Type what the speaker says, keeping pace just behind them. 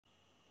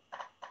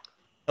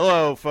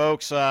Hello,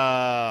 folks.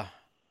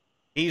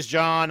 He's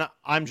John.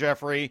 I'm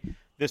Jeffrey.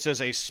 This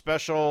is a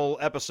special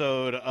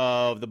episode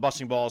of the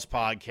Busting Balls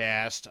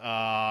podcast,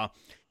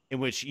 in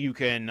which you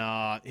can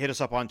hit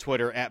us up on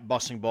Twitter at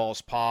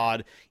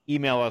bustingballspod,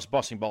 email us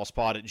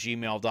bustingballspod at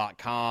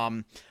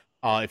gmail.com.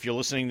 If you're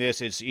listening to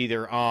this, it's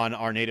either on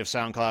our native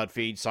SoundCloud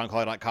feed,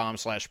 soundcloud.com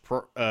slash,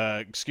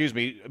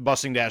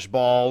 busting dash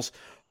balls,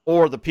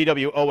 or the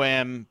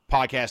PWOM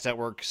podcast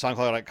network,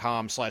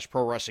 soundcloud.com slash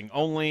pro wrestling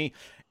only.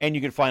 And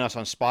you can find us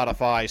on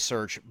Spotify.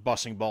 Search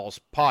Busting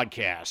Balls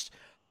Podcast.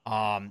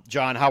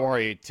 John, how are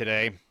you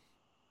today?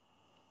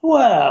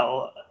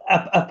 Well,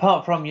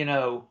 apart from,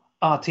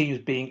 our teams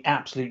being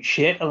absolute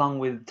shit along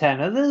with 10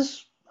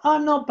 others,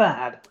 I'm not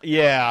bad.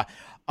 Yeah.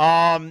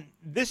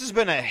 This has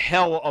been a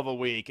hell of a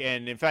week,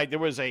 and in fact, there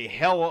was a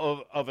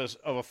hell of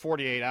a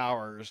 48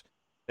 hours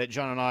that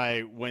John and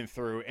I went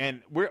through,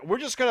 and we're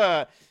just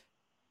gonna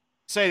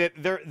say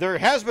that there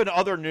has been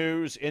other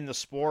news in the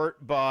sport,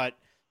 but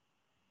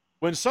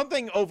when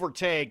something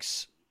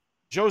overtakes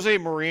Jose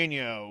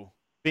Mourinho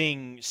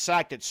being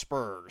sacked at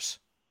Spurs,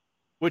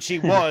 which he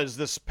was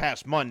this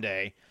past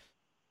Monday,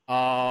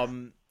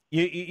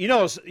 you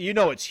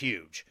know it's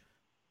huge.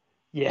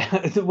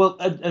 Yeah, well,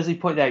 as he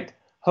pointed out,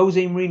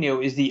 Jose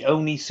Mourinho is the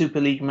only Super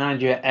League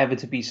manager ever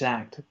to be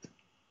sacked.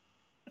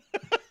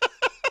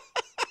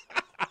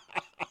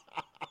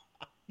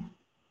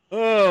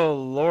 Oh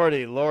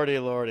lordy, lordy,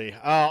 lordy.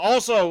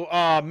 Also,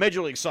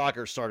 Major League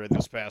Soccer started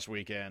this past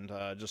weekend,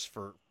 just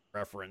for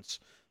reference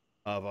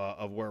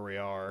of where we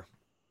are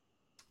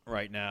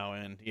right now,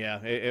 and yeah,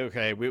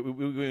 okay, we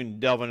can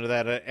delve into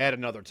that at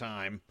another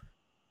time.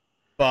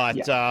 Yeah.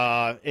 But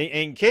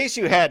in case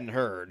you hadn't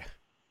heard,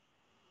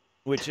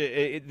 which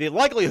the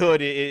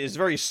likelihood is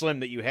very slim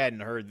that you hadn't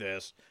heard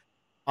this,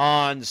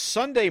 on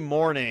Sunday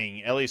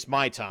morning, at least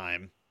my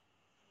time,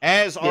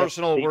 as Yeah.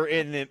 Arsenal were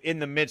in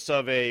the midst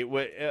of a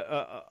whack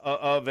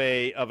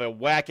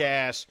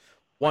ass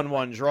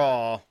 1-1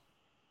 draw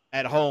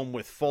at home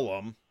with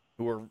Fulham,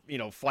 who were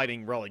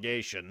fighting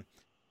relegation.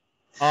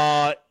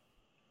 The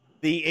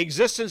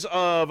existence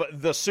of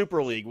the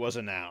Super League was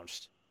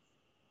announced,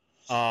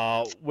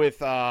 with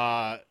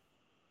 12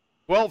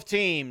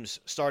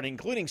 teams starting,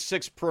 including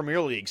 6 Premier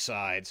League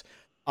sides.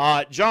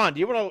 John, do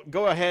you want to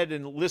go ahead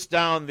and list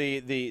down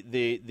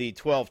the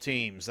 12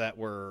 teams that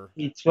were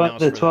It's what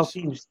announced the for 12 this?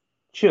 teams,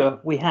 sure,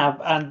 we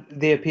have, and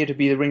they appear to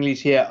be the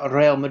ringleaders here: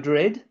 Real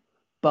Madrid,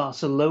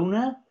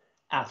 Barcelona,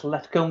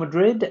 Atletico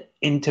Madrid,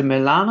 Inter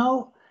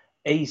Milano,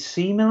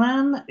 AC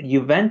Milan,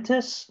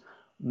 Juventus,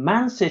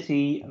 Man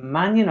City,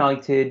 Man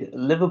United,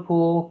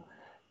 Liverpool,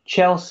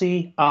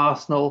 Chelsea,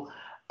 Arsenal,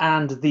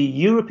 and the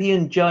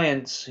European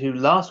giants who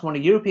last won a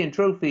European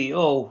trophy,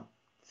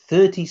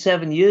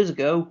 37 years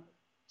ago,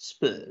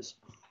 Spurs.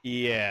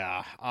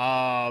 Yeah.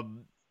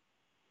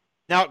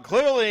 Now,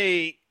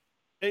 clearly,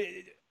 the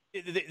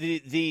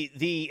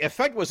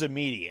effect was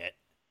immediate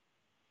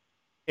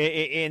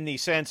in the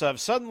sense of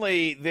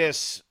suddenly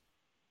this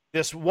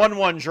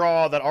 1-1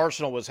 draw that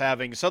Arsenal was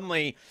having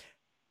suddenly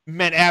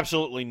meant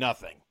absolutely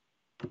nothing.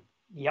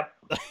 Yep.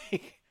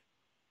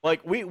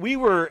 Like we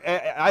were,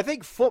 I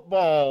think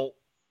football,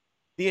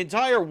 the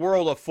entire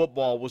world of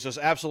football was just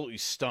absolutely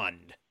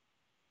stunned.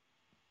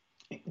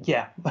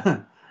 Yeah.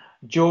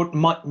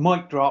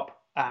 Mic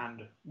drop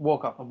and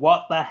walk up.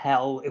 What the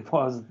hell it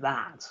was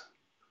that?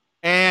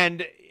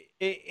 And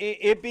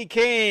it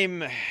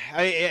became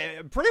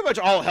pretty much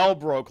all hell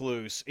broke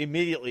loose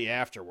immediately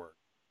afterward.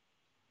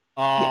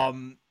 Yeah.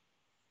 Um,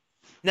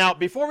 Now,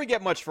 before we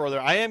get much further,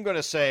 I am going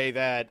to say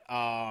that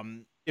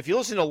if you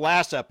listen to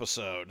last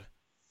episode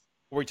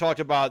where we talked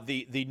about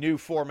the new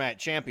format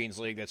Champions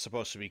League that's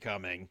supposed to be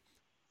coming,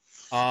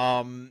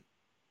 um,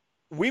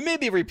 we may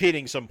be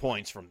repeating some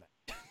points from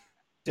that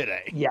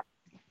today. Yeah.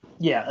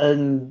 Yeah,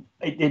 and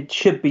it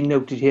should be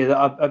noted here that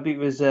I it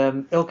was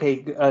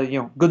Ilkay,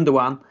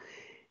 Gundogan,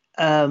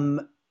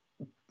 um,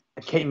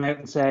 came out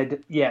and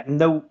said, yeah,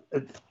 no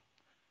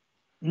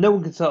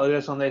one consulted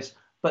us on this,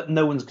 but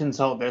no one's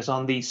consulted us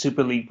on the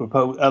Super League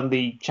on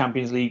the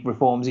Champions League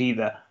reforms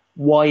either.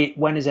 Why?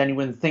 When is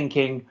anyone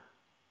thinking?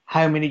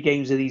 How many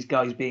games are these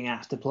guys being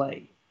asked to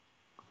play?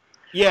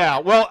 Yeah,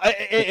 well,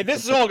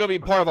 this is all going to be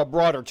part of a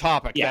broader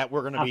topic Yeah, that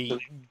we're going to be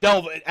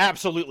absolutely.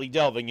 absolutely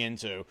delving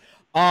into.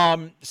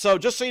 So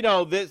just so you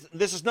know, this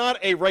is not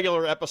a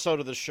regular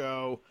episode of the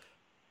show.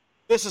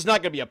 This is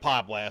not going to be a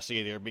pod blast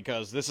either,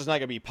 because this is not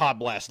going to be pod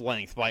blast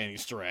length by any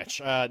stretch.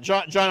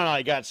 John and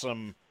I got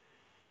some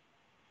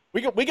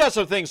we got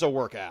some things to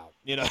work out,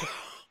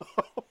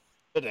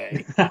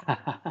 today,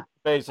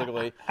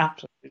 basically.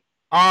 Absolutely.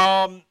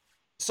 Um,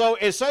 so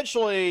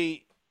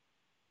essentially,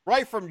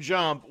 right from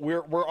jump,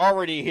 we're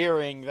already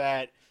hearing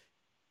that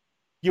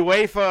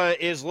UEFA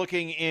is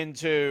looking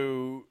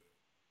into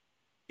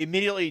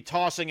immediately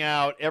tossing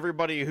out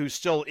everybody who's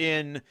still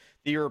in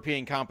the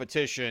European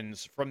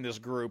competitions from this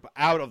group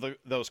out of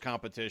those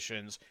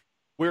competitions.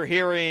 We're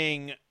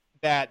hearing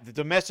that the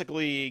domestic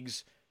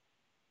leagues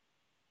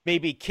may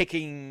be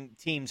kicking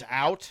teams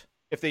out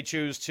if they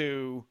choose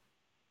to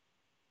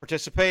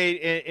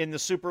participate in the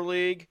Super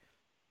League.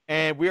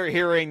 and we're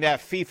hearing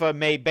that FIFA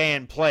may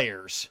ban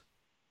players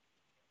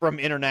from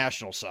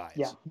international sides.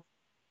 Yeah.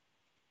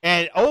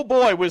 And oh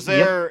boy, was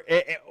there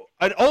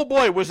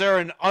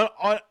an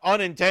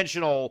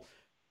unintentional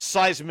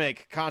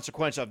seismic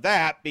consequence of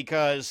that,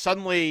 because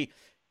suddenly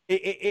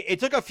it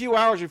took a few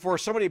hours before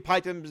somebody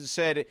piped in and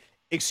said,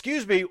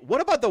 "Excuse me,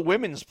 what about the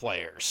women's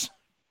players?"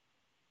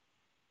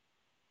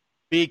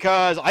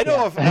 Because I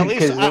know of at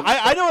least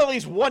I know at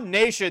least one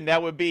nation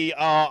that would be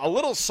a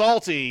little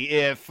salty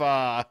if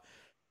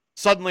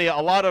suddenly a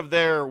lot of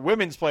their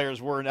women's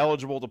players weren't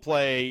eligible to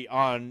play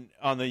on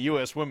the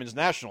U.S. women's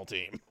national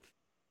team.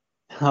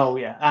 Oh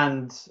yeah,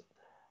 and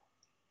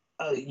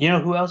you know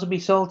who else would be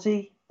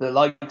salty? The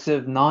likes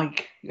of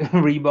Nike,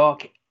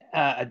 Reebok,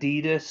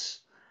 Adidas,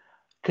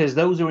 because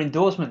those are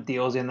endorsement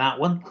deals in that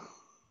one.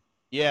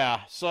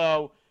 Yeah,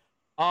 so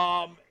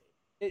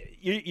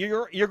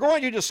you're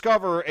going to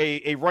discover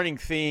a running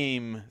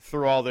theme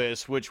through all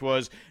this, which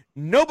was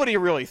nobody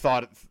really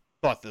thought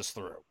this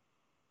through.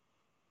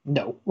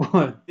 No,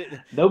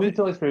 nobody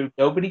thought it through.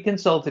 Nobody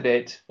consulted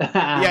it.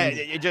 Yeah,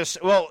 it just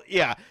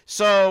yeah.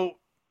 So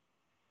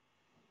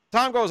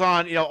time goes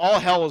on. All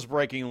hell is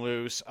breaking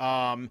loose.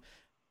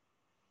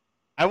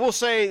 I will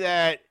say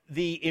that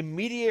the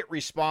immediate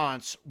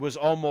response was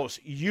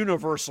almost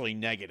universally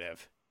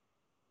negative.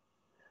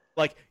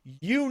 Like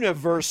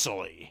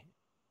universally.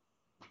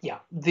 Yeah,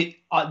 the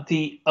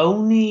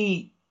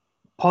only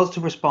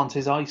positive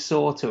responses I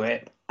saw to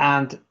it,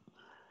 and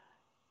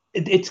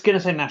it's going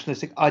to say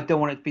nationalistic. I don't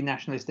want it to be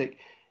nationalistic,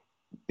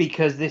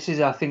 because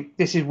I think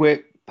this is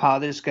where part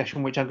of the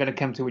discussion, which I'm going to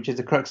come to, which is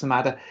the crux of the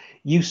matter.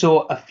 You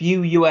saw a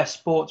few US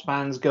sports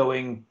fans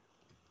going,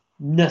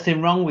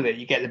 nothing wrong with it.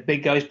 You get the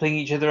big guys playing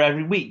each other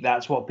every week.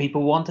 That's what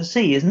people want to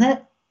see, isn't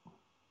it?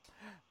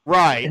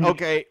 Right.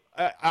 Okay.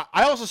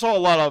 I also saw a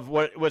lot of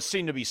what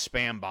seemed to be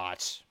spam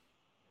bots.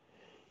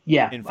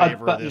 Yeah, in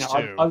favor of this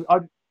too.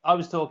 I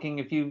was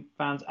talking a few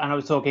fans, and I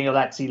was talking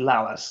Alexi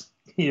Lalas.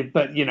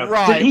 But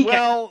right.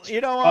 Well,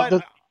 you know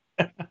what?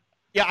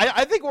 Yeah,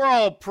 I think we're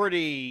all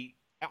pretty.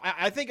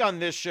 I think on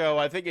this show,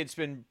 I think it's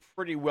been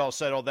pretty well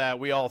settled that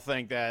we all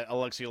think that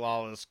Alexi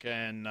Lalas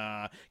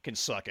can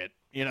suck it.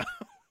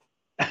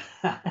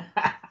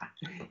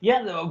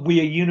 Yeah,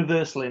 we are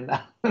universal in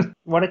that.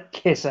 What a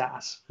kiss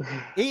ass.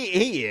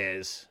 He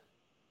is.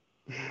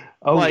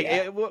 Oh, like,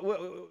 yeah.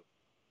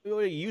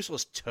 What a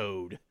useless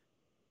toad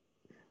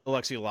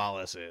Alexi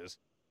Lalas is.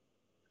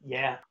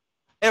 Yeah.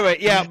 Anyway,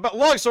 yeah, but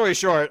long story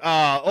short,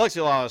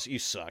 Alexi Lalas, you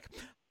suck.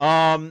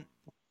 But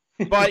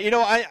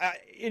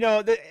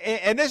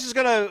and this is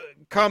gonna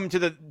come to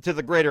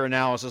the greater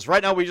analysis.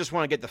 Right now, we just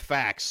want to get the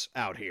facts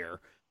out here.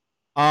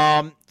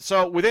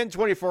 So within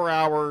 24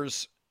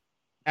 hours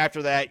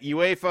after that,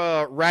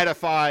 UEFA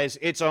ratifies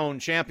its own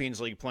Champions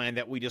League plan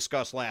that we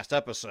discussed last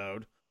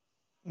episode.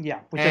 Yeah,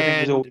 which I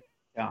think was all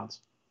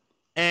cards.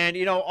 And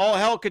all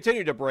hell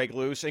continued to break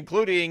loose,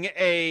 including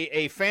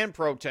a fan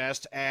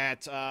protest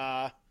at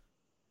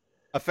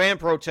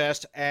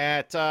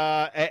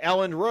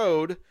Elland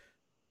Road,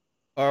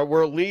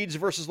 where Leeds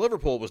versus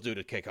Liverpool was due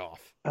to kick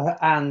off.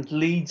 And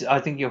Leeds, I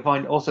think you'll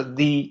find also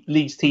the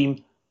Leeds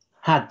team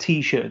had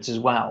T-shirts as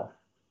well.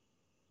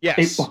 Yes,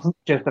 it wasn't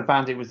just the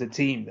fans; it was the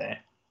team there.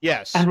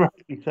 Yes, and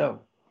rightly so.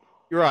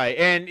 You're right,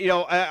 and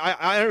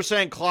I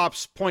understand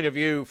Klopp's point of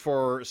view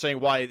for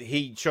saying why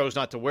he chose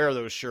not to wear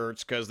those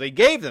shirts, because they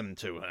gave them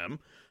to him,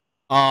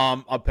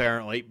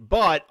 apparently.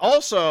 But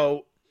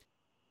also,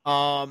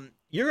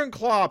 Jurgen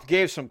Klopp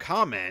gave some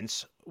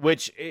comments,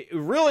 which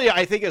really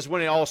I think is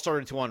when it all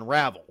started to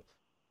unravel,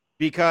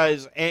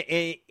 because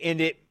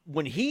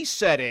when he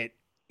said it,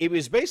 it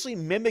was basically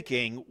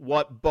mimicking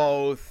what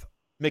both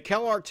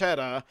Mikel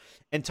Arteta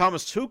and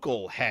Thomas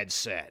Tuchel had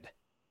said.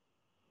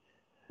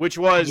 Which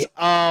was,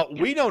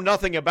 we know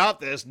nothing about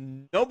this.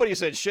 Nobody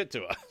said shit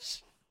to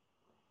us.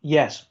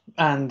 Yes,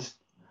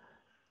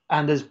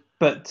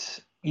 but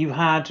you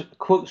had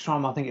quotes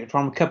from, I think it was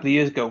from a couple of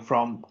years ago,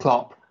 from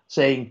Klopp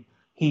saying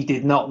he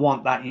did not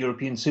want that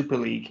European Super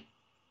League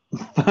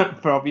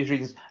for obvious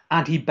reasons,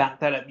 and he backed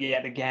that up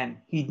yet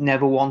again. He'd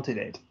never wanted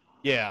it.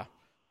 Yeah.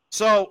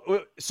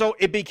 So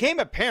it became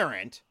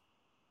apparent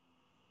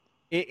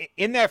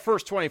in that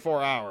first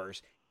 24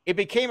 hours. It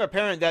became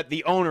apparent that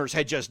the owners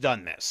had just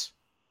done this.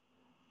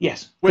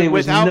 Yes, there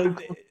was no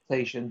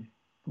conversation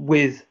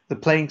with the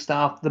playing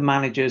staff, the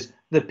managers,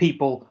 the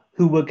people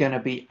who were going to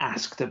be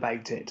asked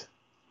about it.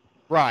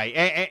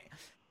 Right,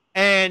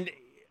 and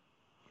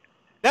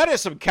that is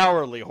some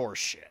cowardly horse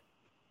shit.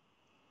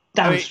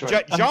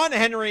 John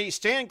Henry,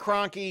 Stan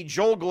Kroenke,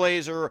 Joel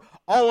Glazer,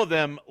 all of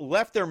them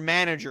left their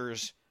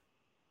managers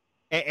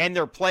and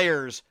their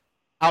players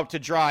out to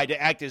dry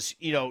to act as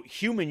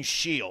human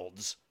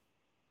shields.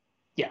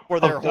 Yeah,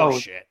 for their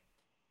horse shit.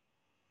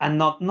 And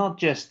not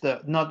just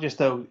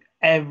though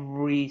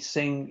every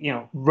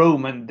single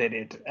Roman did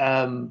it.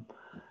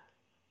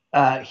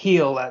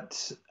 Heel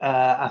at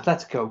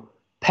Atletico,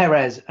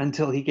 Perez,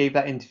 until he gave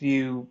that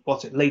interview.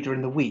 Later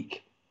in the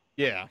week?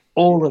 Yeah,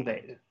 all of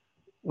it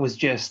was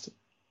just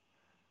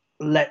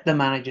let the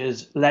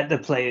managers, let the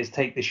players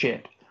take the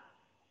shit.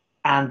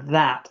 and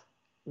that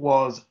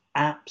was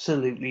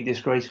absolutely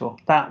disgraceful.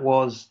 That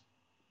was,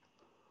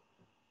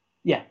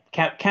 yeah,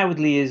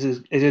 cowardly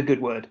is a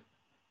good word.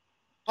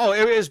 Oh,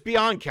 it was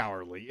beyond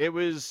cowardly.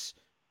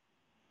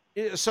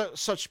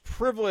 Such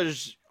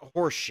privileged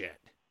horseshit.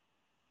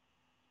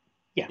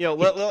 Yeah,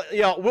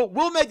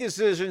 We'll make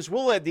decisions.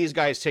 We'll let these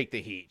guys take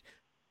the heat.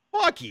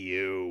 Fuck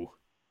you.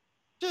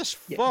 Just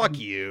fuck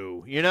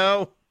you. You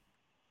know.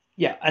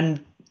 Yeah,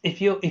 and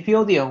if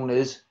you're the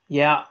owners,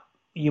 yeah,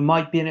 you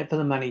might be in it for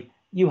the money.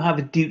 You have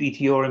a duty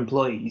to your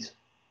employees,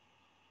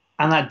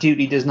 and that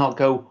duty does not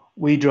go,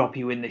 we drop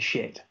you in the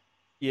shit.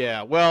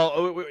 Yeah.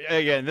 Well,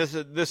 again, this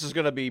is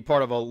going to be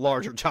part of a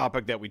larger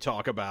topic that we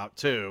talk about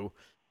too.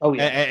 Oh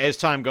yeah, As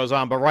time goes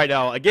on. But right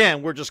now,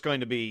 again, we're just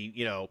going to be,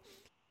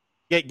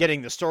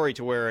 getting the story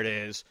to where it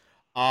is.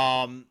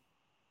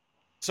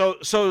 So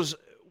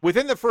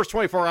within the first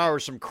 24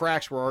 hours, some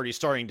cracks were already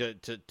starting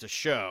to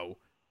show.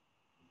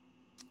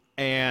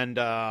 And,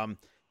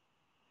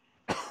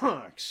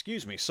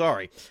 excuse me,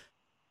 sorry.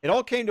 It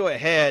all came to a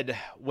head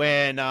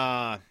when,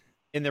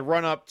 in the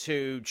run up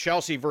to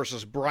Chelsea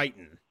versus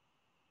Brighton.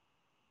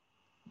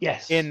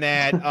 yes. In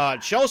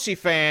that Chelsea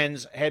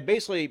fans had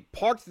basically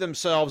parked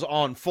themselves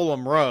on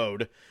Fulham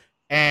Road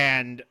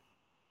and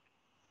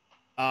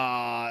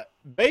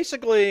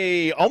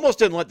basically almost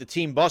didn't let the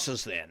team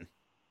buses in.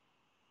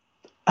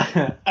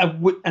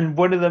 And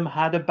one of them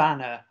had a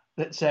banner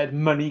that said,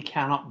 "Money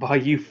cannot buy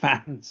you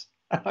fans."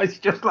 And I was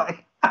just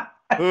like,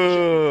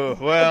 Ooh,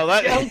 well,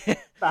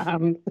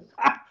 fan.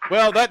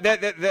 well,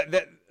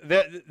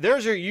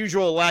 there's your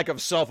usual lack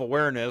of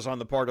self-awareness on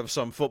the part of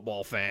some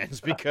football fans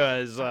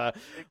because,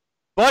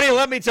 buddy,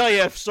 let me tell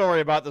you a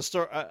story about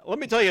let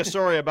me tell you a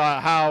story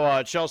about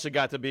how Chelsea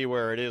got to be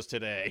where it is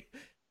today.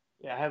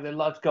 Yeah, how their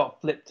lives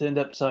got flipped turned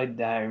upside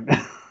down.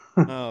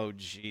 Oh,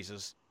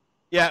 Jesus.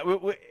 Yeah,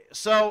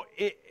 so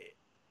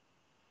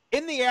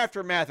in the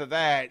aftermath of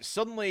that,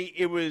 suddenly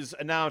it was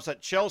announced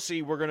that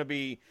Chelsea were going to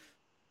be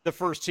the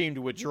first team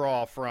to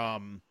withdraw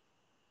from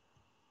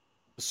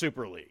the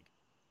Super League.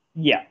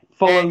 Yeah,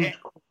 followed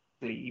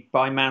quickly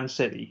by Man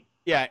City.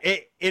 Yeah,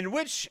 in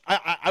which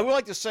I would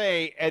like to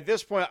say at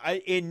this point,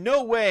 in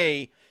no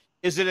way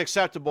is it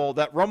acceptable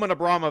that Roman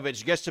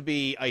Abramovich gets to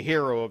be a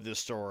hero of this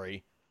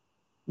story.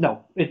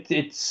 No,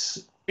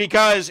 it's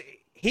because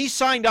he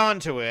signed on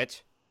to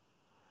it,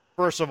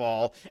 first of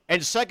all,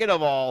 and second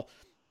of all,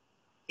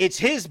 it's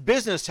his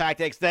business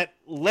tactics that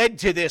led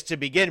to this to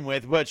begin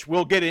with, which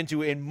we'll get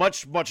into in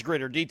much, much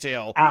greater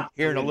detail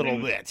here in a little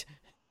bit.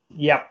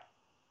 Yep.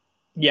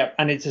 Yep,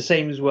 and it's the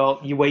same as well.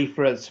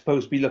 UEFA is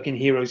supposed to be looking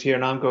heroes here,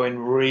 and I'm going,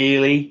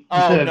 really?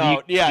 Oh,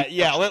 no.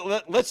 Yeah.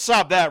 Let's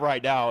stop that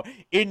right now.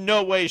 In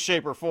no way,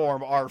 shape, or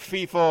form are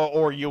FIFA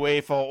or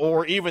UEFA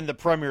or even the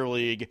Premier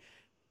League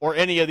or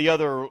any of the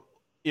other,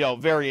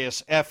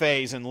 various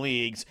FAs and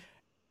leagues,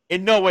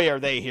 in no way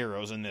are they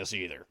heroes in this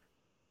either.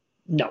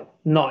 No,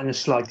 not in the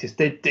slightest.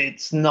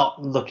 It's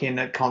not looking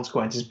at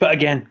consequences. But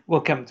again,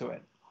 we'll come to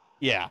it.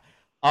 Yeah.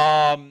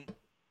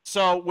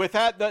 So with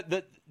that,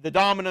 the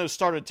dominoes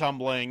started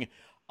tumbling.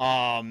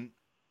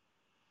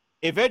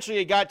 Eventually,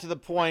 it got to the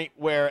point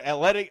where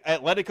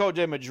Atletico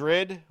de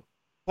Madrid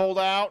pulled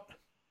out.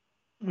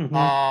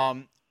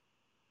 Mm-hmm.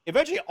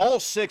 Eventually, all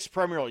 6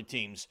 Premier League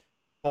teams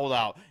pulled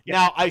out. Yeah.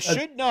 Now,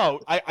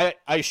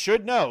 I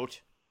should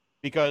note,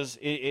 because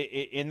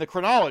in the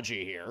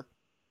chronology here,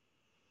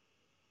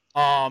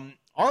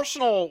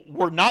 Arsenal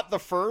were not the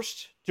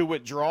first to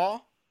withdraw.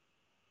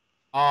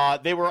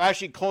 They were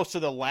actually close to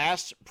the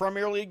last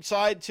Premier League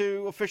side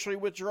to officially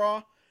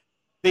withdraw.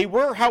 They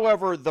were,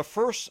 however, the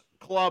first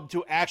club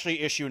to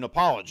actually issue an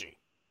apology.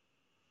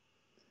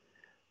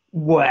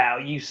 Well,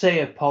 you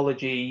say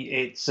apology,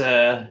 it's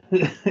a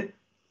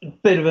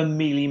bit of a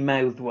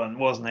mealy-mouthed one,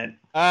 wasn't it?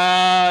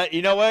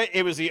 You know what?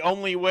 It was the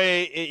only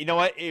way. You know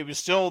what? It was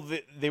still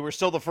they were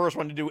still the first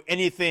one to do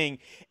anything,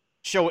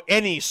 show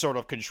any sort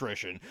of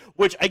contrition.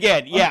 Which,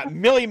 again, yeah,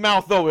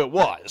 mealy-mouthed though it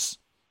was.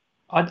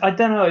 I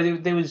don't know.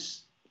 There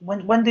was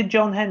when did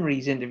John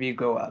Henry's interview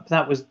go up?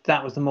 That was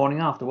the morning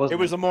after, wasn't it? It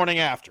was the morning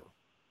after.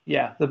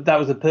 Yeah, that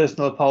was a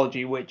personal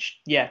apology. Which,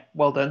 yeah,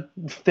 well done,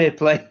 fair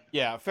play.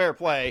 Yeah, fair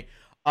play.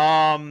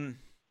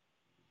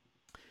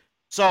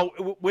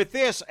 So with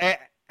this,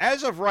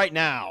 as of right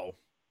now,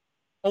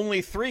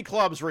 only 3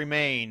 clubs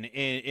remain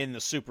in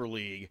the Super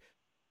League.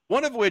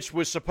 One of which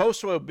was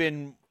supposed to have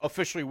been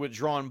officially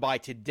withdrawn by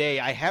today.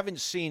 I haven't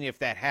seen if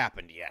that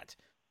happened yet.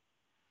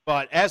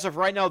 But as of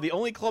right now, the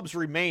only clubs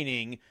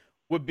remaining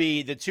would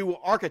be the 2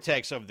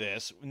 architects of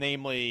this,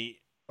 namely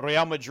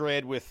Real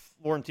Madrid with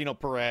Florentino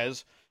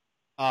Perez,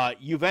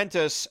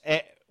 Juventus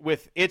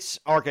with its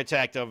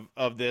architect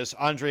of this,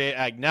 Andrea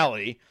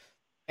Agnelli,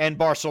 and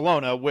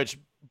Barcelona, which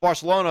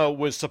Barcelona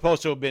was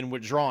supposed to have been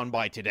withdrawn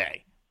by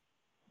today.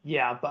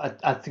 Yeah, but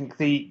I think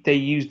they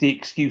used the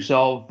excuse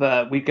of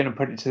we're going to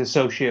put it to the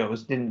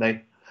socios, didn't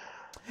they?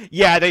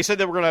 Yeah, they said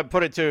they were going to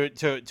put it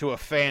to a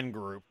fan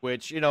group,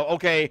 which,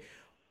 okay,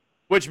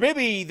 which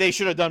maybe they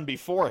should have done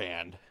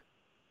beforehand.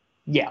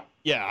 Yeah.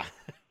 Yeah.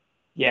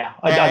 Yeah.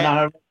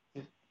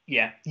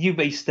 yeah,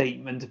 Juve's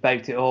statement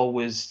about it all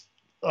was,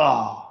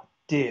 oh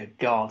dear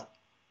God.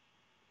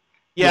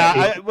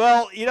 Yeah,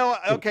 well,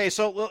 okay,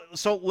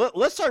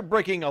 let's start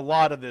breaking a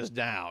lot of this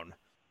down.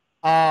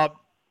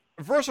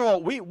 First of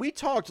all, we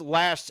talked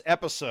last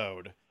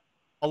episode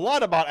a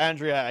lot about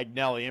Andrea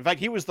Agnelli. In fact,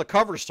 he was the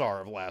cover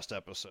star of last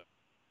episode.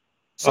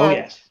 So, oh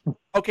yes.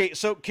 Okay,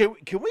 so can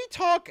we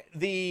talk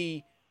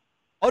the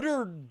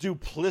utter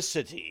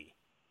duplicity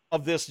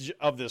of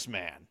this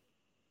man?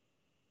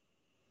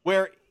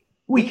 Where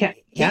We can.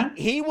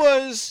 he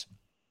was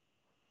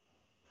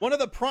one of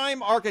the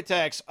prime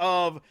architects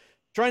of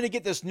trying to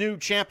get this new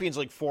Champions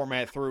League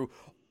format through,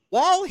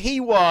 while he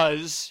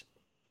was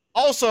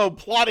also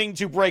plotting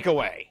to break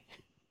away.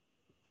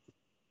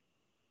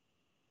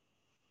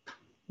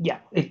 Yeah.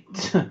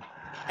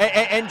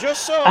 And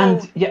just so.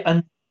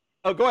 And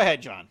oh, go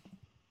ahead, John.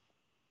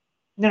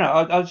 No,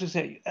 I was just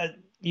saying.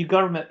 You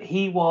got to remember,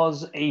 he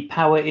was a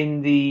power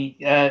in the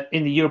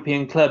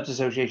European Clubs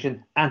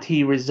Association, and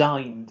he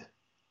resigned.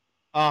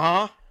 Uh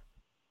huh.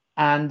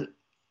 And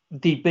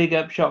the big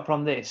upshot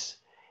from this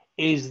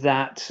is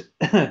that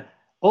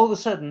all of a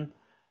sudden,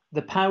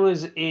 the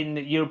powers in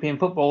European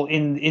football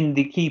in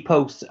the key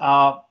posts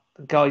are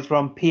guys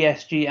from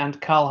PSG and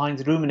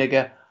Karl-Heinz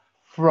Rummenigge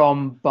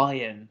from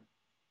Bayern.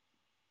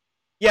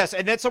 Yes,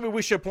 and that's something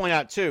we should point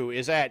out too,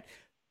 is that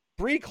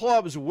 3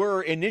 clubs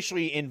were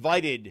initially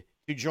invited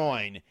to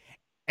join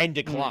and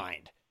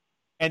declined.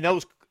 And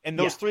those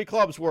 3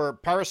 clubs were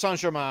Paris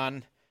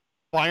Saint-Germain,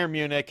 Bayern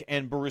Munich,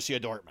 and Borussia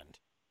Dortmund.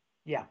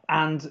 Yeah,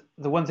 and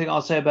the one thing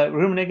I'll say about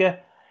Rummenigge,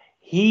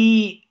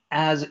 he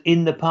has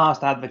in the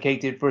past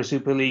advocated for a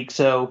Super League,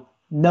 so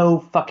no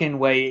fucking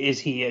way is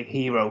he a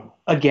hero.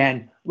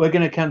 Again, we're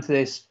going to come to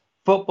this.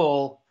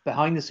 Football,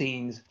 behind the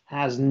scenes,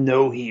 has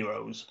no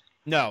heroes.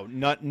 No,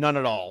 none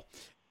at all.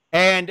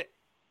 And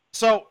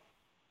so,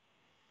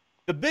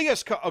 the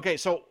biggest... okay,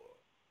 so,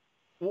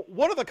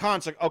 what are the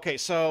consequences? Okay,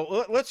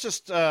 so, let's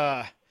just...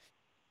 let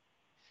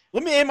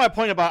me end my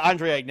point about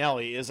Andrea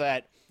Agnelli, is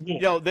that,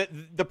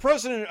 the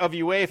president of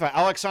UEFA,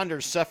 Alexander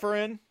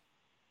Ceferin...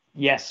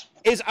 Yes.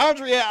 Is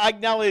Andrea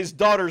Agnelli's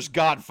daughter's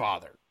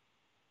godfather.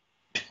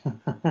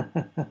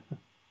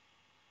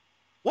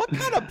 What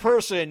kind of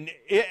person?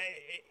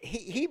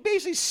 He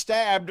basically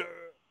stabbed,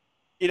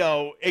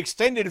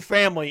 extended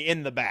family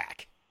in the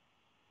back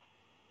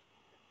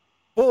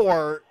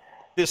for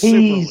this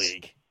Super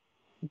League.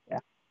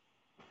 Yeah.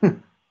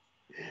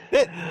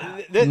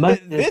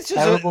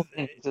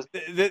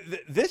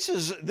 This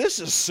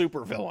is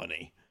super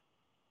villainy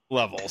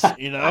levels,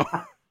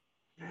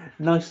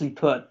 Nicely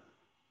put.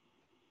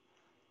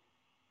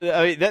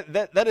 I mean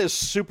that is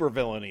super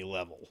villainy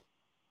level.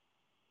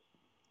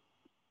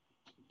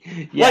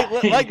 Yeah,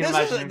 like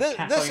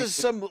this is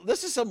some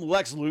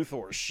Lex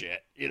Luthor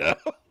shit,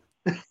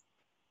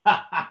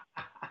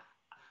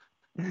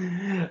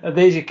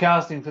 There's your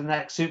casting for the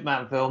next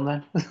Superman film,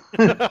 then.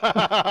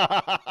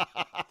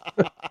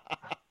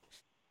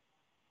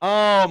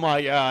 Oh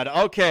my God.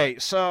 Okay,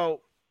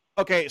 so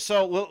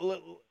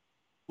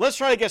let's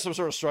try to get some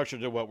sort of structure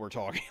to what we're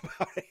talking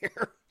about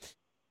here.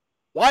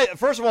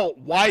 First of all,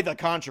 why the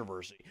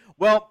controversy?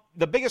 Well,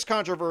 the biggest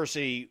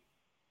controversy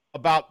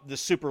about the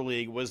Super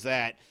League was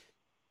that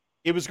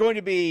it was going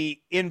to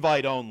be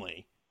invite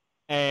only,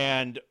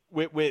 and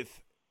with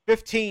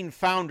 15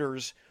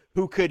 founders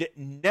who could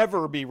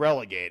never be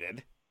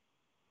relegated.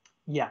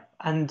 Yeah,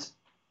 and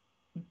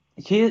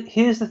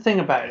here's the thing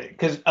about it,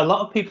 because a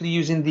lot of people are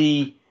using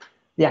the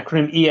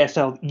acronym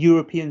ESL,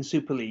 European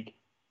Super League.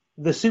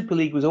 The Super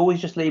League was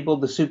always just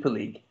labeled the Super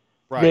League.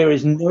 Right. There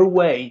is no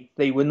way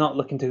they were not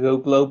looking to go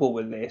global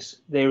with this.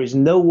 There is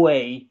no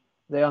way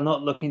they are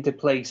not looking to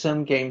play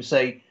some games,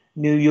 say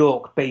New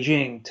York,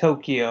 Beijing,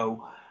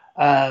 Tokyo,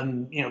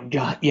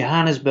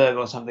 Johannesburg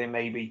or something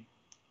maybe,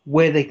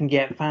 where they can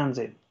get fans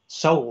in.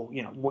 Seoul,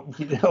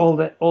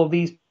 all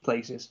these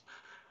places.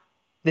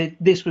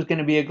 This was going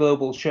to be a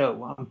global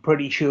show. I'm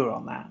pretty sure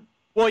on that.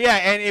 Well, yeah,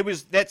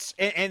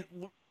 and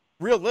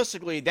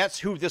realistically, that's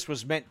who this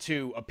was meant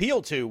to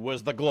appeal to,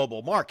 was the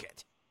global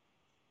market.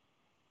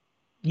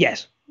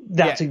 Yes,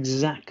 that's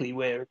exactly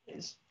where it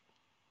is.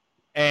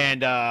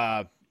 And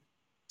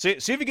see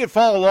if you can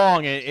follow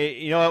along.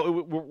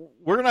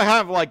 We're gonna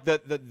have like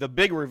the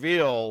big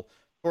reveal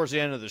towards the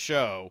end of the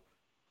show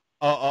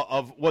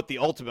of what the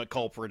ultimate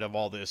culprit of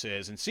all this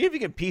is, and see if you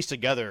can piece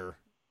together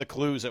the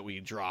clues that we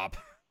drop.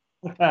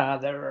 There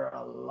are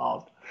a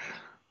lot.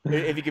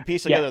 If you can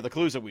piece together the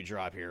clues that we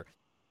drop here,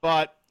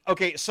 but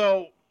okay,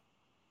 so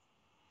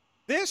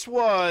this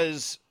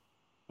was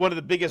one of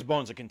the biggest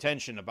bones of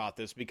contention about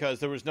this because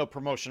there was no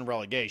promotion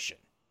relegation.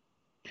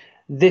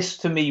 This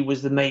to me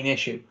was the main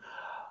issue.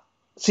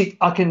 See,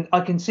 I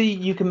can see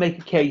you can make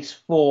a case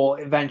for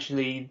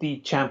eventually the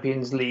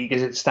Champions League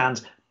as it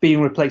stands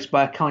being replaced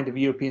by a kind of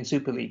European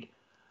Super League,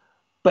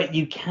 but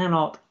you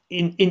cannot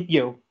and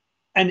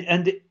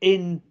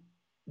in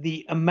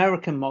the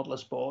American model of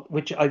sport,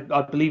 which I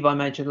believe I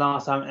mentioned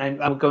last time,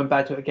 and I'm going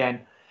back to it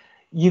again.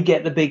 You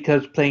get the big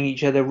clubs playing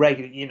each other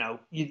regularly.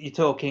 You're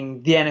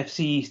talking the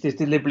NFC East is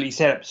deliberately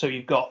set up so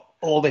you've got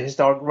all the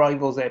historic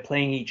rivals they're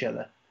playing each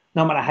other.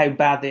 No matter how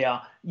bad they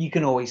are, you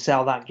can always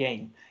sell that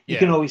game. You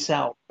can Yeah. always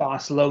sell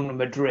Barcelona,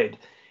 Madrid.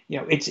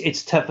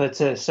 It's tougher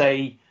to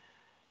say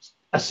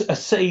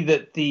say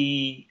that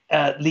the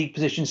league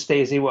position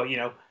stays they were.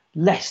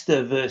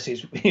 Leicester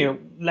versus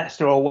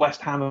Leicester or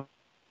West Ham.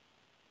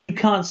 You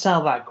can't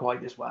sell that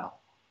quite as well.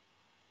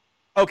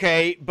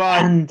 Okay,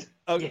 but And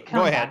you go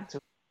come ahead. back to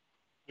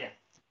yeah,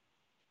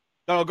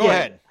 No, go yeah,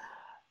 ahead.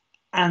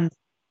 and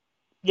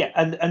yeah,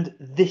 and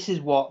this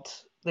is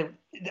what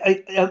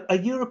a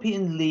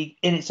European league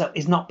in itself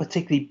is not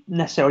particularly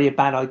necessarily a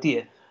bad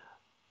idea,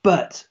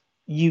 but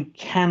you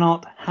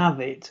cannot have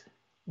it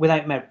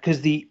without merit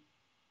because the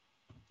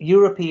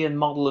European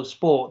model of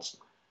sports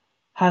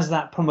has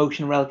that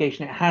promotion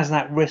relegation. It has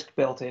that risk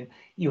built in.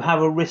 You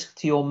have a risk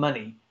to your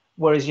money,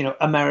 whereas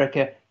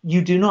America,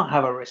 you do not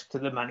have a risk to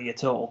the money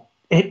at all.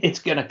 It's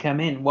going to come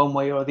in one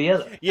way or the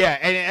other. Yeah,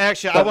 and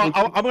actually, I'm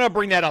going to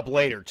bring that up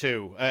later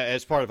too,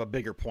 as part of a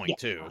bigger point Yeah,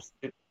 too.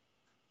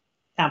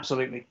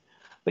 absolutely.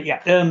 But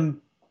yeah.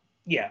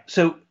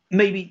 So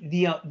maybe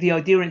the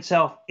idea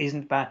itself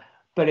isn't bad,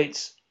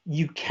 but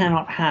you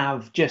cannot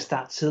have just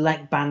that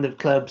select band of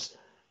clubs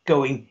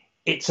going.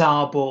 It's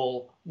our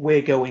ball.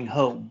 We're going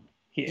home.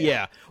 Here.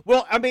 Yeah.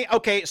 Well, I mean,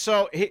 okay.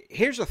 So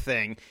here's the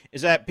thing: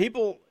 is that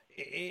people.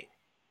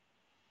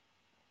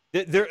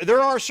 There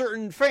are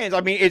certain fans.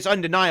 I mean, it's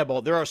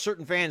undeniable. There are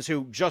certain fans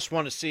who just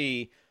want to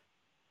see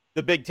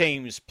the big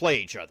teams play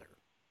each other.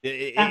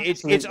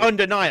 It's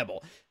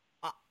undeniable.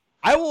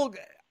 I will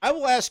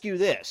ask you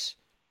this: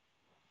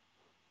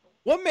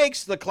 what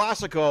makes the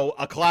Clásico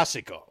a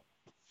Clásico?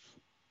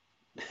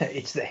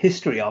 It's the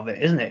history of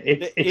it, isn't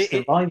it? It's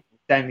the rivalry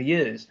down the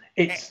years.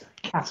 It's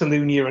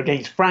Catalonia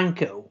against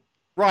Franco.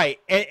 Right,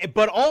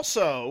 but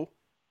also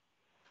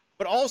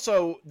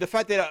the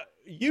fact that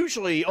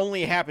usually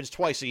only happens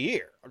twice a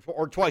year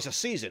or twice a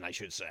season, I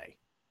should say.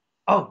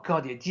 Oh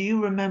God, yeah. Do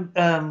you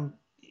remember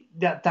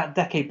that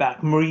decade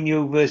back,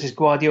 Mourinho versus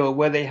Guardiola,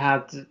 where they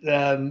had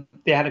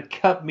a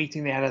cup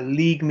meeting, they had a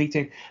league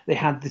meeting, they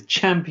had the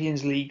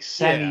Champions League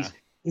semis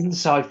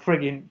inside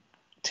friggin'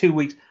 2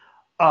 weeks.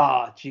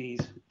 Ah,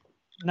 jeez,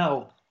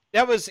 no.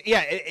 That was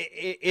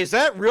Is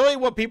that really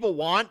what people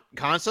want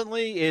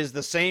constantly? Is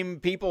the same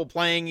people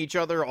playing each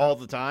other all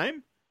the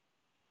time?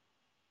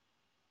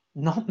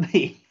 Not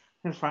me,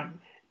 Frank.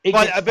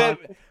 But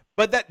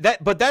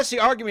that's the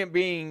argument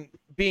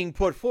being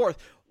put forth.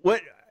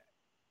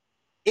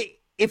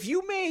 If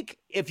you make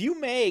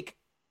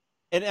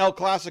an El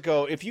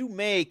Clasico, if you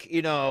make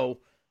the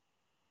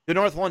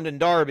North London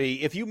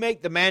Derby, if you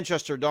make the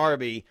Manchester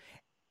Derby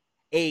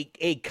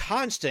a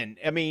constant,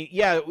 I mean,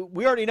 yeah,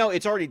 we already know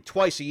it's already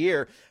twice a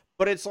year,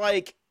 but it's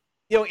like,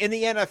 in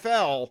the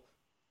NFL,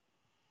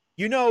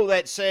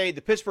 that, say,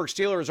 the Pittsburgh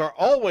Steelers are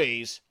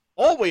always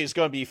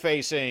going to be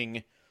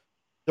facing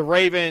the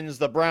Ravens,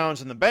 the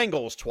Browns, and the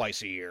Bengals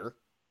twice a year.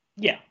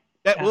 Yeah.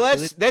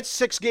 That's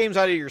 6 games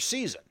out of your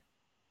season.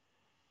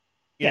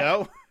 You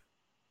know?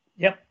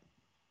 Yep.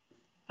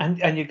 And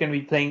you're going to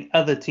be playing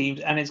other teams,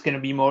 and it's going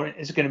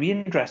to be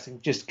interesting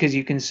just because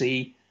you can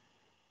see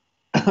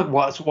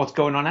what's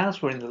going on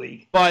elsewhere in the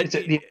league. But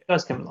it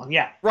does come along,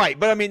 yeah. Right,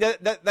 but I mean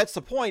that's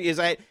the point, is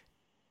that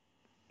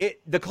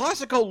the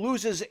Clásico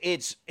loses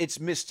its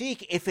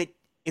mystique if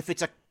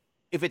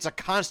it's a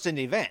constant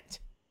event.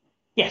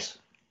 Yes.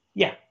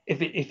 Yeah.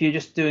 If you're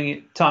just doing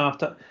it time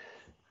after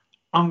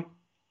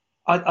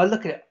I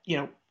look at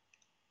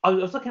I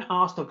was looking at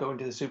Arsenal going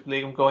to the Super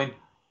League. I'm going,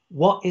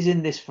 what is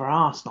in this for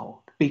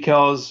Arsenal?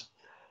 Because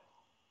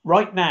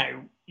right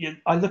now,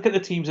 I look at the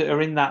teams that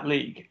are in that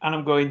league, and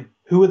I'm going,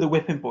 who are the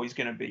whipping boys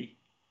going to be?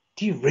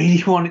 Do you really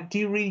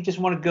just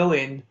want to go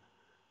in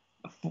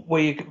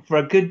where for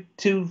a good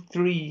 2,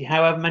 3,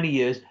 however many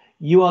years,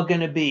 you are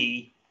going to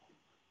be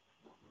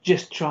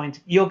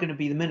you're going to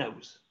be the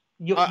minnows.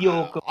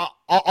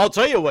 I'll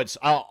tell you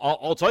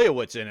I'll tell you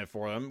what's in it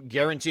for them.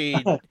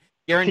 Guaranteed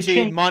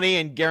money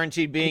and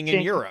guaranteed being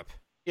in Europe.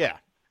 Yeah.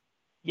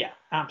 Yeah,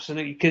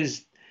 absolutely.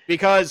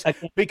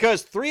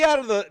 Because 3 out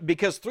of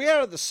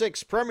the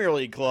 6 Premier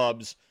League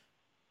clubs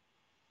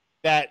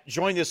that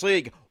joined this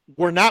league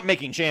were not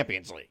making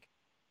Champions League.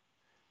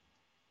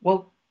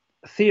 Well,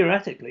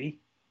 theoretically,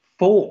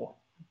 4,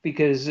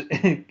 because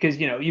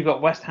you've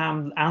got West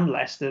Ham and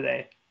Leicester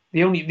there.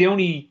 The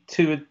only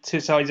two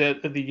sides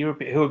of the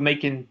European who are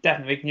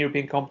definitely making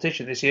European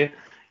competition this year,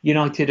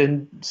 United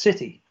and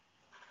City.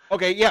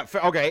 Okay, yeah,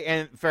 okay,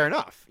 and fair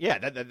enough. Yeah,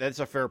 that's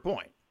a fair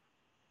point.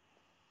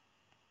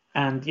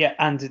 And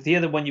the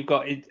other one you've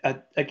got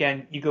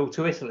again. You go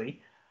to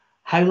Italy.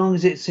 How long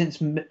is it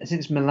since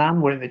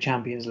Milan were in the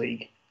Champions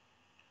League?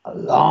 A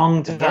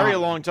long time. A very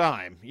long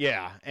time.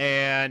 Yeah,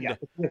 and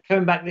they're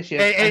coming back this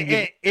year.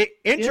 And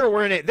Inter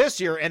were in it this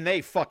year, and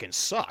they fucking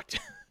sucked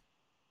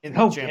in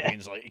the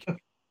Champions League.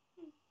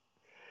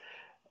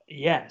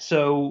 Yeah.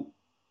 So,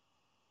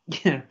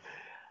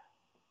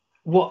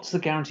 what's the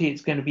guarantee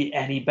it's going to be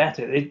any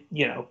better?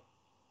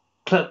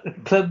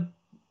 Club.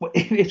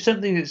 If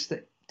something that's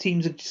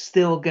teams are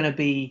still going to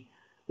be,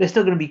 they're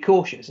still going to be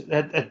cautious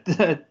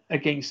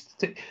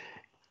against.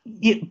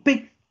 yeah,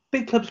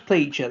 big clubs play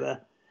each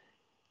other.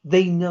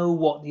 They know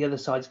what the other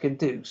sides can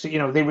do. So,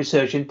 they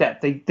research in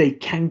depth. They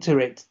counter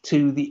it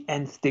to the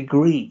nth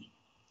degree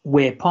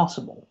where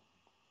possible.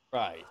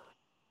 Right.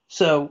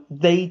 So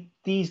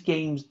these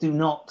games do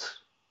not,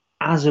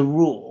 as a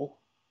rule,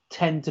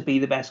 tend to be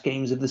the best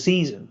games of the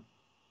season.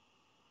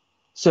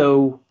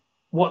 So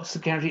what's the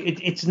guarantee?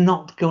 It's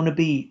not going to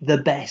be the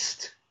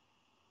best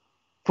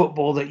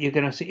football that you're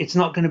going to see. It's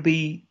not going to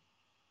be,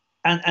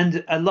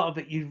 and a lot of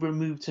it you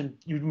remove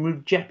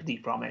jeopardy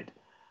from it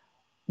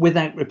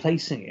without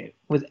replacing it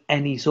with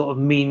any sort of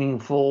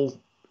meaningful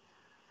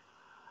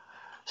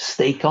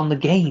stake on the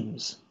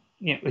games.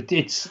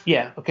 It's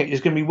yeah, okay.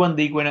 There's going to be one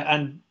league winner,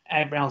 and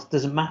everyone else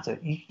doesn't matter.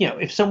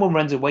 If someone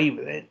runs away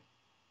with it,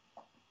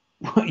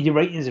 your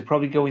ratings are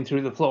probably going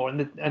through the floor,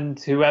 and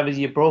whoever's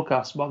your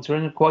broadcast sponsor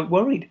are quite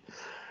worried.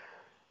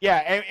 Yeah,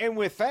 and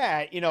with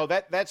that,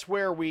 that's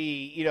where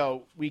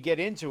we get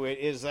into it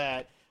is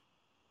that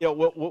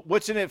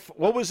what's in it?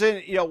 What was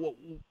in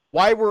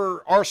why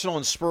were Arsenal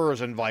and Spurs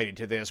invited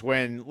to this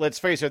when, let's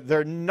face it,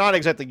 they're not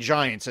exactly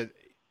giants.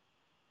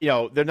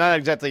 They're not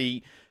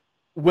exactly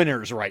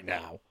winners right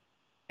now.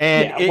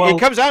 And Yeah, well, it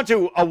comes down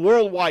to a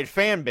worldwide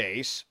fan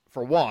base,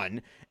 for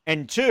one,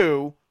 and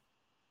two,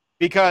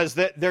 because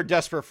they're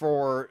desperate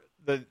for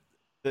the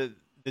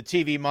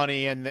TV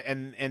money and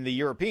the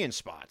European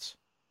spots.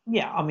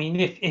 yeah. I mean,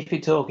 if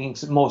you're talking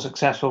more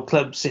successful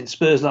clubs since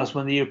Spurs last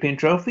won the European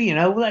trophy,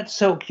 let's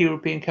talk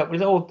European Cup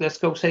results. Let's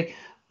go say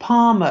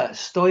Parma,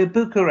 Steaua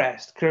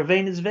Bucharest,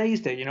 Crvena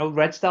Zvezda,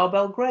 Red Star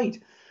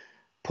Belgrade,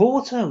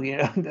 Porto,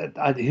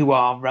 who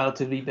are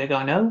relatively big,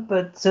 I know,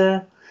 but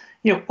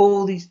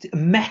all these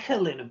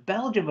Mechelen of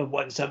Belgium have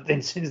won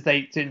something since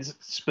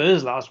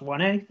Spurs last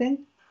won anything.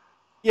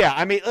 Yeah,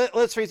 I mean,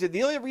 let's face it.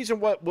 The only reason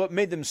what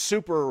made them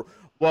super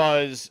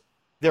was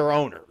their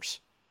owners.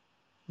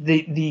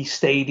 The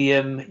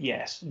stadium,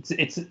 yes,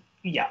 it's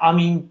yeah. I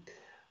mean,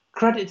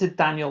 credit to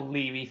Daniel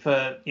Levy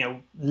for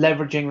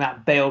leveraging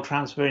that Bale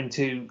transfer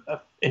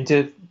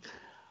into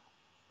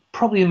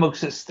probably the most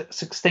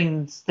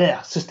sustained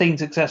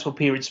successful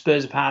period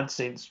Spurs have had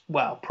since,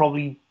 well,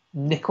 probably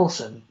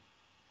Nicholson.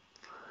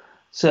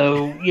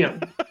 So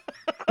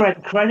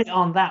credit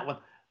on that one,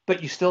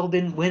 but you still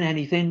didn't win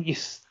anything.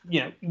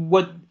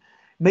 What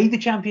made the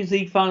Champions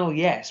League final,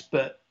 yes,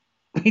 but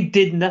it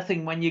did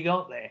nothing when you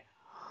got there.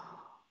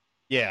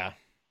 Yeah.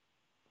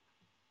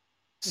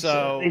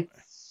 So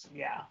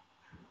yeah.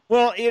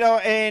 Well,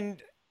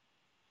 and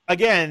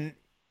again,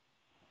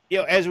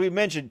 as we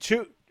mentioned,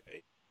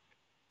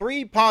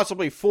 three,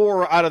 possibly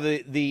four out of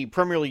the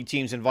Premier League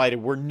teams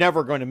invited were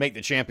never going to make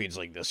the Champions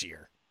League this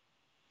year.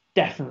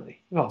 Definitely.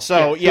 Well,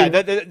 so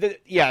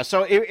yeah,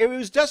 so it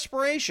was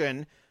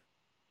desperation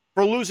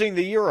for losing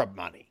the Europe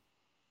money,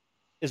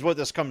 is what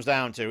this comes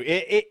down to.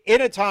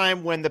 In a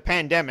time when the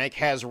pandemic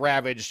has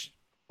ravaged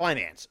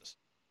finances.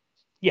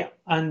 Yeah,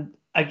 and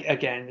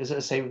again, as I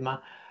say with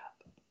Matt,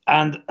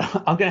 and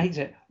I'm going to hate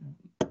it,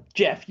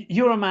 Jeff.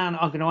 You're a man.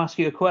 I'm going to ask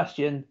you a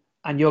question,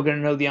 and you're going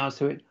to know the answer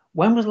to it.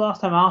 When was the last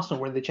time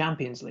Arsenal were in the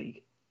Champions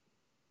League?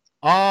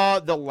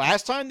 The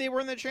last time they were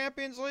in the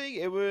Champions League,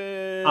 it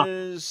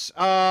was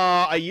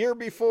a year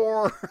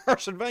before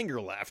Arsene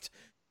Wenger left.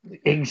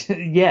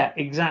 Yeah,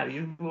 exactly.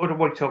 What are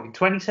we talking?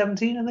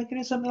 2017, I think it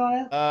is, something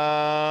like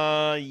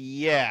that.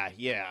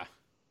 Yeah.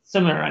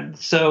 Somewhere around.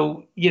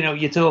 So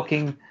you're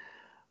talking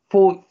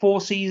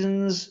four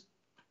seasons,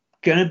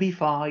 gonna be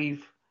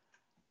 5.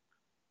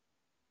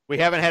 We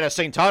haven't had a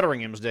St.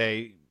 Totteringham's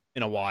Day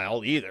in a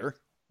while either.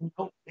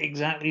 Nope,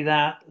 exactly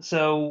that.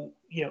 So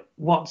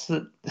what's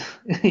the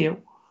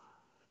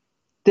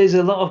there's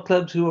a lot of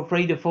clubs who are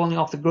afraid of falling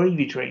off the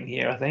gravy train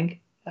here, I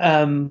think.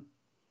 And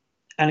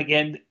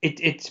again,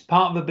 it's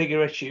part of a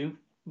bigger issue.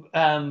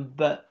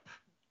 But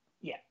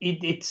yeah,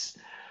 it's.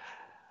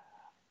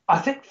 I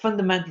think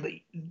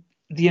fundamentally,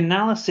 the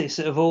analysis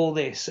of all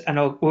this,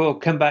 and we'll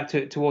come back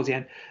to it towards the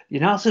end. The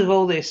analysis of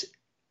all this,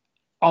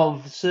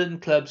 of certain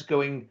clubs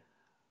going,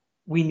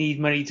 we need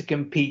money to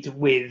compete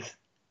with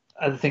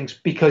other things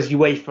because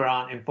UEFA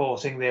aren't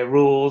enforcing their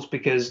rules,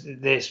 because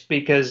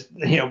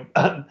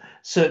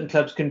certain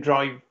clubs can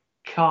drive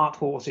cart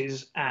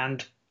horses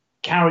and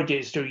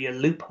carriages through your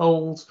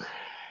loopholes.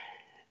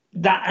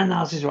 That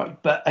analysis is right,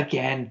 but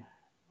again,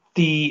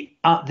 the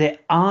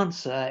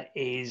answer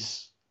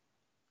is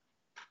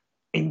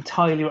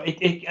entirely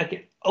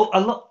right. A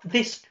lot.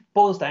 This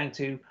boils down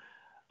to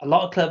a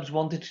lot of clubs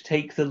wanted to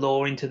take the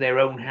law into their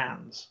own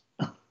hands.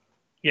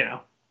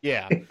 Yeah.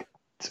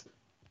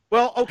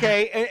 Well,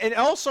 okay, and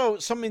also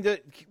something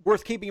that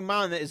worth keeping in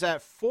mind is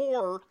that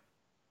four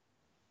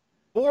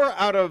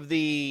out of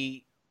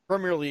the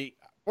Premier League,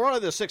 4 out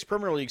of the 6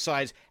 Premier League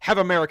sides have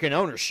American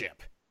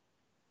ownership.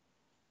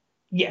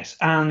 Yes,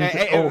 and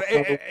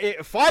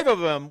 5 of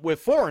them with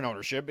foreign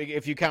ownership,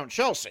 if you count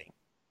Chelsea.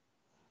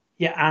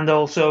 Yeah, and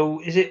also,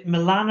 is it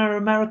Milan are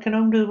American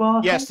owned as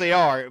well? Yes, they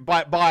are,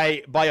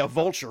 by a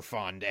vulture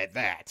fund at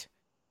that.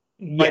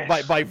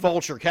 Yes. By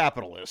vulture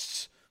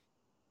capitalists,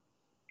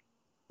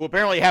 who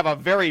apparently have a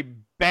very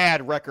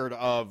bad record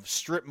of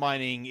strip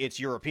mining its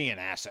European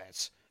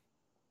assets.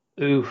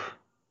 Oof.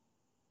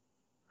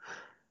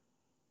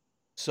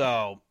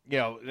 So,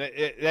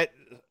 that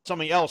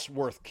something else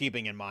worth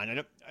keeping in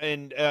mind.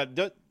 And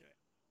don't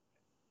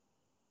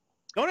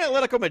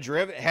Atletico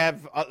Madrid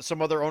have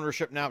some other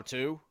ownership now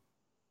too?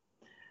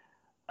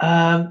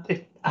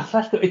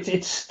 Atletico,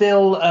 it's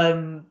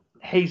still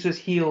Jesus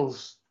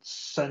Heel's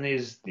son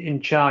is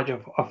in charge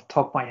of off the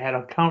top of my head.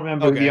 I can't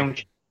remember who the Okay. owner.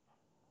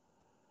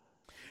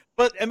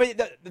 But I mean,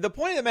 the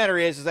point of the matter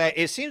is that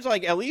it seems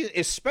like, at least,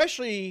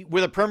 especially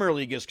where the Premier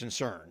League is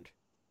concerned,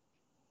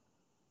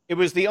 it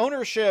was the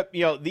ownership.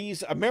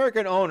 These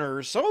American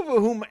owners, some of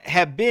whom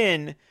have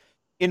been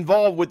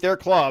involved with their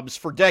clubs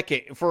for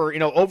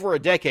over a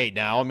decade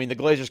now. I mean, the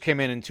Glazers came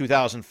in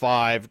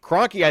 2005.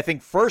 Kroenke, I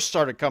think, first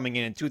started coming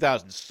in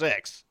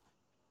 2006,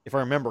 if I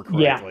remember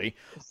correctly.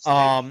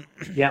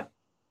 Yeah.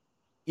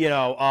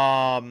 Yeah.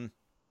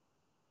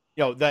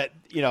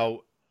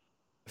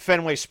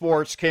 Fenway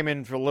Sports came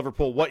in for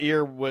Liverpool. What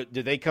year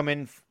did they come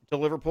in to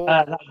Liverpool?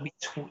 That would be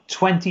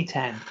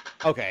 2010.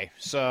 Okay,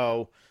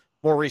 so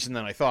more recent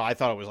than I thought. I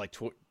thought it was like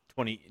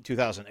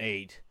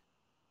 2008,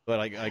 but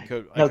I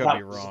could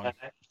be wrong.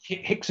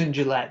 Hicks and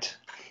Gillette.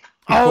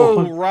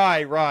 Oh,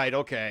 right.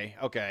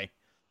 Okay.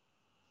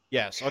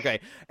 Yes. Okay.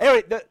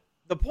 Anyway,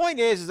 the point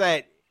is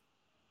that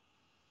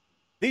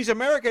these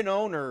American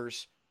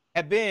owners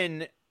have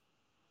been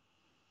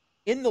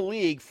in the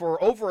league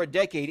for over a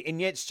decade,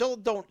 and yet still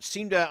don't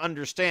seem to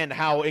understand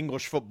how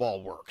English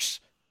football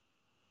works.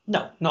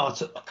 No,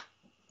 not.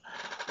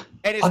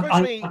 And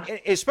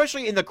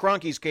especially in the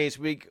Kroenke's case,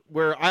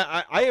 where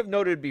I have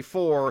noted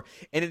before,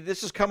 and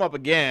this has come up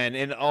again,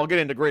 and I'll get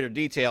into greater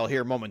detail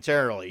here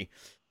momentarily,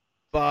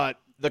 but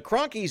the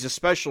Kroenkes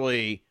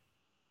especially,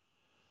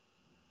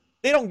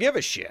 they don't give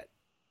a shit.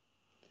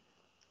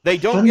 They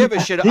don't give a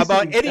shit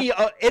about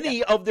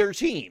any of their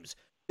teams.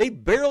 They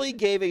barely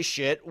gave a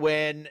shit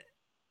when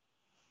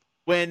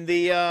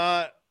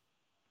the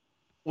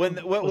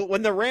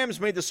Rams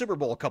made the Super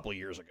Bowl a couple of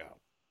years ago.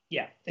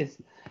 Yeah,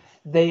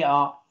 they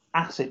are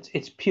assets.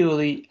 It's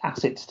purely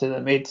assets to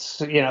them.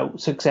 It's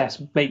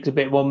success makes a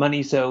bit more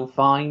money, so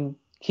fine.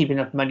 Keep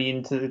enough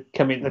money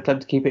coming into the club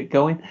to keep it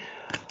going.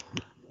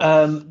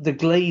 The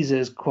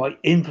Glazers quite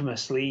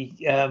infamously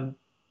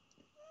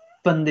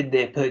funded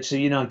their purchase of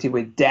United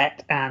with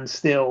debt and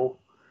still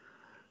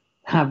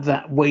have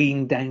that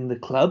weighing down the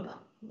club.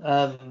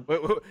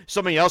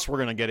 Something else we're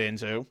going to get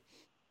into.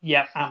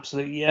 Yeah,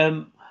 absolutely.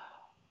 I'm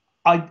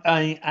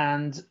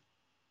going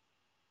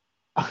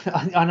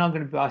to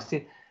be biased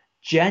here.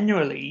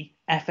 Generally,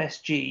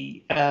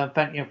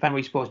 FSG,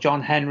 Fenway Sports,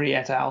 John Henry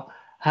et al.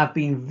 Have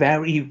been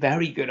very,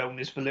 very good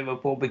owners for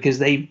Liverpool because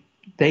they've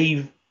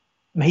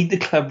made the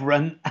club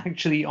run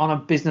actually on a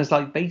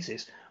business-like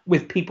basis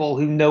with people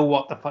who know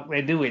what the fuck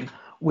they're doing,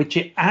 which,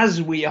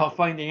 as we are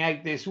finding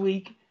out this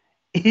week,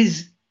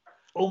 is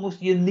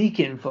almost unique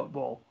in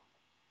football.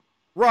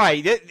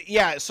 Right.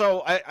 Yeah.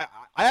 So I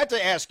have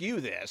to ask you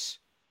this.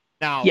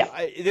 Now,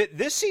 yeah.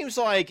 This seems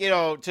like,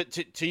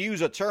 to use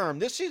a term,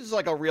 this seems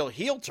like a real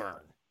heel turn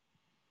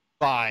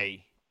by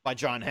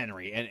John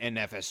Henry and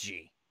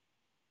FSG.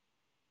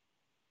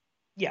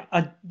 Yeah,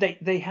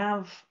 they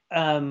have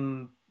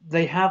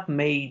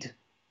made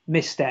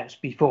missteps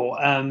before.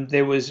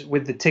 There was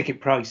with the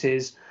ticket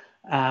prices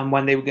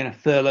when they were going to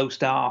furlough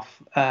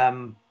staff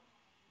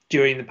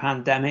during the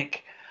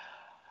pandemic,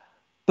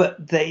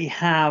 but they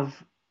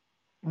have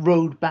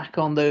rode back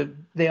on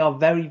they are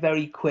very,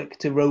 very quick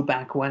to row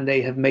back when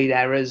they have made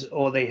errors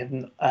or they have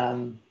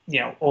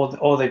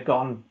or they've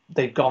gone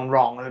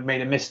wrong and they've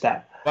made a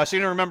misstep. Well, I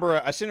seem to remember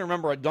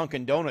a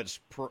Dunkin' Donuts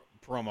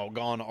promo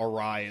gone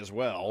awry as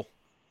well.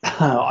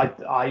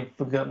 I've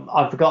forgotten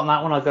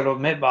that one, I've got to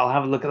admit, but I'll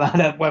have a look at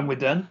that when we're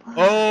done.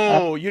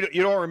 Oh, you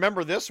don't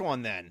remember this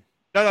one then?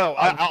 No,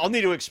 I'll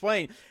need to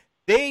explain.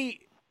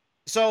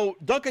 So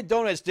Dunkin'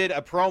 Donuts did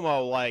a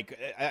promo, like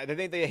I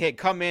think they had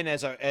come in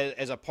as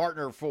a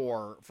partner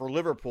for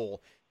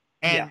Liverpool,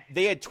 and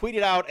they had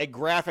tweeted out a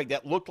graphic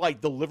that looked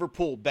like the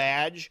Liverpool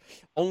badge,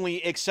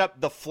 only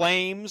except the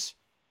flames,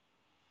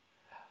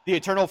 the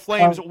eternal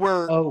flames,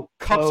 were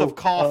cups of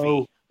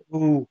coffee.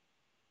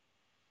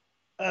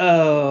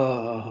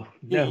 No,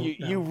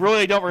 you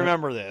really don't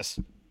remember this?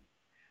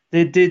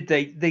 They did.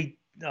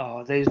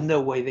 There's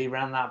no way they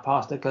ran that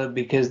past the club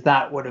because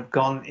that would have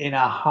gone in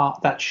a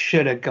heart. That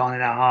should have gone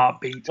in a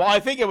heartbeat. Well,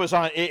 I think it was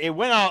it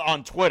went out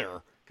on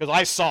Twitter because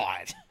I saw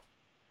it,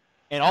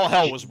 and all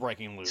hell was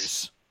breaking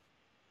loose.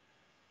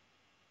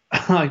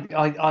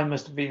 I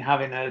must have been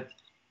having a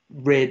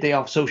rare day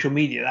off social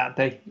media that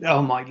day.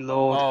 Oh my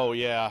lord. Oh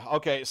yeah.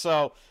 Okay.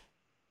 So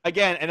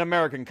again, an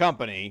American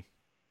company.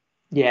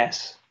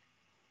 Yes.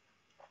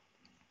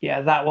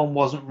 Yeah, that one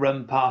wasn't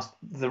run past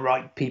the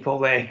right people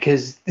there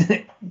because,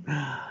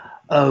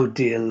 oh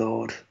dear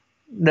Lord,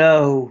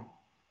 no.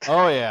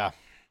 Oh yeah.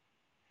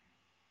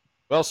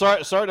 Well,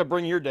 sorry to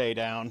bring your day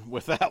down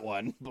with that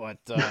one, but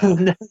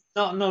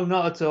no,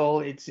 not at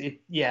all.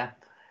 Yeah.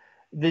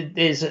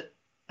 There's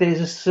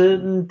a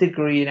certain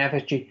degree in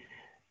FSG.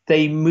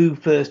 they move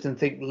first and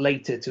think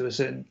later to a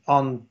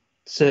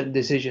certain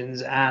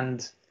decisions,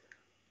 and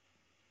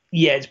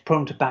yeah, it's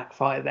prone to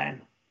backfire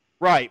then.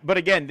 Right, but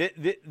again,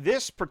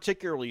 this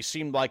particularly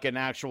seemed like an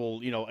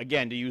actual,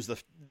 again, to use the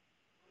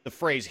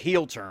phrase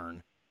heel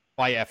turn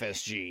by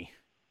FSG.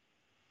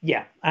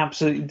 Yeah,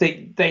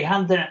 absolutely. They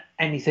hadn't done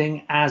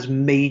anything as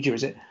major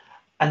as it,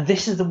 and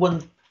this is the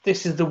one.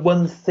 This is the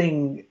one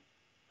thing,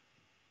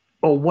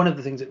 or one of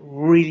the things that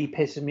really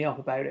pisses me off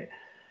about it.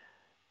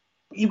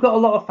 You've got a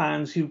lot of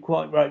fans who,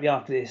 quite rightly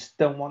after this,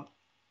 don't want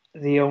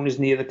the owners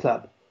near the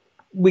club.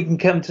 We can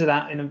come to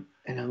that in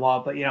a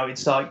while, but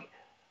it's like,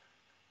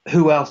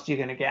 who else are you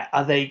going to get?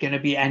 Are they going to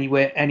be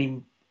anywhere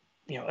any?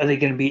 Are they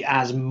going to be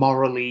as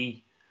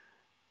morally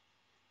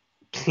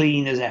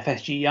clean as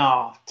FSG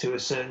are to a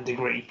certain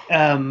degree?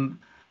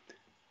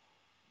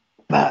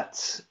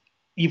 But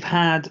you've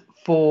had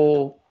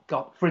for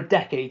a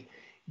decade,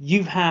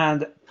 you've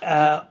had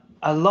a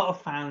lot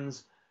of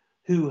fans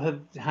who have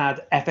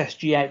had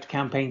FSG out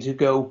campaigns who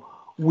go,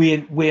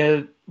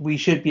 we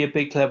should be a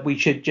big club. We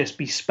should just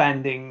be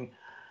spending,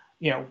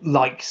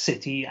 like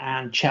City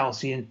and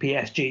Chelsea and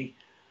PSG,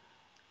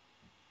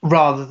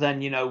 rather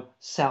than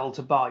sell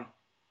to buy.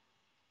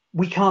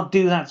 We can't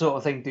do that sort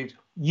of thing, dude.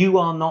 You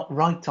are not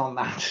right on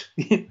that.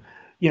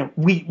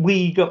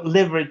 We got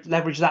leverage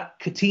that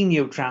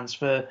Coutinho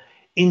transfer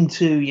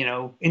into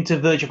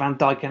Virgil van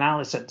Dijk and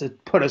Alisson to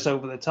put us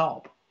over the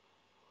top.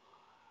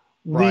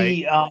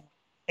 Right.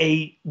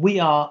 We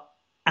are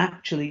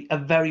actually a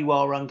very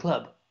well run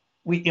club.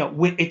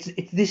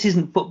 This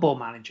isn't Football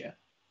Manager.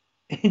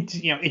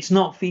 It's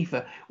not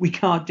FIFA. We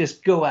can't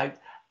just go out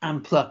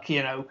and pluck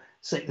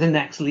say the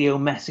next Leo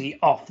Messi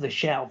off the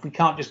shelf. We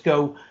can't just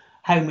go,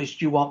 how much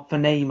do you want for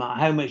Neymar?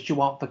 How much do you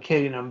want for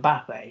Kylian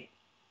Mbappe?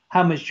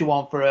 How much do you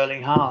want for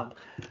Erling Haaland?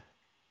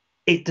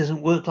 It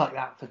doesn't work like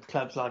that for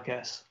clubs like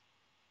us.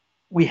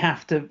 We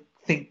have to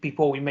think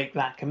before we make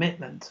that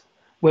commitment.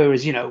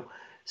 Whereas,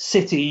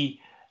 City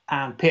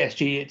and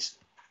PSG, it's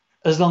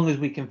as long as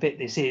we can fit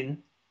this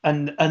in,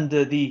 and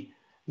under the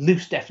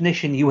loose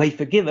definition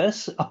UEFA give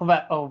us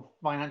of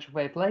financial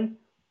fair play,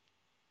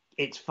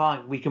 it's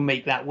fine. We can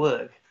make that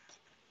work.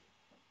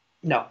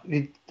 No,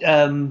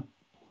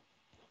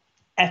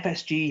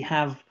 FSG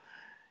have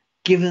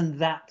given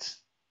that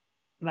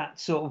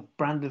sort of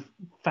brand of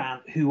fan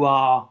who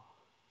are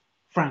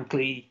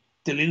frankly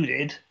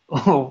deluded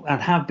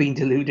and have been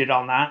deluded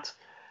on that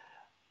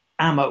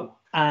ammo,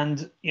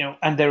 and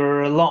there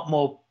are a lot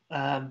more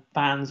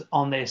fans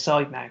on their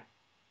side now.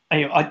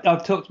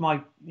 I've talked to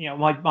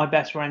my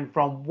best friend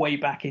from way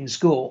back in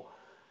school,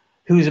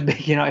 who's a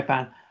big United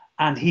fan,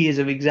 and he is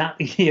of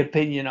exactly the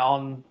opinion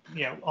on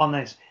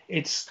this.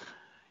 It's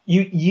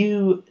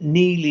you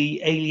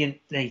nearly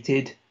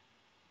alienated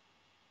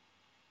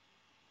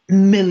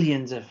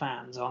millions of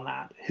fans on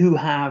that who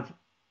have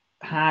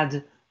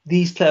had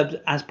these clubs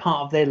as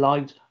part of their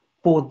lives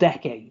for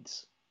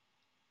decades.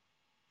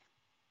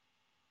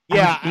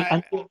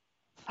 Yeah.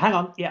 Hang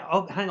on. Yeah.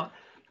 Oh, hang on.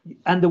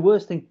 And the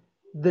worst thing,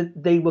 that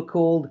they were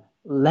called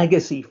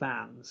legacy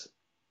fans,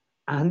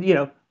 and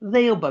they'll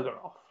bugger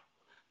off.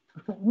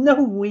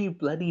 No, we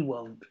bloody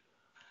won't.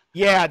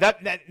 Yeah,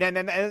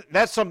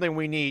 that's something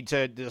we need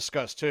to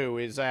discuss too.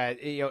 Is that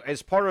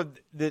as part of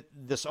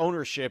this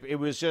ownership, it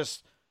was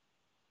just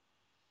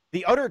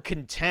the utter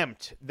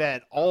contempt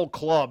that all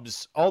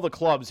the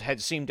clubs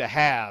had seemed to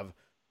have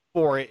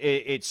for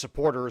its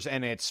supporters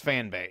and its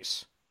fan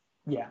base.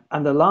 Yeah,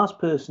 and the last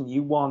person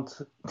you want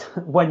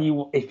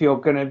if you're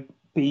going to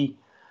be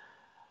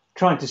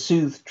trying to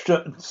soothe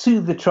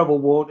the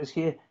troubled waters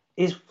here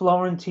is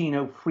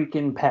Florentino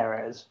freaking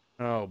Perez.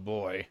 Oh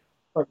boy.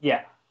 But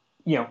yeah,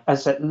 as I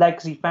said,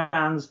 legacy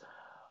fans.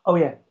 Oh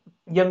yeah,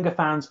 younger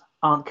fans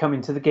aren't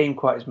coming to the game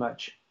quite as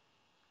much.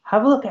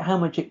 Have a look at how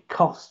much it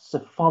costs to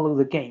follow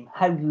the game.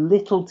 How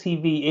little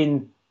TV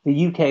in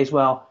the UK as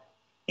well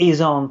is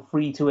on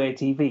free-to-air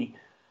TV.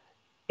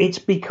 It's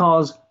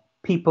because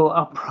people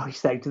are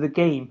priced out of the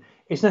game.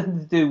 It's nothing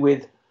to do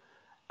with,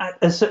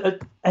 and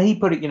he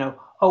put it,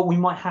 we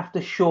might have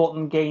to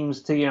shorten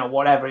games to,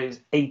 whatever it is,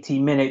 80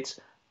 minutes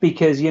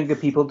because younger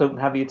people don't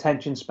have the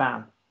attention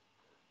span.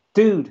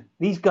 Dude,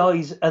 these are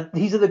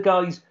the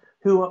guys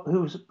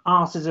whose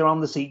asses are on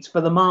the seats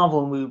for the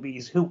Marvel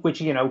movies,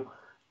 which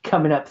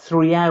coming up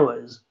 3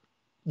 hours.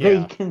 Yeah.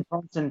 They can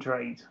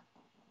concentrate.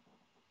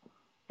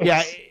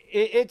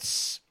 It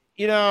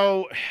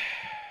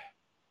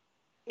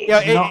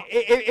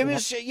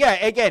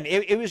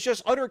was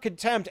just utter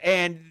contempt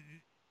and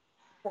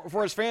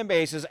for his fan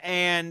bases,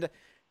 and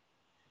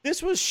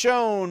this was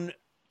shown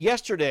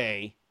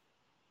yesterday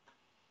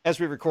as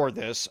we record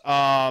this,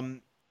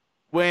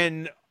 when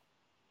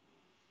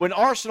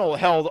Arsenal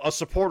held a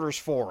supporters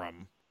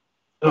forum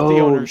with the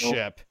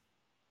ownership.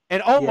 No.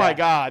 And my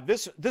God,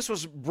 this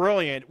was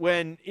brilliant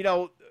when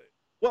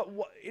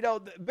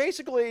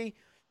basically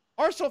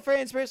Arsenal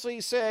fans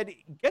basically said,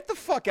 "Get the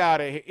fuck out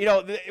of here!"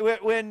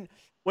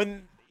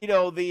 When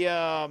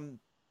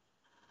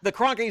the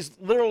Kroenkes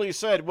literally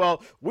said,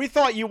 "Well, we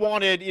thought you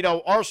wanted,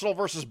 Arsenal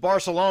versus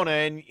Barcelona,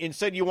 and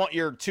instead you want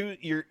your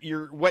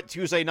wet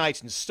Tuesday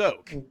nights in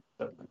Stoke."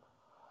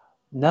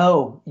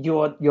 No,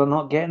 you're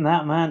not getting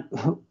that, man.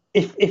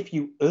 If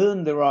you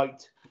earn the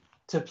right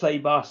to play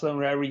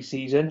Barcelona every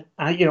season,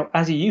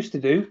 as you used to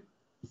do,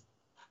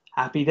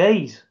 happy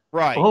days.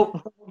 Right.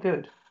 Oh,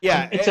 good.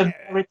 Yeah. It's a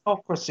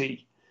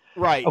meritocracy.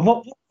 Right. And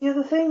what's the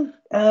other thing?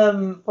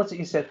 What's it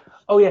you said?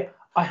 Oh yeah,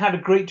 I had a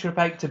great trip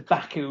out to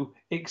Baku,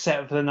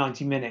 except for the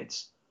 90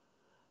 minutes.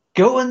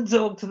 Go and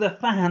talk to the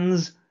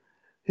fans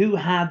who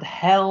had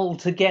hell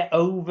to get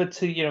over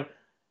to,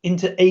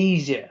 into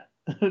Asia,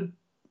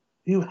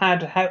 who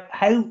had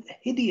how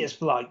hideous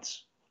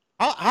flights.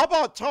 How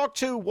about talk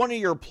to one of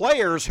your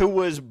players who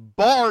was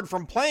barred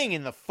from playing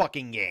in the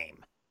fucking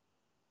game?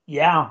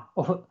 Yeah.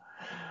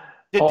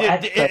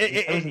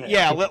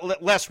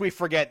 Lest we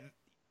forget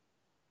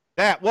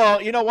that.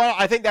 Well, you know what?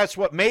 I think that's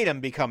what made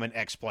him become an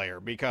ex-player,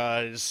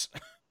 because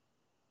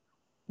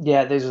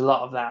yeah, there's a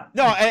lot of that.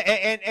 No,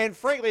 and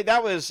frankly,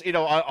 that was,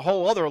 a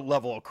whole other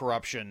level of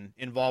corruption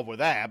involved with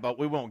that, but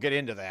we won't get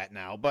into that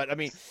now. But I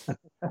mean,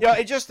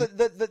 it's just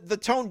the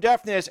tone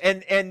deafness,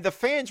 and the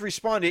fans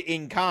responded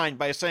in kind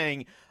by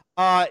saying,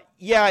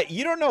 yeah,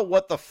 you don't know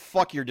what the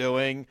fuck you're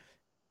doing.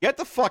 Get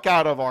the fuck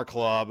out of our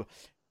club.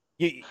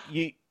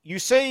 You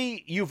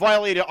say you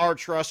violated our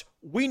trust.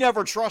 We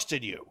never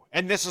trusted you,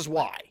 and this is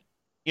why.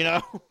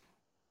 Yeah,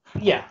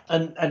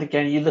 and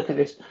again, you look at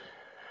this.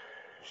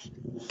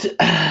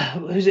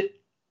 Who's it?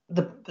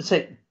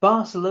 Say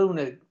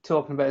Barcelona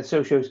talking about the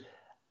socials.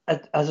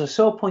 As I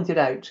saw pointed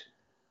out,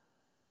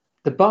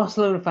 the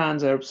Barcelona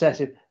fans are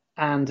obsessive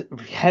and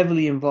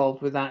heavily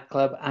involved with that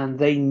club, and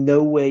they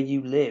know where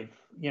you live.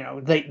 Yeah,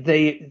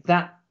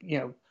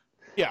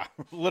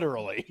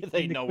 literally,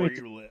 they know where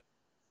you live.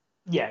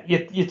 Yeah,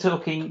 you're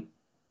talking.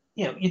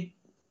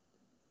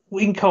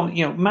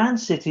 Man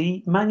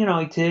City, Man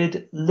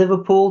United,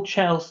 Liverpool,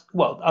 Chelsea.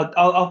 Well,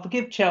 I'll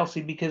forgive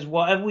Chelsea, because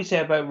whatever we say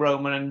about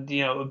Roman and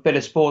a bit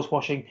of sports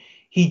washing,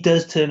 he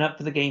does turn up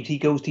for the games. He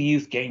goes to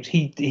youth games.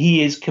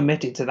 He is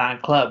committed to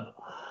that club.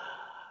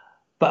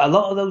 But a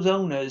lot of those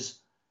owners,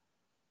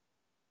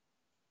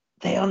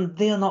 they are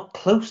not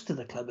close to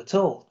the club at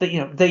all.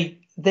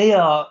 They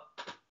are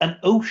an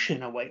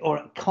ocean away or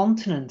a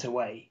continent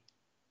away.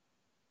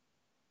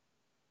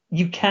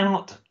 You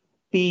cannot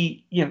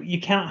be, you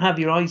can't have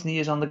your eyes and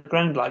ears on the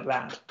ground like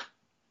that.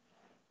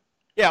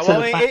 Yeah,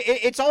 well,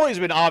 it's always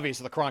been obvious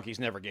that the Kroenkes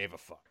never gave a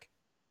fuck.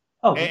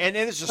 Oh, and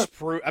this just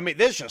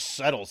this just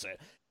settles it.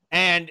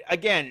 And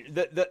again,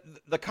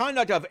 the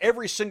conduct of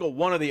every single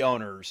one of the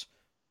owners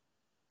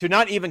to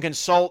not even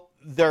consult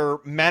their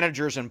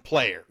managers and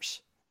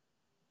players.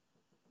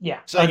 Yeah.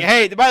 Saying,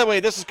 hey, by the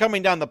way, this is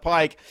coming down the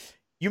pike.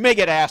 You may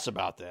get asked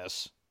about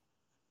this.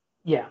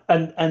 Yeah,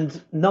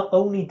 and not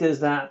only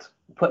does that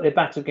put their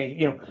backs against,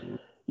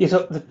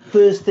 the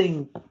first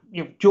thing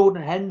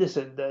Jordan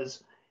Henderson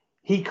does,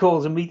 he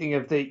calls a meeting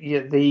of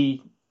the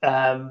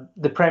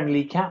Premier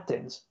League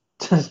captains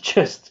to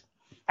just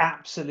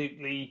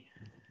absolutely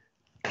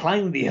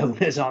clown the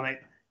owners on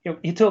it.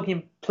 You're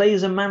talking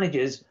players and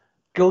managers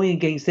going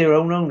against their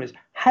own owners.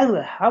 How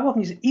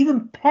often is it?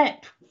 Even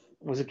Pep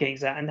was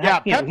against that,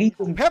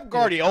 and Pep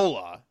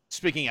Guardiola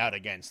speaking out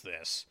against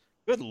this.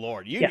 Good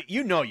Lord,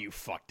 you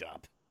fucked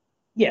up.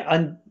 Yeah,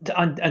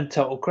 and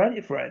total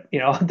credit for it.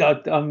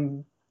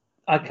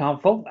 I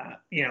can't fault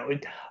that.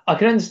 I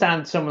can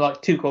understand someone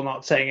like Tuchel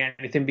not saying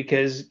anything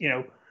because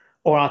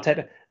or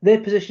Arteta, their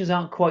positions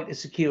aren't quite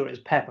as secure as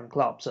Pep and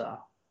Klopp's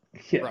are.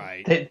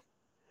 Right.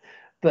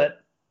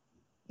 But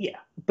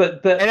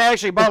and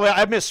actually, by the way,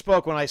 I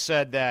misspoke when I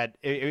said that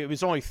it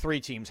was only 3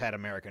 teams had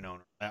American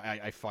owners.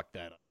 I fucked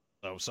that up.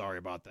 So sorry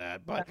about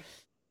that.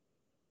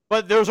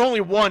 But there's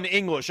only one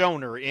English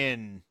owner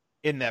in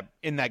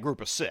that group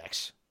of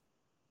 6.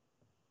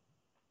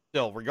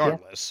 Still,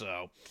 regardless,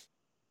 yeah.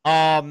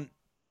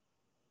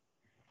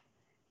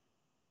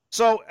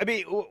 So I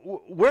mean,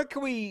 where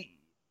can we?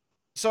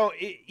 So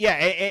yeah,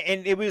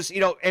 and it was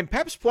and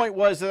Pep's point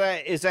was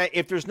that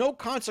if there's no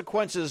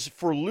consequences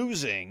for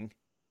losing,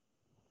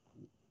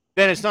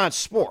 then it's not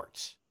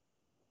sports.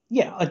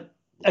 Yeah,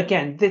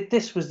 again,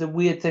 this was the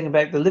weird thing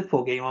about the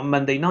Liverpool game on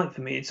Monday night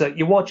for me. It's like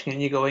you're watching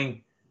and you're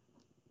going,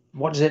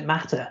 what does it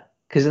matter?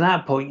 Because at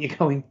that point you're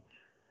going,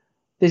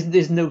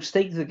 there's no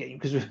stake to the game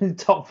because the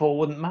top 4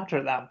 wouldn't matter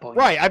at that point.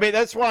 Right. I mean,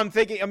 that's what I'm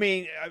thinking. I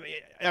mean,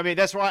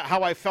 that's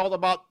how I felt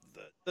about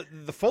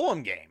the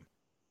Fulham game.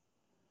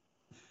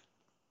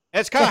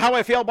 That's kind of how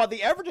I feel about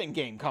the Everton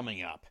game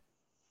coming up.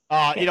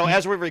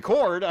 As we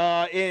record,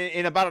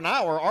 in about an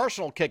hour,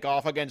 Arsenal kick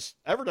off against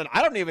Everton.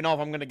 I don't even know if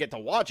I'm going to get to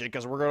watch it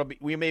because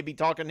we may be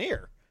talking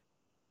here.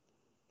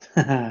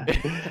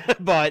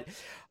 But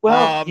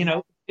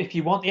if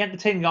you want the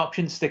entertaining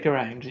option, stick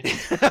around.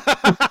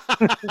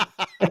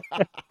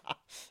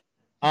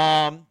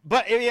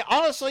 But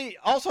honestly,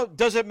 also,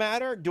 does it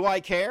matter? Do I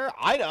care?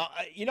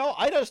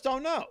 I just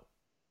don't know.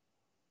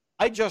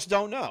 I just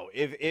don't know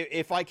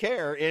if I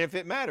care and if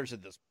it matters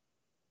at this point.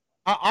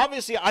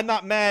 Obviously, I'm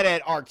not mad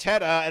at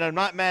Arteta, and I'm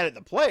not mad at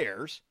the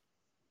players.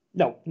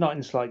 No, not in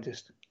the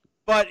slightest.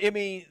 But I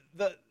mean,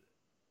 the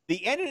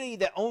entity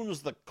that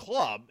owns the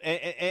club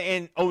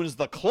and owns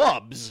the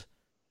clubs,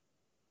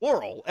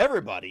 plural,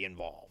 everybody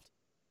involved.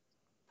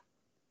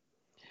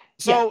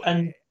 So, yeah,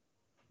 and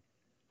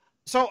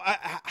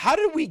how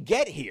did we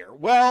get here?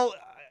 Well,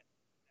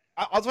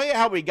 I'll tell you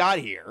how we got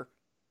here.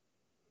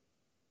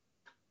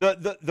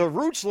 The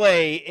roots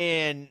lay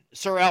in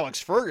Sir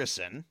Alex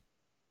Ferguson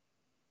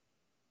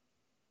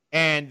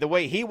and the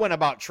way he went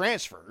about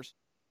transfers,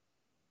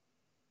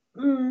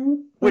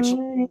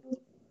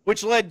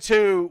 which led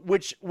to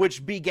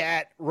which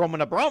begat Roman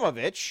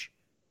Abramovich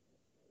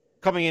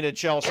coming into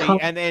Chelsea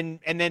and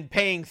then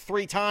paying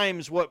 3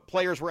 times what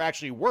players were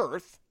actually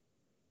worth.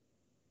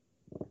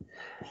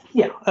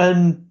 Yeah,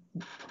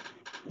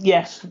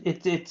 yes,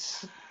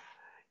 it's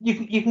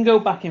you can go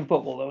back in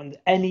football though, and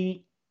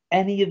any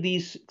of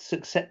these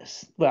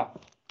success, well,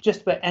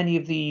 just about any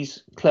of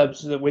these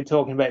clubs that we're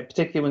talking about,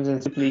 particularly ones in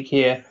the Super League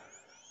here,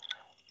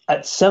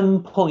 at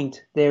some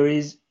point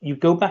you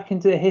go back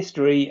into the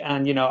history,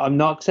 and I'm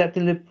not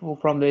accepting Liverpool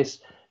from this.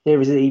 There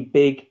is a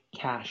big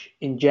cash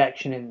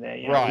injection in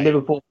there. Right.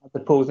 Liverpool had the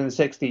pause in the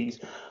 60s.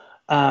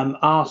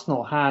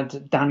 Arsenal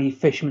had Danny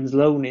Fishman's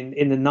loan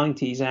in the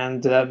 90s,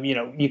 and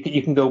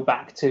you can go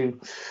back to,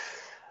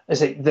 I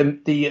say,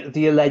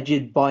 the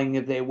alleged buying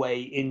of their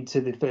way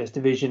into the first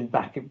division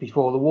back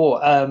before the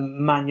war.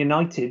 Man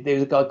United, there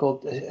was a guy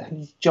called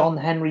John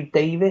Henry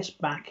Davis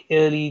back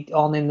early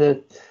on in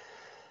the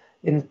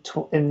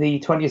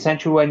 20th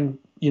century when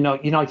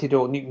United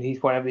or Newton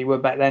Heath, whatever they were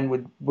back then,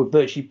 were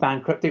virtually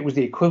bankrupt. It was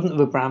the equivalent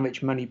of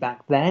Abramovich money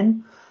back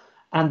then.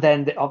 And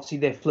then obviously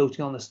they're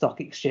floating on the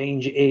stock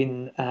exchange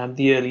in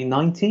the early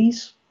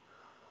 90s.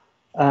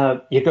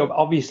 You go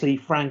obviously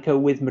Franco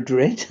with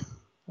Madrid.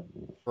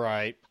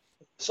 Right.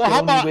 So how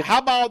about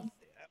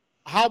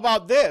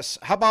this?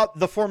 How about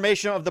the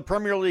formation of the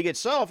Premier League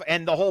itself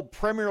and the whole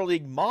Premier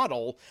League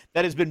model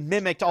that has been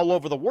mimicked all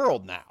over the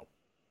world now?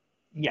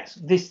 Yes,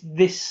 this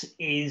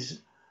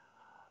is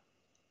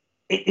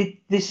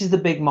this is the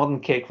big modern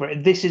kick for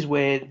it. This is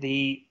where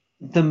the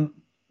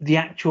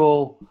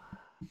actual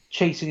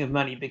chasing of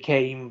money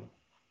became,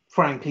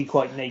 frankly,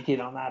 quite naked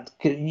on that.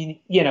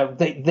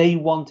 They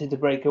wanted to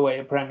break away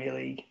a Premier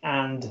League,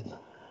 and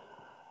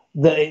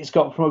that it's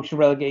got promotion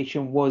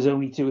relegation was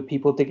only to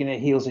people digging their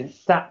heels in.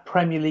 That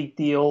Premier League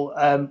deal,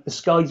 the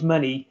Sky's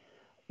money,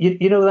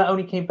 that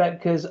only came back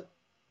because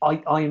I'll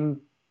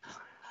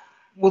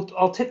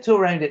tiptoe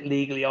around it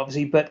legally,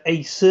 obviously, but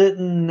a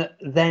certain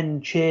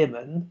then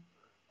chairman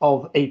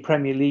of a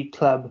Premier League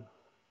club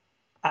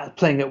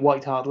playing at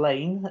White Hart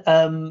Lane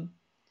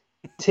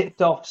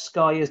tipped off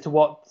Sky as to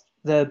what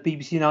the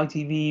BBC and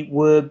ITV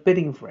were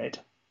bidding for it.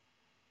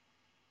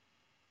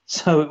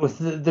 So it was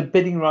the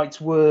bidding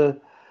rights were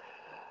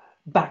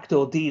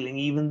backdoor dealing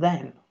even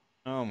then.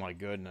 Oh my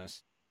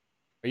goodness!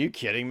 Are you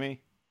kidding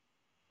me?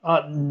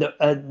 No,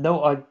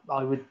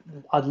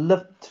 I'd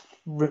love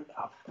to.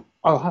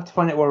 I'll have to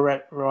find out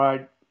where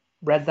I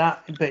read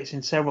that, but it's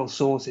in several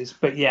sources.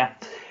 But yeah,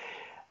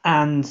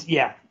 and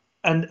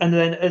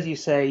then as you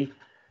say,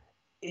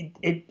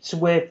 it's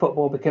where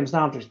football becomes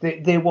dangerous.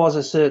 There was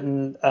a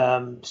certain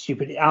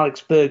stupid Alex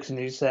Ferguson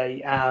who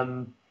say,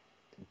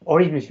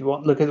 or even if you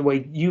want, look at the way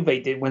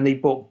Juve did when they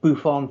bought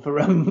Buffon for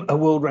a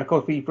world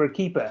record fee for a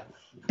keeper,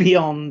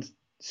 beyond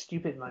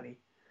stupid money.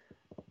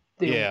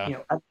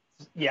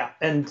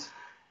 And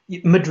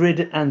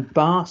Madrid and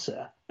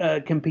Barca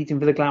competing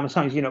for the glamour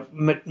signs.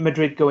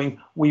 Madrid going,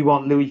 we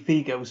want Luis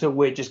Figo, so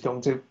we're just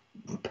going to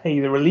pay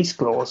the release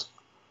clause.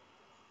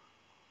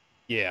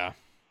 Yeah.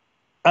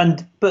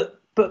 But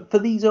for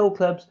these old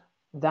clubs,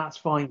 that's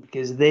fine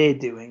because they're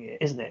doing it,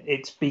 isn't it?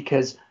 It's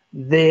because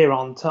they're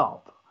on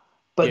top.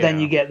 But then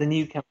you get the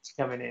newcomers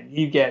coming in.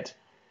 You get,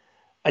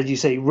 as you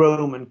say,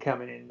 Roman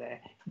coming in there.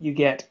 You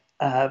get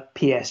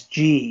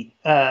PSG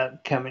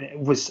coming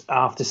in, was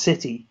after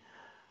City.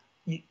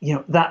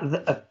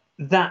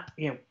 That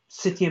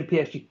City and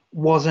PSG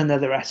was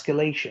another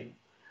escalation.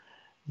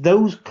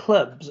 Those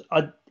clubs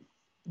are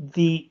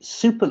the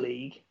Super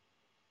League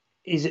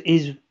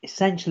is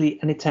essentially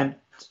an attempt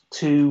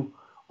to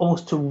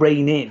almost to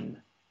rein in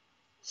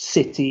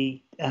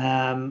City,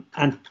 and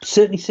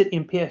certainly City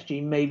and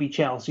PSG, maybe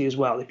Chelsea as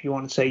well, if you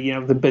want to say,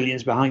 the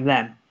billions behind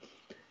them.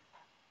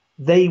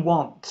 They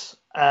want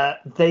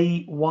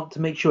to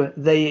make sure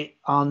they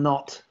are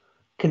not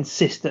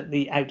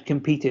consistently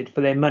outcompeted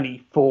for their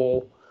money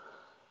for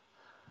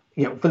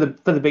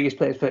the biggest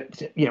players. But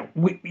that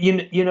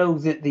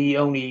the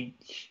only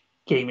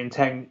game in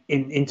town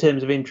in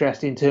terms of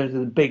interest, in terms of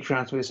the big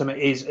transfer this summer,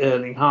 is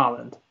Erling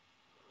Haaland.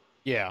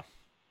 Yeah.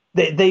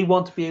 They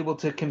want to be able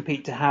to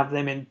compete to have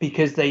them in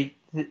because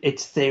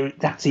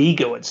that's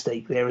ego at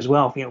stake there as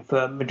well.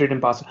 For Madrid and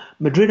Barca.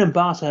 Madrid and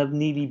Barca have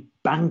nearly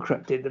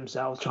bankrupted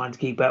themselves trying to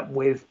keep up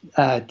with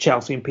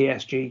Chelsea and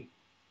PSG.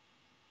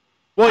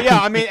 Well, yeah,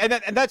 I mean,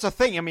 and that's the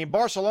thing. I mean,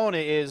 Barcelona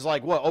is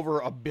like what,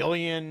 over €1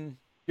 billion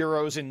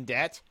in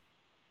debt.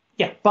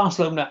 Yeah,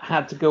 Barcelona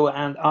had to go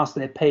and ask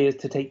their players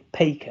to take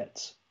pay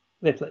cuts.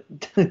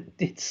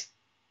 It's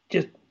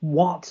just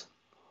what?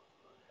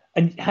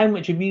 And how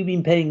much have you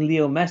been paying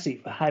Leo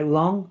Messi for how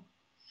long?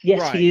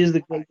 Yes, he Right. is the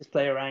greatest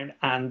player around,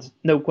 and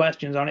no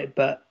questions on it.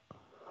 But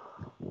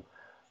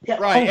yeah,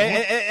 Right. oh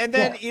And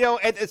then, yeah,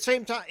 at the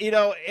same time,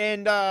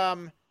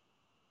 and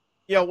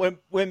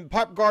when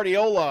Pep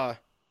Guardiola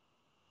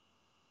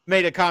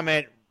made a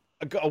comment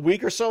a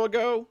week or so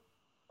ago,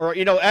 or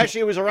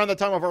actually it was around the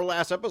time of our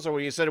last episode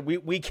where you said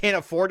we can't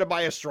afford to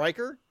buy a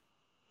striker.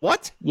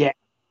 What? yeah.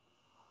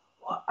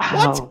 What?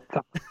 Oh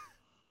God, You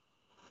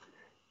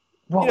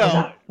what was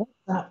know, that? What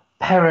was that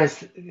Perez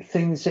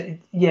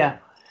thing? Yeah,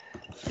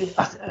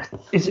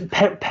 is it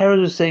Perez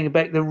was saying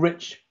about the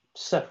rich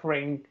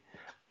suffering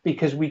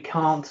because we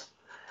can't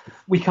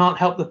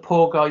help the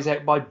poor guys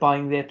out by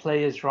buying their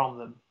players from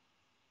them.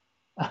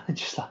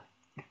 Just like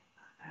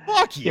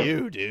fuck yeah,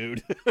 you,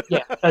 dude.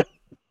 yeah.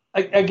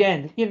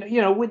 Again,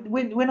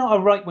 we're not a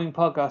right wing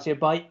podcast here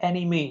by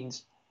any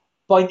means.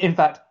 In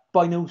fact,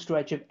 by no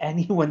stretch of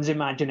anyone's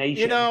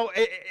imagination.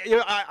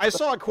 I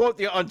saw a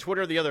quote on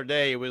Twitter the other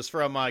day. It was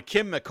from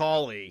Kim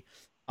McCauley,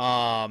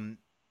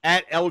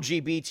 at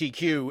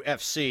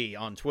LGBTQFC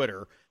on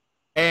Twitter.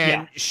 Yeah.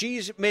 And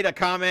she's made a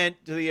comment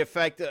to the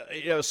effect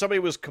that, somebody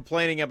was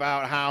complaining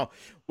about how,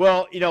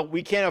 well,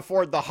 we can't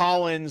afford the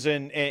Hollands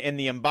and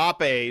the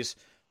Mbappes,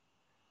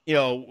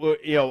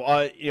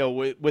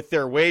 with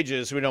their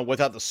wages,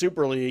 without the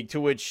Super League,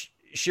 to which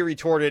she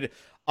retorted,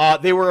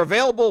 they were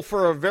available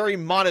for a very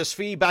modest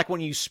fee back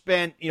when you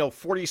spent,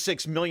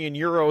 46 million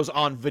euros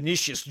on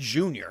Vinicius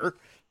Jr.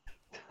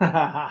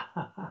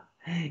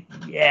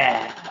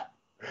 Yeah,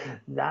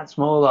 that's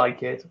more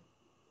like it.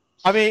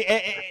 I mean,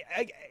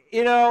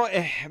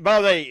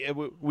 by the way,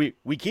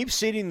 we keep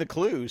seeding the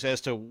clues as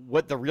to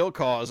what the real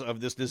cause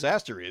of this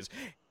disaster is.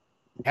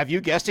 Have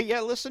you guessed it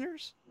yet,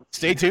 listeners?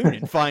 Stay tuned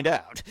and find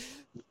out.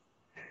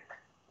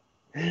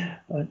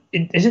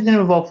 Is it going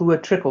to involve the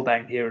word trickle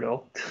down here at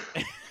all?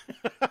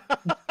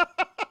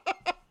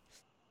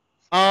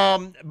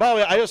 By the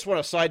way, I just want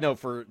a side note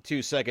for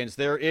 2 seconds.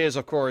 There is,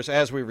 of course,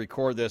 as we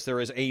record this, there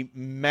is a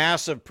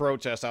massive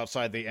protest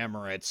outside the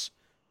Emirates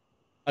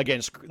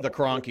against the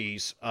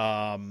Cronkies,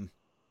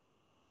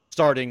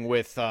 starting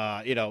with,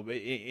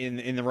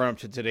 in the run up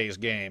to today's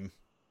game.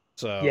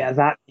 So Yeah,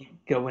 that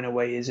ain't going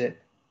away, is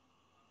it?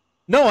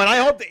 no, and I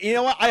hope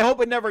that, what? I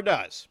hope it never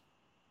does.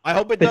 I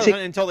hope it doesn't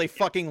Partic- until they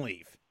fucking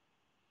leave.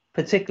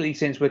 Particularly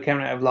since we're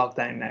coming out of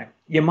lockdown now.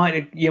 You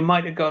might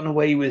have gotten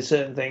away with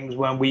certain things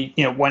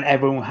when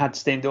everyone had to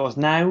stay indoors.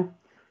 Now,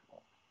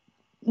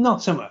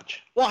 not so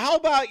much. Well, how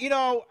about,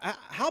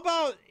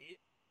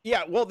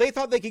 yeah, well, they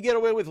thought they could get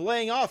away with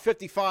laying off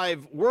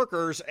 55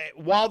 workers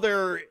while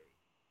they're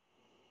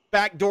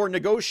backdoor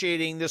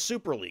negotiating the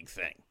Super League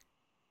thing.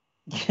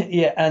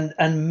 Yeah, and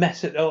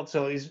Mesut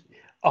also is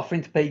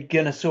offering to pay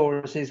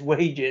Gunnosaurus his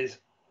wages.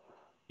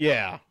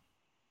 Yeah.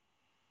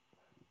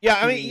 Yeah,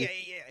 I mean, yeah.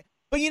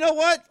 But you know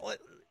what?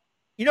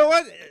 You know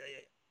what?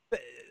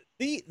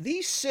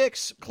 These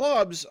 6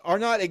 clubs are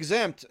not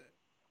exempt.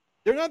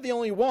 They're not the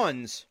only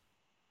ones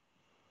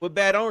with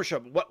bad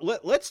ownership.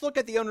 Let's look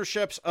at the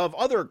ownerships of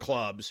other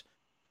clubs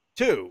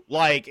too,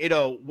 like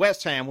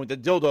West Ham with the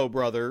Dildo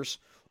Brothers,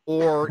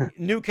 or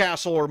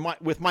Newcastle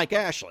with Mike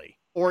Ashley,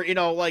 or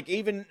like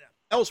even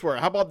elsewhere.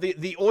 How about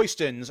the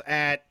Oystons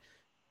at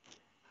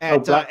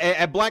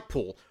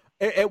Blackpool?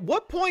 At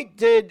what point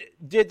did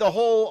the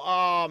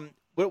whole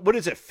what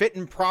is it, fit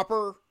and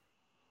proper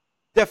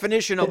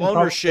definition of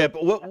ownership?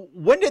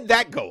 When did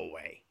that go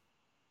away?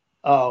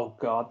 Oh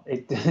God,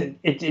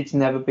 it's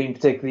never been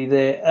particularly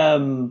there.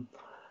 And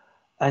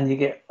you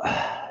get,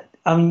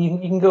 I mean,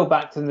 you can go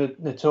back to the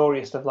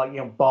notorious stuff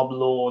like Bob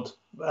Lord.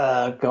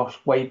 Gosh,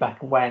 way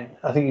back when,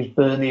 I think it was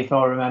Burnley, if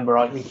I remember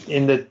rightly,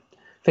 in the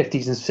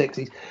 50s and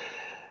 60s.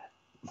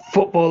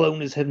 Football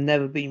owners have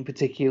never been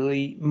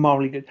particularly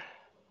morally good.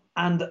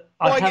 And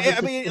how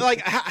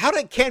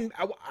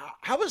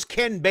was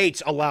Ken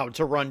Bates allowed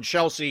to run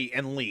Chelsea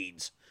and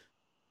Leeds?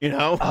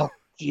 Oh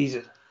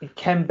Jesus,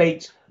 Ken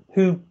Bates,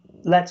 who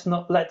let's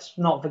not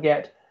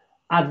forget,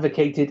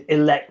 advocated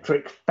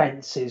electric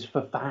fences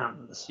for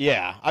fans.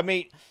 Yeah, I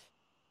mean,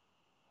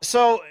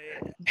 so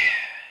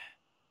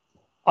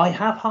I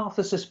have half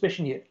a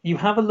suspicion here. You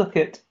have a look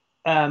at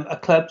a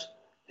clubs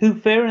who,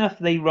 fair enough,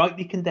 they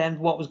rightly condemned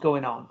what was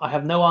going on. I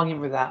have no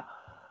argument with that.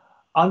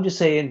 I'm just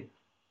saying,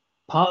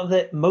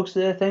 most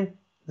of their thing,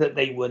 that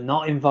they were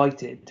not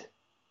invited.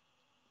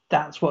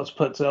 That's what's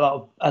put a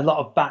lot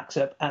of backs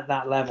up at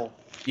that level.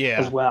 Yeah.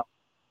 As well.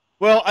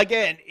 Well,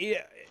 again,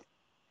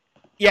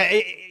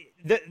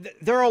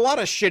 there are a lot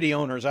of shitty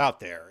owners out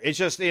there. It's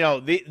just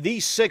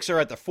these 6 are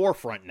at the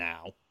forefront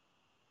now,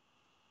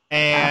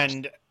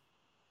 and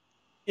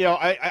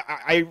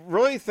I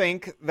really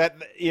think that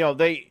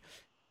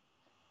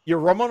your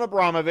Roman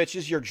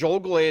Abramoviches, your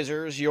Joel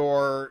Glazers,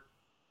 your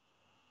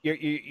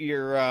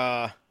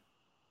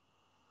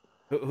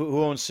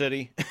who owns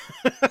City?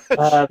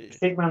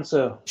 Sheikh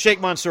Mansour. Sheikh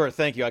Mansour,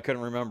 thank you. I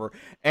couldn't remember.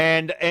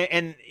 And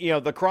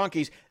the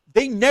Cronkies,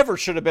 they never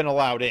should have been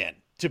allowed in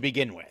to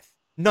begin with.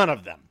 None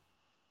of them.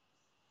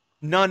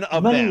 None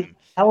of Money, them.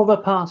 hell of a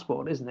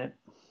passport, isn't it?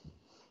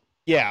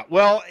 Yeah,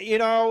 well,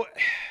 I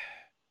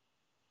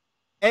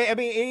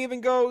mean, it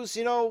even goes,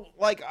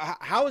 like,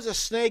 how is a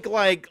snake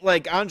like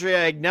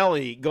Andrea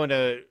Agnelli going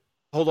to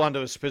hold on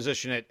to his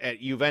position at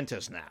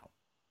Juventus now?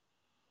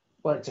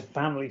 Well, it's a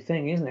family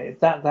thing, isn't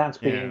it? That's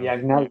been in the Yeah.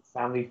 Agnelli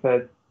family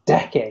for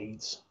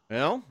decades.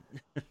 Well,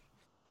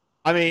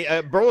 I mean,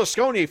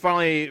 Berlusconi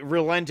finally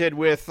relented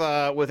with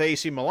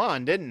AC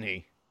Milan, didn't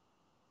he?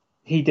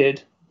 He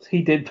did,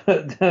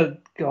 but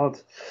God,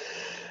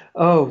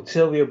 oh,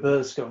 Silvio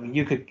Berlusconi,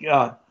 you could.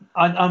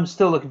 I'm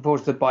still looking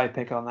forward to the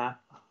biopic on that.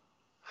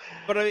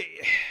 But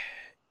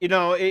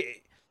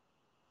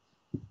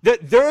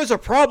there is a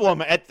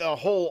problem at the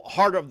whole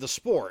heart of the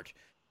sport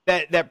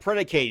that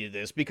predicated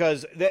this,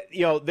 because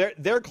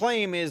their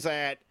claim is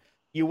that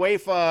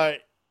UEFA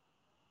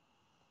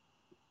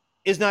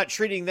is not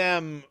treating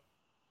them,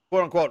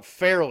 quote unquote,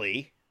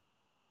 fairly.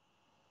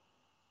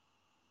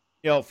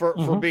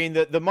 For being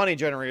the money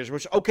generators,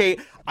 which, okay,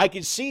 I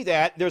can see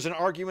that. There's an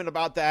argument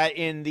about that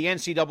in the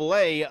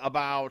NCAA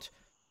about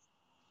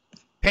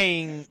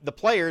paying the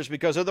players,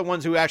 because they're the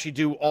ones who actually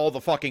do all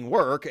the fucking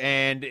work.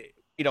 And,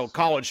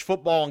 college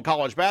football and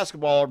college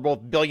basketball are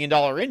both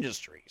billion-dollar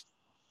industries.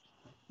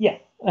 Yeah,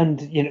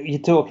 and, you're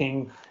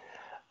talking...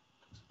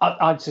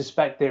 I'd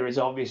suspect there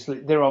are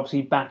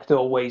obviously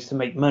backdoor ways to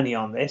make money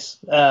on this,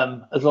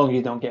 as long as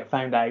you don't get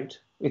found out.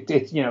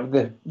 It's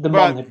the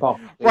modern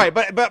hypocrisy. Right,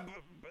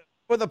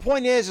 but the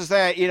point is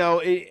that,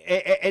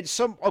 it's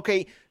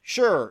okay,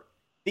 sure,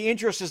 the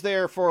interest is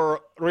there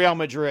for Real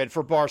Madrid,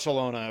 for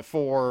Barcelona,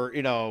 for,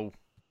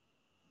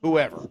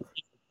 whoever.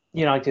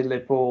 United,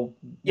 Liverpool,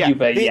 yeah, Juve.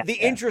 The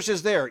interest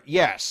is there,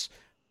 yes.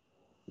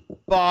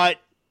 But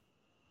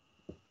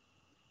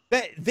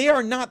they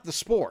are not the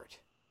sport.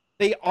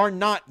 They are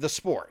not the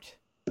sport,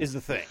 is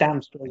the thing.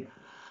 Damn straight.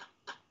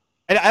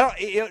 And I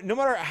don't, no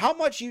matter how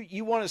much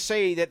you want to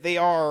say that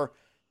they're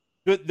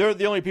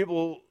the only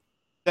people,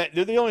 that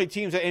they're the only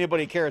teams that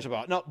anybody cares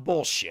about. No,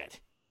 bullshit.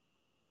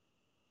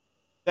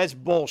 That's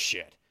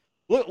bullshit.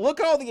 Look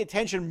at all the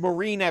attention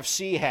Marine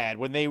FC had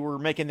when they were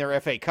making their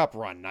FA Cup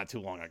run not too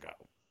long ago.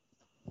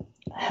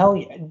 Hell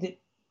yeah.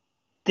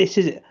 This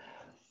is it.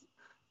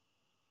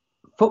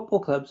 Football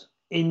clubs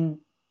in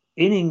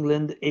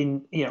England,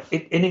 in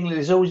England,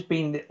 there's always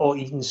been, or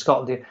even in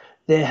Scotland,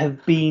 there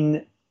have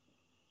been,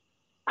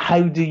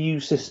 how do you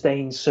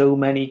sustain so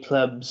many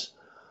clubs?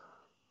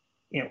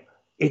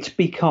 It's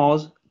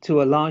because,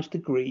 to a large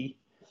degree,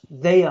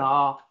 they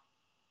are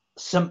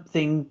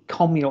something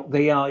communal.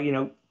 They are,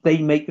 they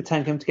make the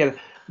town come together.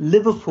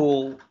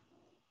 Liverpool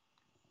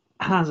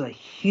has a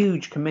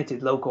huge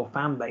committed local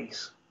fan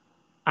base,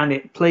 and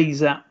it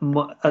plays that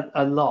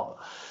a lot.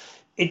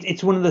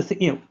 It's one of the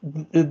things,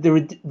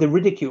 the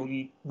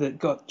ridicule that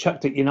got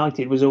chucked at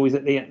United was always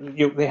that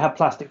they had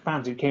plastic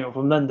fans who came up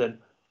from London.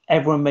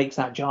 Everyone makes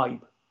that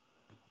jibe.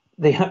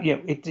 They have,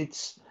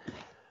 it's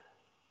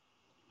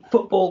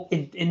football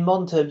in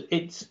modern terms.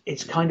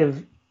 It's kind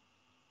of,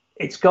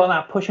 it's got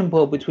that push and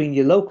pull between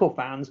your local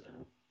fans,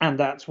 and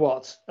that's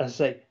what, as I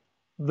say,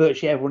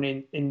 virtually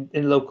everyone in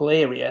the local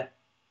area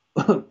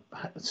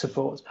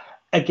supports,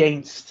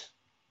 against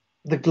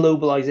the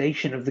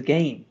globalization of the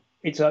game.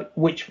 It's like,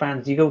 which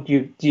fans do you go?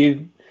 Do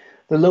you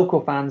the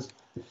local fans,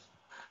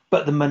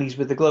 but the money's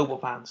with the global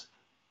fans?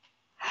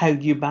 How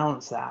do you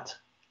balance that?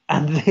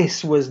 And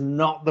this was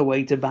not the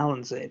way to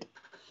balance it.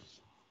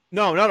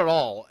 No, not at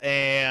all.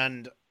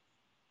 And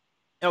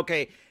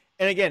okay,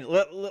 and again,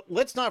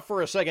 let's not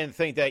for a second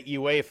think that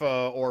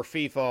UEFA or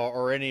FIFA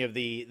or any of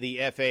the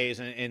FAs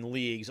and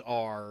leagues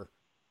are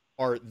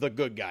the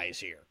good guys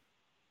here.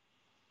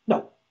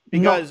 No,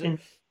 because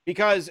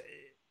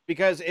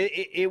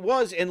it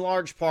was in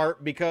large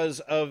part because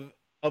of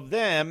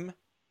them.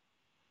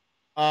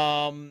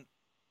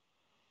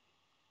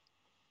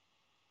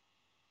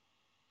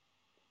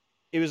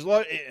 It was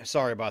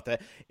sorry about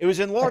that. It was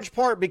in large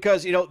part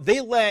because they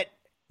let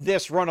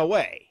this run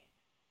away.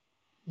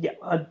 Yeah,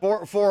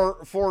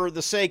 for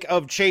the sake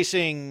of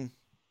chasing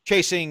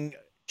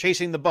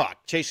the buck,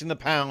 chasing the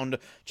pound,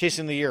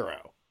 chasing the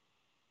euro.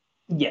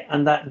 Yeah,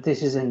 and that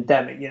this is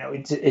endemic.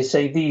 It's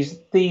say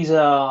these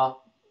are,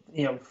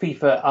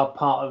 FIFA are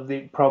part of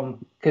the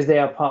problem, because they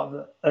are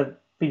part of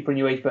FIFA and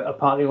UEFA are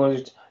part of the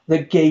organization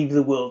that gave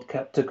the World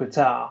Cup to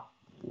Qatar,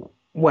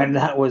 when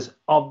that was,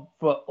 for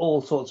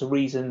all sorts of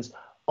reasons,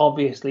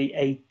 obviously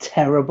a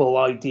terrible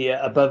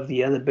idea above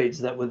the other bids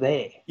that were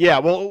there. Yeah,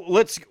 well,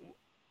 let's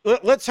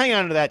hang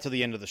on to that to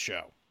the end of the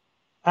show.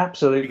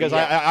 Absolutely, because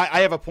yeah. I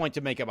have a point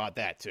to make about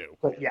that too.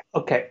 But yeah,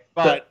 okay,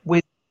 but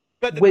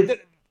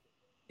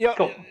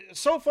Cool.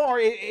 So far,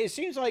 it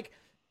seems like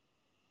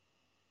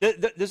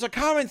there's a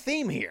common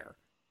theme here.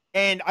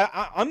 And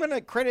I'm going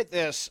to credit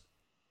this.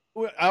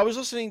 I was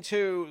listening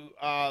to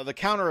the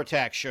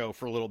Counterattack show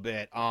for a little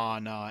bit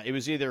on, it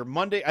was either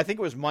Monday, I think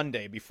it was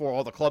Monday, before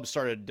all the clubs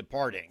started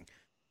departing,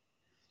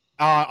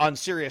 on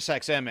Sirius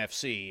XM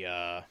FC,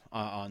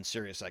 on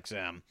Sirius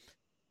XM.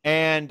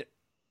 And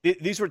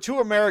these were two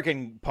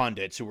American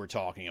pundits who were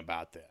talking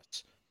about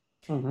this.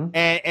 Mm-hmm.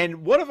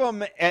 And one of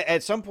them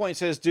at some point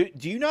says, do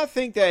you not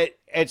think that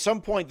at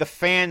some point the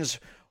fans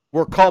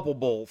were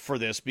culpable for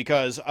this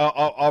because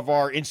of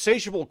our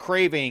insatiable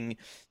craving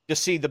to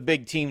see the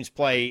big teams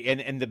play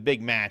in the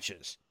big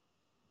matches?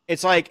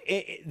 It's like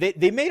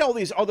they made all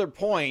these other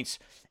points,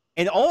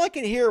 and all I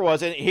could hear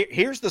was, and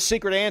here's the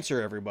secret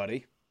answer,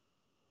 everybody.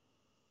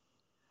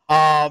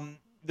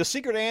 The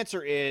secret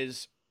answer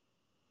is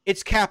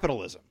it's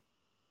capitalism.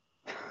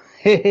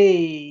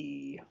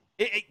 Hey.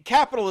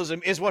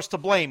 Capitalism is what's to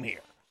blame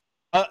here.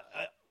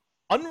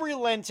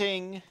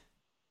 Unrelenting,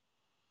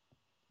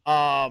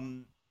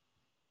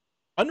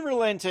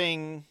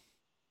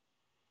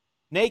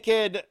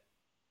 naked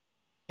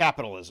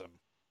capitalism.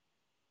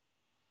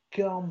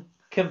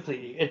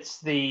 Completely. It's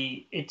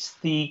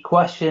the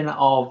question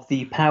of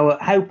the power,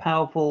 how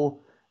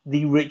powerful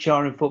the rich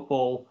are in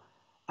football,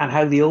 and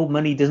how the old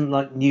money doesn't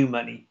like new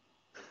money.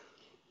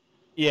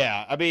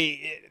 Yeah, I mean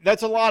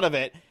that's a lot of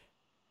it,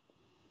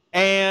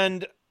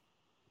 and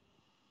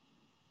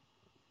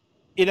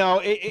you know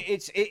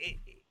it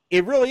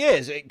really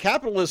is.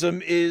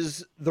 Capitalism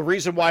is the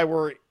reason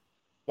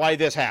why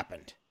this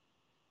happened.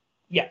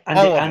 Yeah,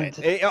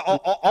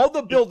 all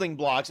the building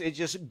blocks. It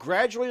just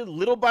gradually,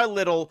 little by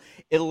little,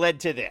 it led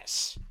to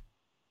this.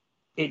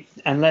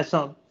 And let's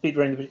not beat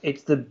around the bush.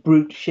 It's the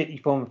brute,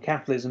 shitty form of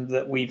capitalism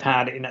that we've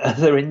had in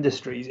other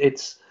industries.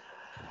 It's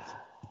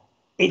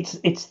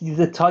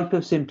the type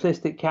of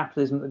simplistic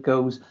capitalism that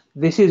goes,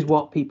 this is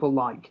what people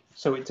like.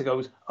 So it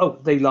goes, oh,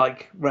 they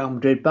like Real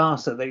Madrid,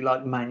 Barca, they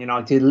like Man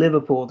United,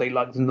 Liverpool, they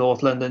like the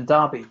North London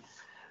derby.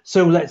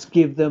 So let's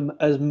give them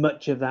as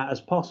much of that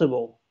as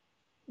possible,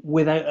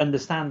 without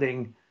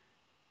understanding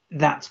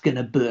that's going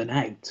to burn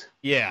out.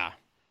 Yeah,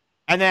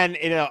 and then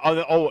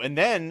and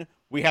then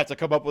we have to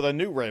come up with a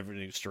new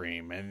revenue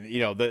stream, and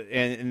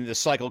and the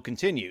cycle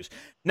continues.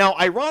 Now,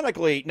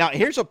 ironically,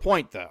 here's a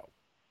point though.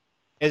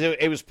 As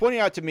it was pointed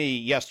out to me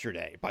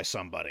yesterday by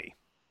somebody,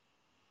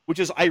 which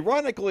is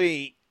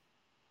ironically,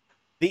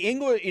 the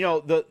English,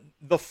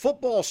 the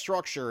football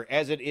structure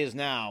as it is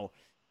now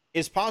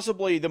is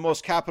possibly the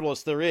most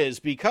capitalist there is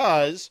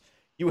because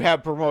you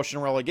have promotion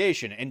and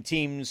relegation, and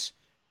teams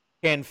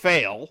can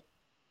fail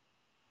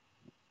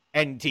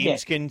and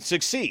teams can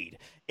succeed.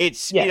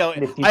 It's,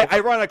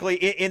 ironically,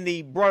 in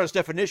the broadest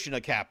definition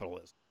of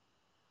capitalism.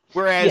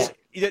 Whereas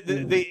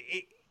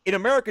in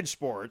American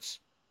sports,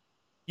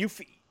 you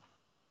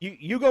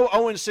go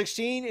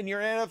 0-16 in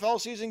your NFL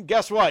season,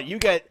 guess what? You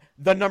get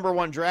the number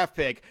one draft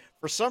pick.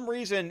 For some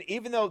reason,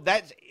 even though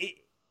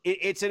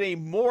it's in a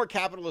more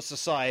capitalist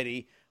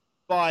society,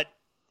 but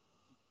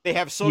they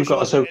have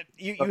socialism.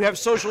 You have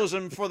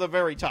socialism for the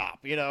very top,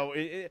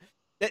 and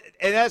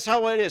that's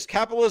how it is.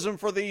 Capitalism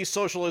for the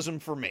socialism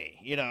for me,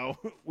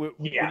 when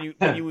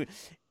you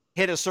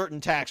hit a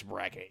certain tax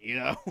bracket,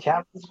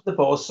 Capitalism for the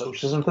poor,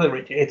 socialism for the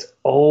rich. It's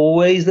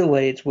always the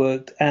way it's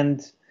worked,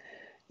 and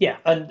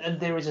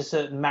there is a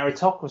certain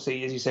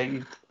meritocracy, as you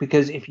say,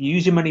 because if you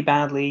use your money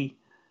badly,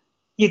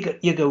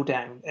 you go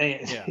down.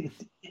 It's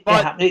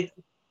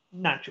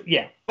natural.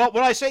 Yeah. But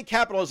when I say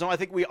capitalism, I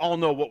think we all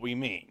know what we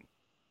mean.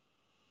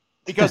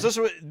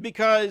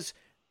 Because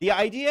the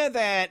idea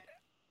that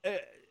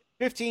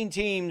 15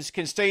 teams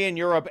can stay in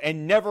Europe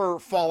and never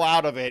fall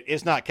out of it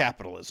is not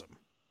capitalism.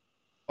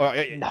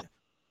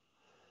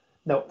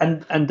 No,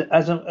 and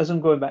as I'm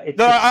going back,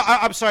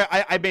 I'm sorry,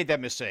 I made that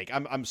mistake.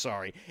 I'm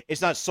sorry.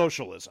 It's not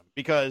socialism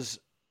because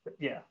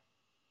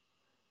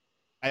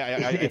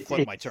I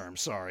flipped my term.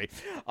 Sorry.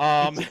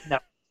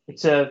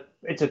 It's a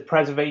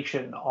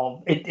preservation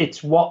of it.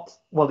 It's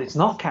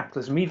not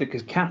capitalism either,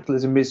 because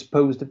capitalism is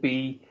supposed to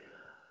be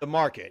the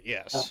market,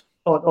 yes,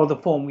 or the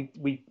form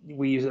we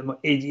use it.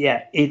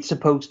 It's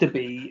supposed to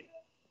be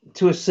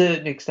to a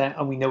certain extent,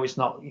 and we know it's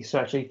not.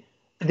 Especially,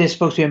 there's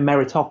supposed to be a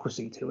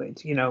meritocracy to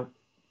it,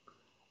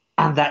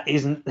 and that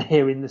isn't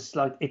here in this.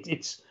 Like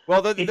there's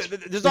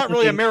not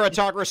really a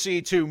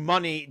meritocracy to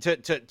money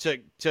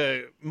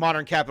to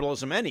modern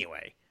capitalism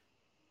anyway.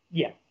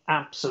 Yeah,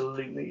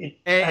 absolutely.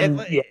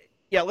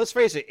 Let's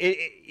face it.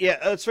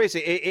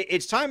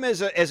 Its time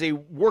as a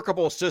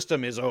workable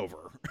system is over.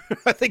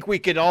 I think we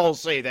can all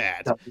say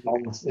that.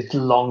 It's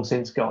long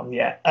since gone.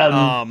 Yeah.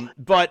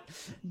 But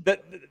the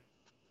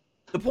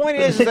point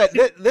is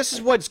that this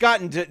is what's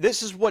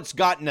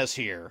gotten us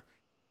here.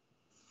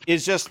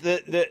 Is just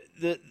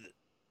the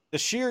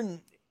sheer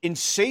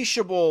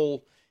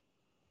insatiable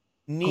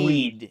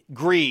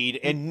greed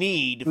and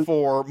need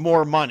for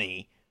more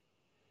money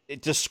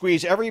to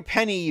squeeze every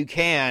penny you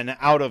can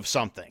out of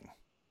something.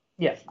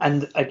 Yeah,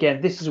 and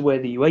again, this is where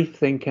the UEFA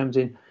thing comes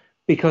in,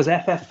 because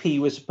FFP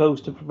was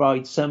supposed to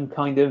provide some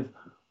kind of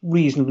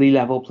reasonably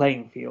level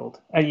playing field,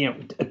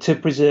 and to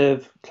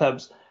preserve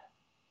clubs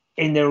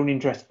in their own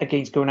interest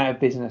against going out of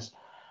business.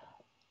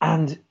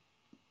 And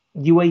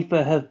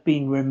UEFA have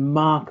been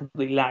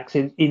remarkably lax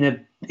in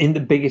the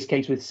biggest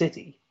case with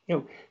City.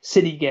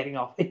 City getting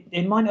off.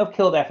 It might not have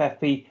killed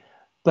FFP,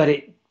 but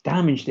it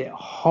damaged it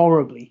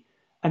horribly.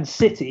 And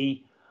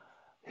City,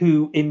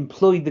 who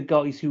employed the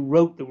guys who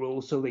wrote the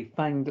rules, so they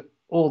found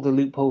all the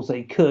loopholes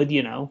they could.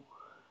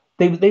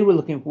 They were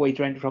looking for ways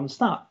to enter from the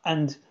start,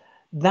 and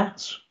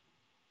that's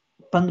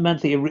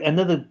fundamentally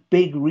another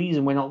big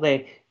reason we're not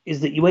there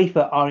is that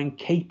UEFA are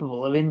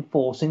incapable of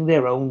enforcing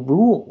their own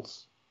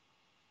rules.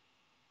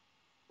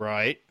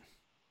 Right.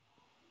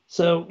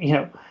 So,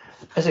 I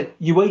said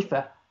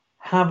UEFA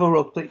have a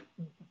role.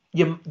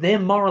 They're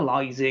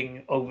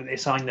moralizing over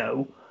this, I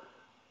know,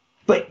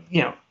 but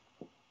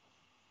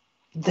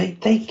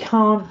they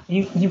can't.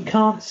 You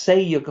can't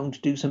say you're going to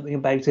do something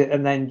about it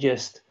and then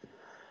just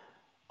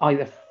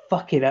either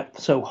fuck it up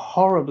so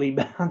horribly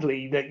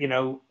badly that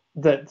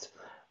that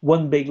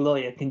one big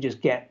lawyer can just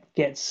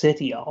get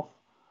City off,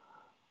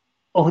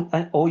 or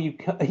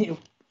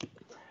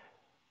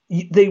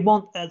they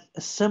want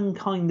some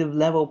kind of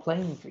level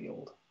playing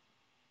field,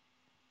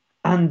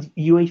 and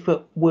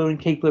UEFA were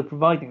incapable of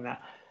providing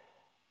that.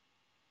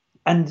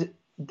 And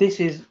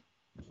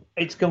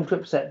it's going to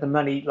upset the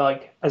money.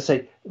 Like I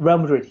say, Real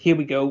Madrid. Here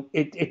we go.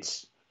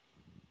 It's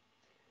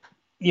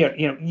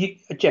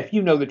Jeff.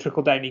 You know the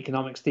trickle down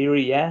economics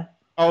theory, yeah?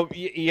 Oh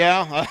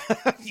yeah,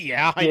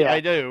 yeah.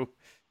 I do.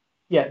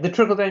 Yeah, the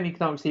trickle down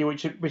economics theory,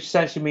 which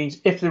essentially means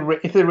if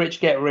the rich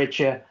get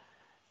richer,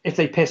 if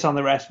they piss on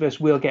the rest of us,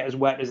 we'll get as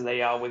wet as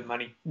they are with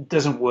money. It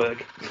doesn't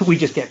work. We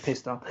just get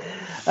pissed on.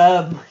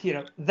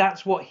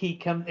 That's what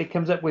it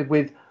comes up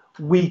with.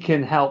 We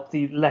can help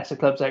the lesser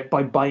clubs out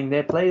by buying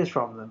their players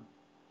from them.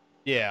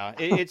 Yeah,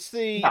 it's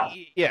the No.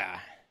 yeah.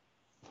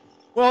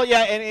 Well,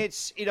 yeah, and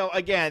it's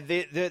again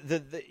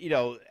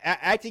the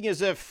acting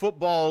as if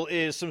football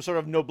is some sort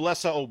of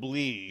noblesse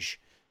oblige.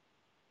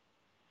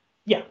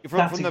 Yeah, from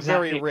the exactly,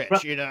 very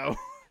rich,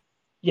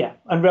 Yeah,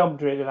 and Real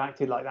Madrid have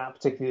acted like that,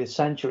 particularly this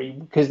century,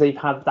 because they've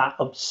had that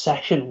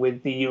obsession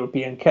with the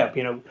European Cup.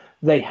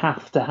 They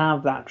have to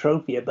have that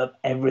trophy above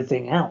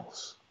everything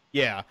else.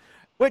 Yeah,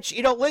 which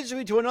leads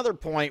me to another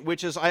point,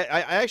 which is I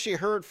actually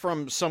heard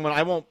from someone.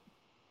 I won't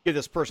give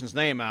this person's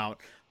name out.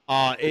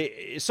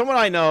 Someone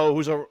I know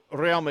who's a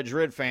Real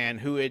Madrid fan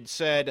who had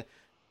said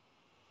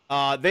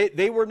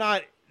they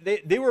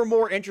were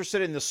more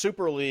interested in the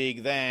Super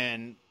League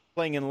than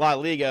playing in La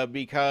Liga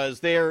because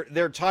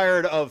they're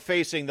tired of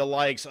facing the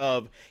likes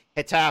of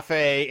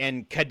Getafe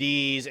and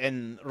Cadiz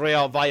and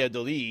Real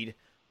Valladolid.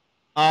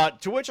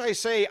 To which I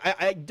say,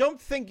 I don't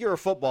think you're a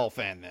football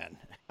fan then.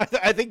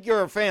 I think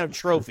you're a fan of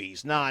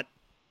trophies, not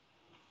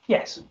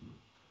Yes,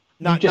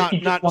 not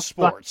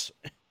sports.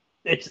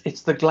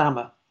 It's the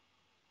glamour,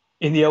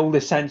 in the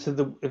oldest sense of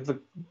the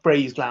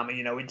phrase glamour.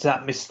 It's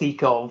that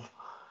mystique of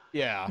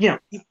Yeah.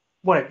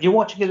 Whatever, you're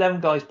watching 11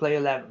 guys play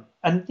 11,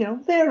 and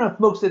fair enough.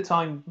 Most of the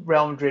time,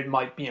 Real Madrid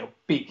might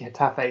beat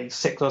Getafe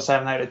 6 or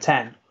 7 out of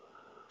 10,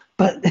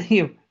 but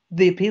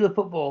the appeal of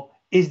football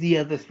is the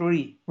other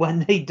three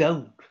when they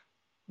don't.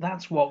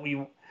 That's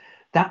the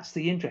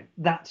interest.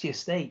 That's your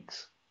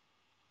stakes.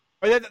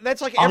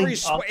 That's like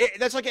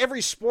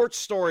every sports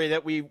story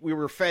that we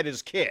were fed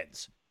as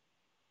kids.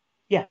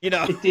 Yeah,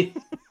 the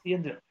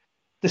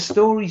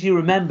stories you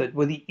remembered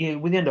were the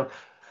end of.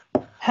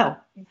 Hell,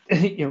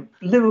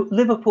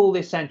 Liverpool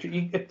this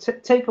century. You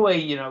take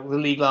away, the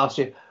league last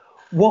year.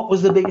 What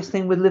was the biggest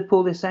thing with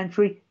Liverpool this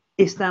century?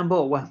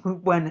 Istanbul,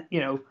 when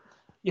you're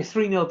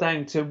 3-0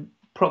 down to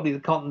probably the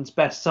continent's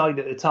best side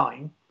at the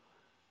time,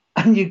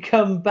 and you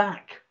come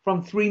back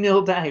from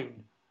 3-0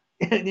 down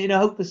in a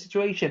hopeless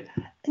situation,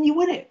 and you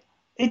win it.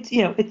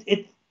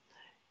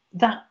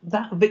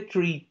 That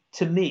victory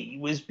to me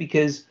was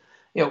because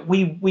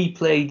we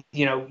played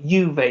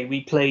Juve,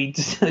 we played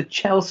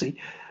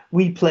Chelsea.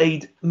 We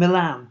played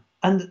Milan,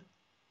 and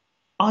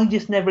I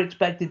just never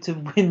expected to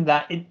win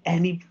that in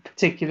any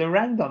particular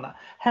round on that.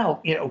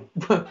 Hell,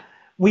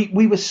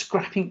 we were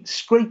scraping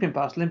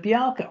past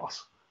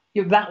Olympiacos.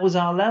 That was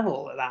our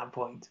level at that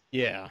point.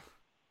 Yeah.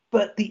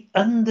 But the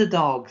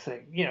underdog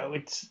thing,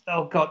 it's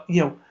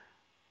going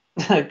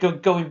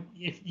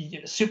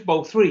Super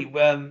Bowl III,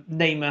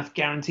 Namath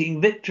guaranteeing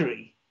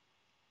victory.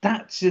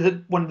 That's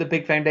one of the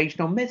big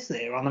foundational myths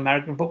there on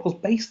American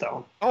football's based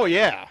on. Oh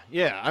yeah.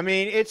 I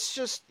mean, it's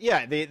just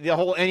the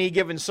whole any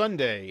given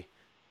Sunday.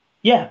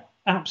 Yeah,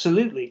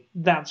 absolutely.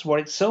 That's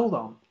what it's sold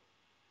on.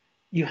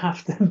 You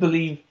have to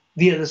believe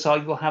the other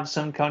side will have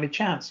some kind of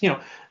chance.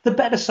 The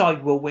better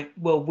side will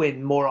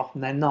win more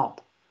often than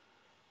not.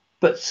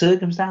 But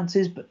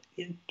circumstances,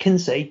 can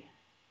say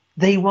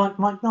they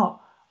might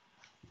not.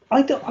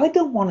 I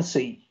don't want to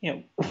see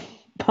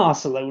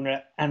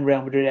Barcelona and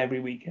Real Madrid every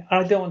week.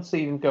 I don't want to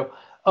see them go,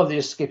 they're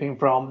just skipping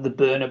from the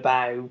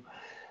Bernabeu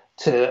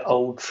to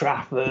Old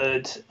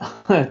Trafford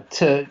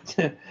to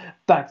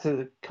back to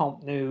the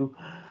Camp Nou,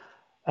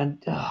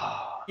 and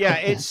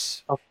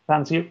it's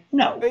fancy it.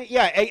 No.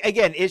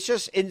 Again, it's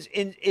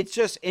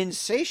just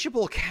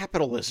insatiable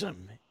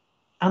capitalism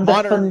And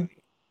modern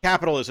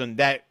capitalism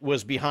that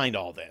was behind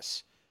all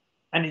this.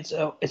 And it's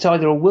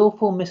either a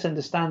willful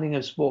misunderstanding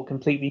of sport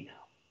completely,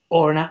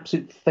 or an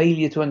absolute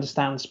failure to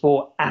understand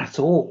sport at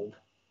all.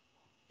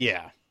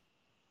 Yeah.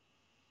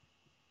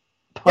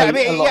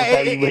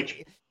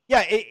 If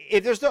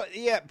there's no,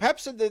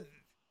 perhaps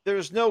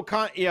there's no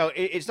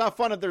it's not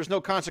fun if there's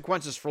no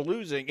consequences for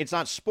losing. It's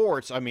not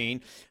sports, I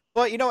mean,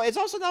 but it's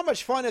also not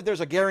much fun if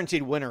there's a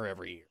guaranteed winner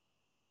every year.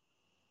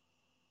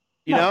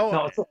 You No, know?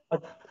 not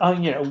at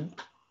all.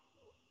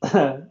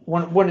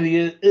 One of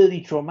the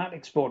early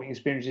traumatic sporting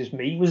experiences for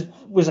me was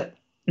at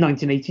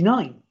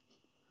 1989.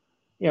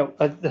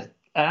 At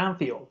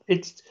Anfield.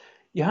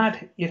 You'd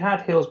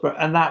had Hillsborough,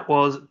 and that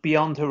was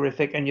beyond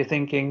horrific. And you're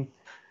thinking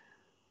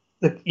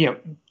that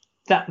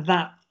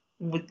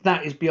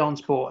that is beyond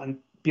sport and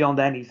beyond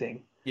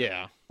anything.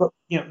 Yeah. But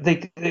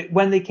they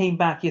when they came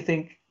back, you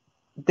think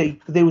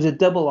there was a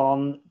double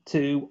on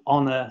to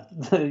honor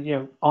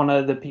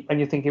the people, and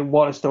you're thinking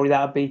what a story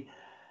that would be.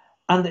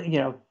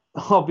 And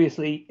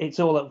obviously it's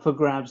all up for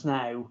grabs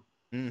now.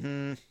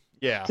 Mm-hmm.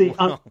 Yeah. See,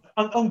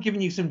 I'm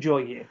giving you some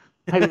joy here.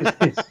 How is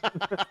this?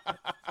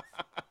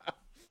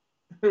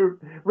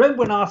 Remember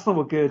when Arsenal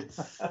were good?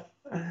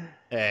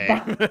 Hey.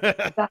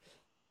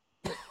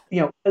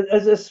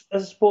 As a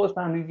sports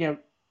fan,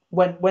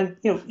 when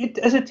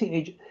as a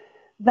teenager,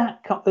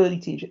 early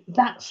teenager,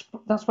 that's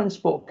when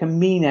sport can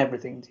mean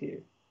everything to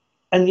you,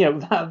 and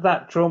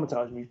that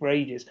traumatized me for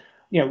ages.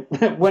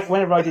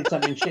 Whenever I did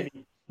something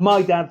shitty,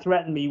 my dad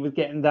threatened me with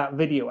getting that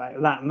video out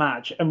of that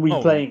match and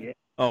replaying it.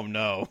 Oh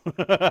no.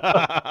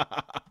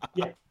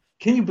 Yeah.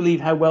 Can you believe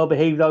how well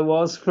behaved I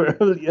was for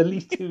at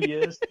least 2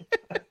 years?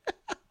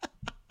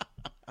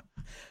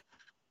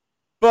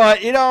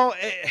 But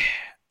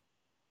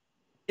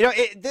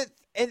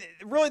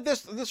really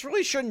this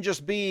really shouldn't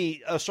just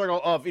be a circle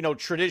of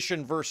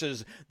tradition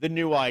versus the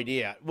new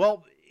idea.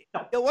 Well,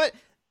 you know what?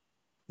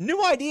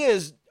 New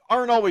ideas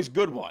aren't always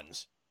good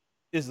ones.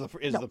 Is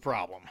the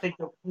problem?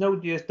 No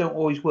ideas don't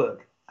always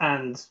work,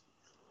 and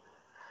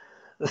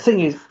the thing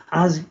is,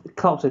 as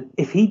Klopp said,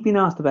 if he'd been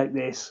asked about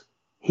this,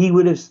 he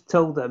would have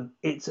told them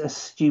it's a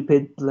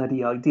stupid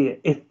bloody idea.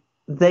 If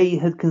they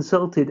had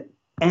consulted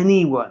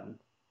anyone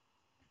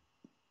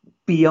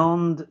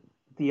beyond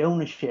the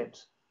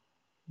ownerships,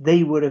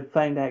 they would have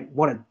found out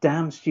what a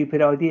damn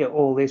stupid idea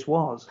all this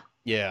was.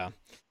 Yeah.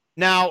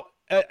 Now,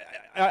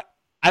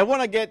 I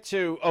want to get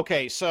to,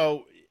 okay,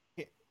 so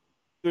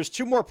there's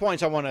 2 more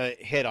points I want to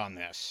hit on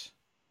this,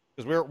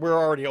 because we're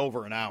already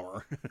over an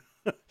hour.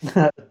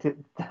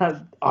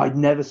 I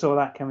never saw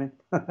that coming.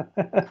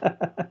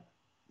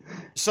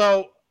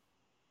 So,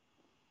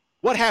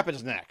 what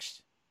happens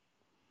next?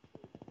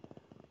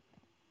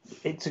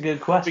 It's a good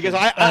question. Because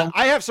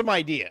I have some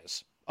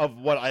ideas of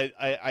what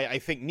I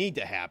think need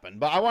to happen,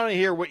 but I want to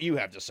hear what you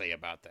have to say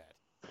about that.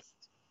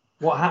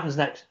 What happens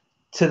next?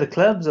 To the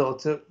clubs or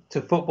to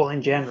football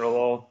in general?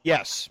 Or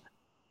yes.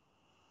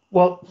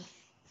 Well,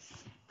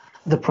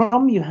 the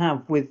problem you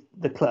have with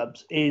the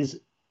clubs is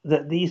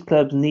that these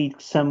clubs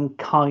need some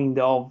kind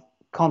of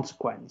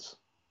consequence.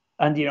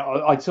 And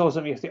I saw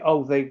something yesterday.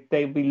 Oh,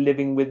 they'll be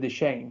living with the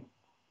shame.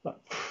 Like,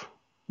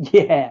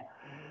 yeah.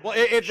 Well,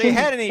 if they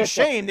had any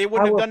shame, they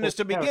wouldn't have done this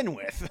to begin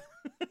with.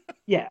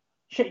 Yeah,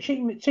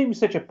 shame is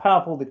such a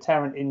powerful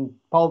deterrent in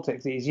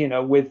politics. Is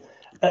with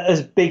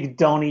as Big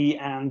Donny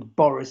and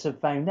Boris have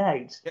found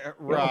out.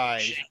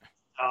 Right.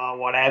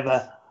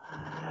 Whatever.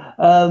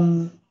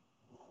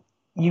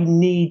 You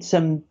need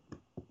some.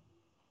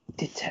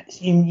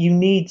 You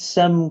need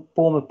some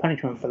form of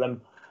punishment for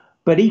them,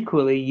 but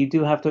equally, you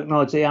do have to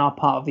acknowledge they are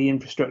part of the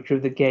infrastructure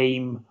of the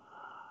game,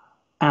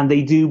 and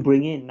they do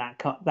bring in a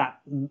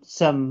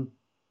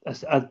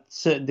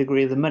certain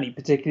degree of the money,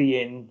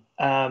 particularly in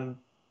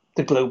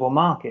the global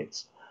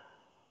markets.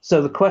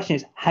 So the question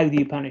is, how do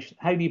you punish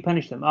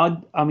them?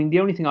 I mean, the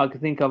only thing I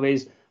could think of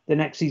is the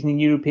next season in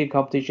European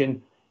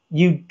competition,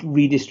 you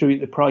redistribute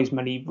the prize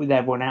money with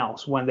everyone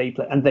else when they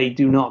play, and they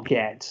do not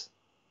get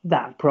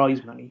that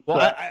prize money. Well,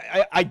 but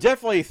I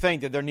definitely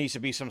think that there needs to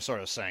be some sort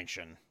of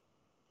sanction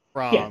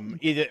from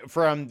either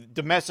from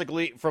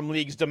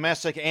leagues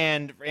domestic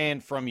and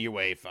from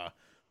UEFA.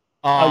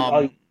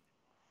 But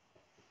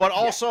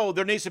also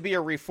there needs to be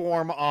a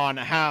reform on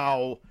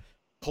how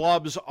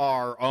clubs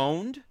are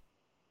owned.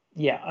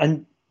 Yeah,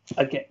 and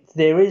again,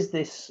 there is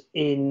this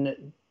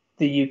in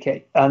the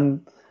UK.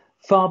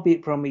 Far be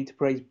it from me to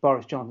praise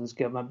Boris Johnson's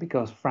government,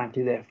 because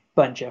frankly they're a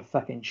bunch of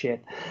fucking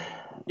shit.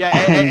 Yeah,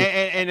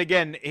 and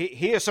again,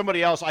 he is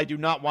somebody else I do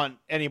not want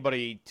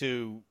anybody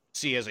to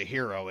see as a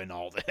hero in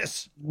all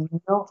this.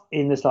 Not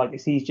in the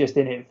slightest. He's just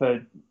in it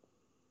for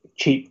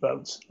cheap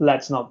votes.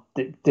 Let's not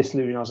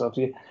disillusion ourselves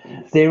here.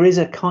 There is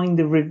at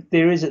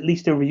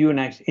least a review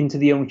announced into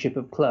the ownership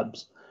of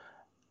clubs,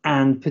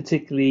 and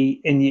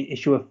particularly in the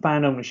issue of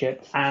fan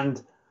ownership.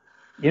 And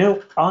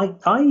I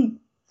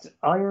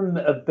am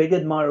a big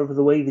admirer of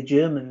the way the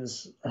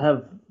Germans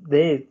have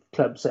their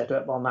club set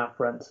up on that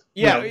front.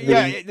 Yeah,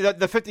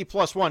 the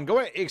 50+1. Go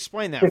ahead,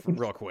 explain that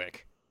real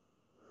quick.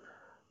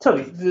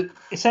 Totally.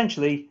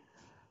 Essentially,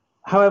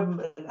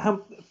 however,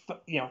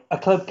 a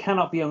club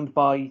cannot be owned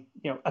by,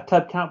 a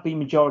club cannot be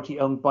majority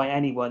owned by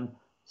anyone.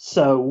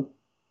 So,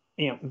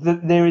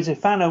 there is a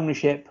fan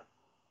ownership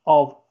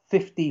of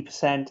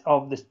 50%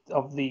 of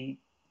the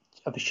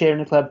share in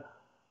the club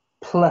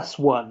plus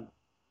one.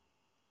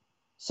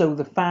 So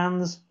the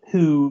fans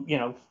who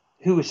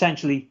who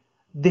essentially,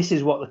 this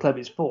is what the club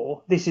is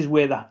for. This is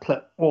where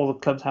all the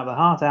clubs have their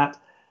heart at.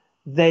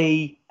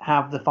 They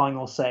have the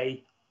final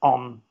say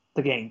on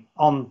the game,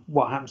 on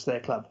what happens to their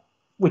club,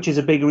 which is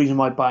a big reason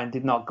why Bayern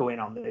did not go in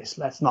on this.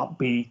 Let's not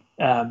be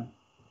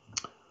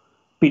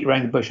beat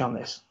around the bush on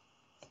this.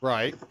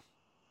 Right.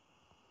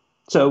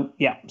 So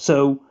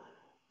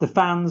the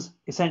fans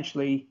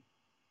essentially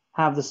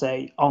have the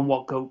say on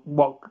what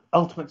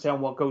ultimate say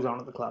on what goes on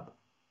at the club.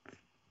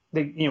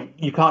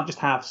 You can't just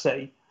have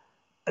say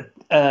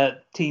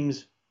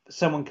teams,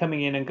 someone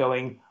coming in and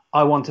going,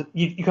 I want to.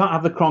 You can't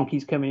have the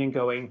Cronkies coming and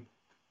going.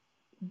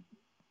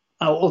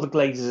 Or the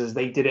Glazers,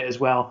 they did it as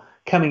well,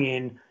 coming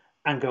in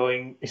and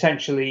going,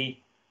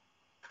 essentially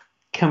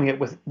coming up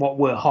with what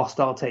were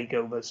hostile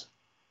takeovers.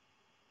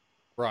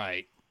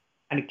 Right.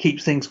 And it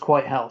keeps things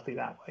quite healthy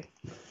that way.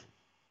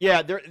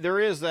 Yeah, there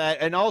is that,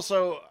 and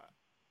also,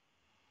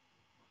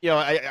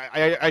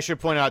 I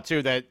should point out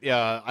too that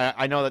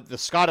I know that the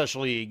Scottish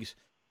leagues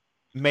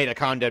made a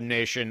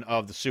condemnation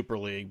of the Super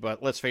League,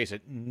 but let's face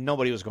it,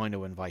 nobody was going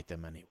to invite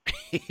them anyway.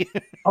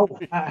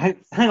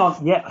 Hang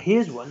on. Yeah,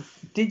 here's one.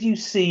 Did you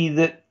see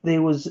that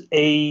there was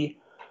a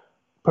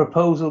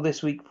proposal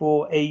this week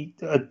for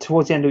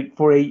towards the end of it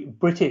for a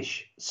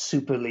British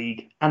Super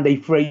League, and they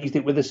phrased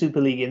it with a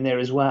Super League in there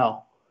as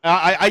well.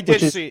 I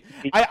did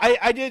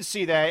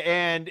see that,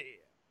 and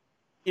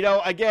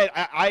again,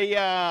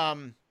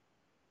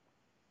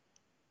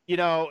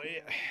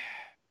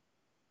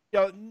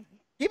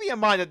 keep in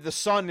mind that the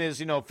Sun is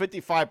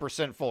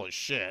 55% full of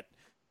shit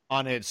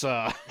on its.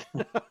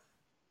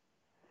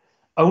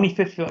 Only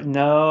 50.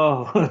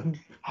 No,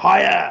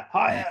 higher.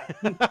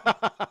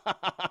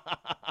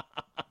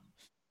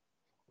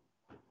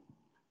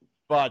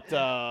 But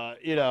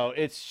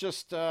it's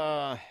just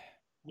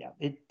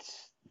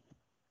it's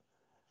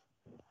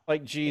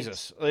like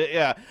Jesus,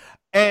 yeah,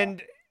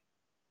 and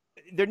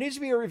there needs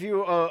to be a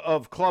review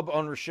of club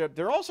ownership.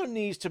 There also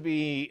needs to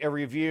be a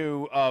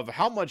review of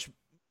how much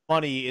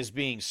money is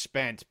being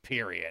spent.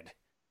 Period.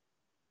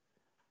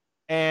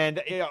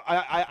 And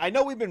I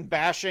know we've been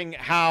bashing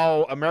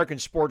how American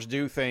sports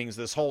do things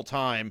this whole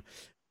time,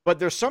 but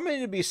there's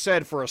something to be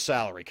said for a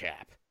salary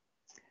cap.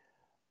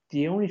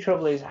 The only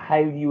trouble is,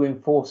 how do you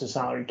enforce a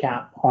salary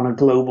cap on a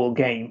global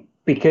game?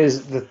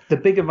 Because the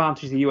big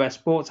advantage the US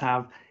sports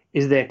have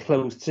is their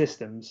closed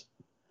systems.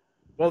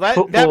 Well,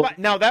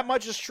 that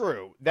much is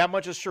true. That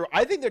much is true.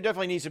 I think there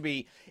definitely needs to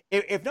be,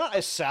 if not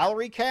a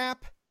salary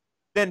cap,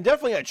 then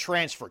definitely a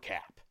transfer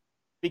cap.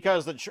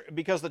 Because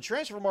the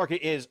transfer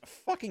market is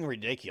fucking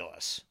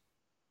ridiculous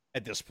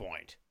at this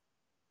point.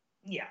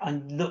 Yeah,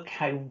 and look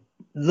how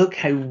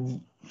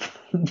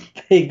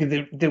big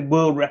the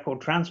world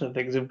record transfer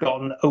figures have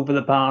gotten over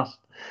the past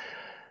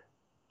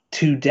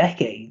 2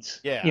 decades.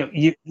 Yeah,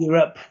 you're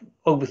up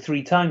over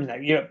 3 times now.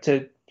 You're up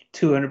to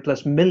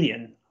 200+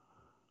 million.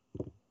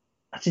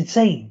 That's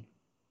insane.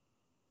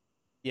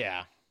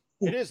 Yeah,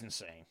 it is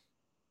insane.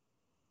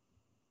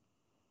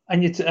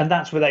 And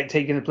that's without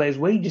taking the players'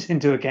 wages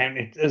into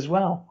account as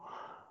well.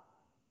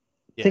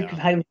 Yeah. Think of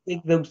how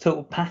big those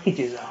total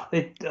packages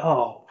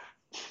are.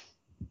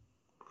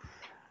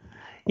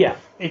 Yeah.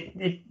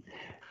 It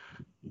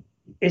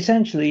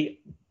essentially,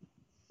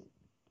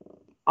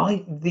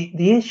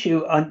 the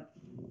issue. I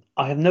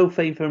have no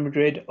faith in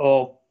Madrid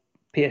or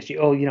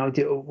PSG or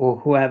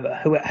whoever,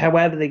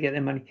 however they get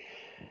their money.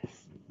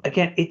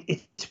 Again,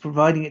 it's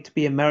providing it to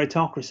be a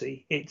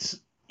meritocracy. It's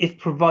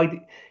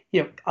providing.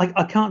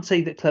 I can't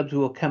say that clubs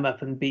will come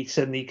up and be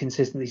suddenly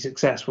consistently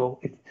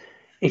successful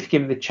if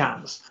given the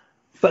chance,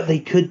 but they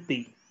could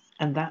be,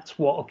 and that's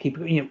what will keep.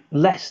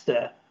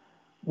 Leicester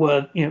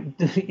were,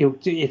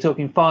 you're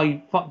talking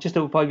just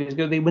over 5 years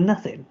ago, they were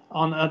nothing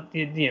on.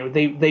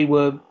 They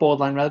were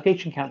borderline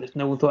relegation candidates.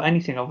 No one thought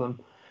anything of them.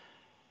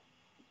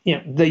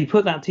 They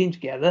put that team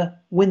together,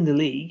 win the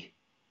league,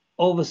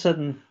 all of a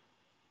sudden,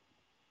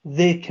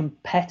 they're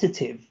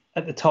competitive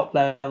at the top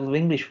level of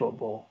English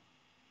football.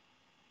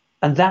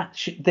 And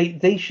that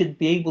they should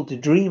be able to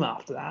dream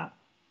after that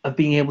of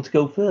being able to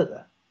go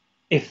further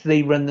if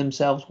they run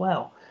themselves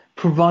well.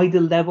 Provide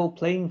a level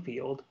playing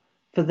field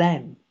for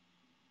them.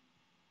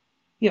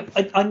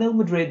 I know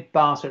Madrid,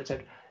 Barca,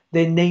 etc.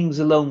 Their names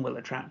alone will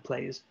attract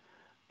players,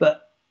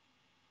 but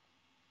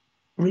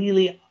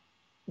really,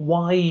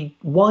 why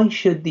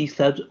should these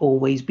clubs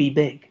always be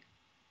big?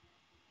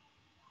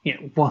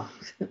 Why?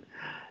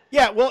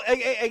 Yeah, well,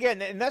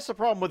 again, and that's the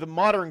problem with the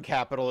modern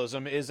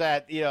capitalism is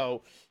that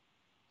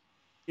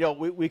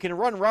we can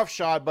run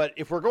roughshod, but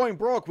if we're going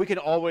broke, we can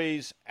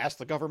always ask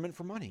the government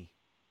for money.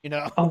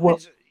 Well,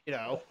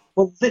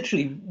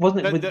 literally,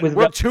 wasn't it?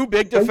 We're too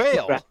big to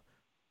fail.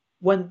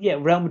 When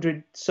Real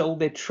Madrid sold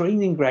their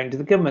training ground to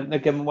the government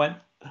went,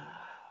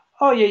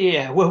 "Oh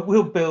yeah,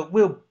 we'll build.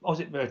 I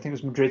think it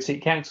was Madrid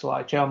City Council.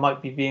 Actually, I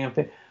might be being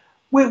unfair.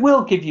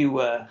 We'll give you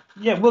a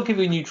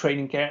new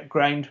training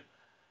ground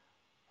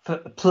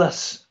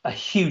plus a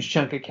huge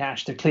chunk of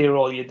cash to clear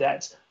all your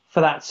debts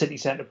for that city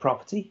centre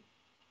property."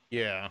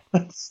 Yeah.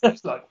 It's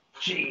like,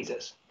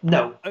 Jesus,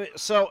 no. I mean,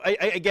 so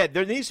again,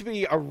 there needs to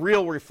be a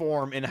real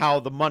reform in how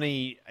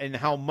money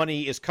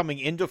is coming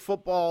into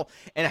football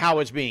and how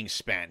it's being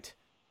spent.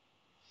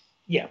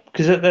 Yeah,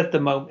 because at the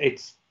moment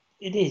it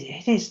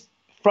is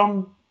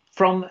from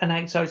an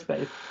outside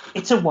perspective,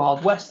 it's a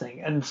Wild West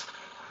thing, and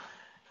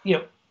you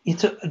know,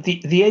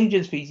 the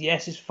agents' fees.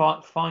 Yes, it's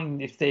fine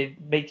if they're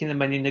making the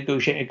money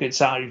negotiating a good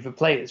salary for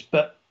players,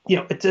 but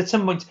at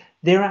some point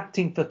they're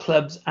acting for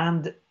clubs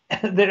and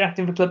they're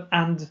acting for club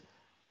and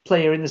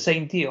player in the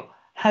same deal.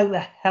 How the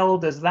hell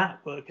does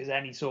that work as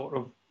any sort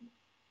of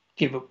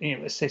give up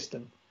a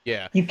system?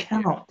 Yeah. You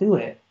cannot do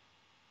it.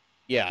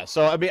 Yeah,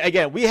 so I mean,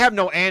 again, we have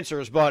no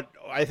answers, but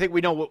I think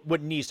we know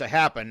what needs to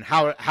happen.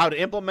 How to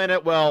implement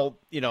it? Well,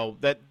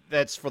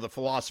 that's for the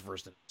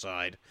philosophers to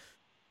decide.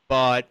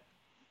 But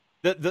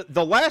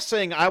the last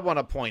thing I want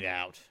to point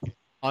out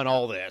on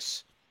all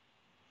this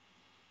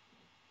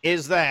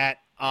is that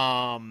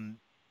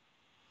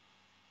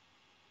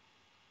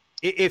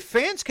if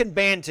fans can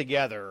band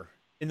together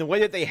in the way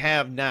that they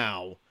have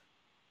now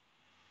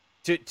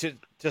to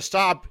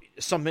stop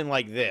something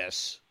like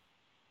this.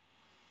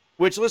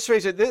 Which, let's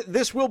face it,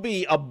 this will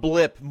be a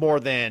blip more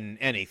than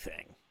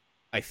anything,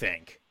 I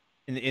think,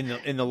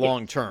 in the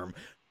long term.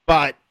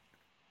 But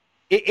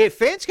if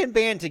fans can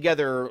band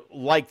together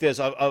like this,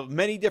 of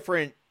many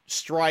different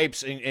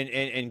stripes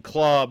and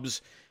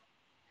clubs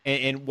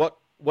and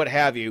what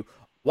have you,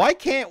 why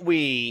can't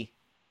we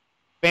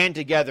band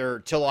together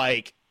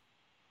to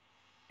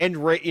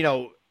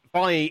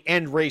finally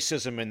end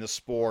racism in the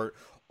sport,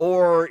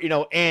 or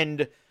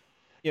end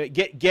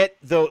get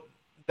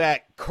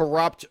that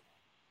corrupt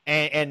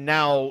and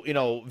now,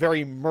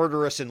 very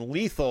murderous and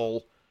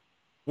lethal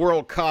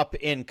World Cup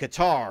in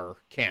Qatar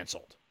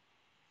canceled?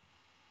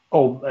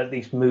 Or at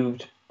least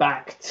moved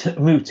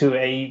to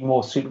a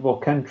more suitable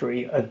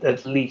country,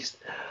 at least.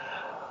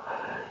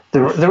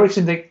 The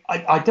reason thing,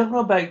 I don't know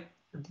about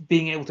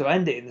being able to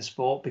end it in the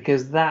sport,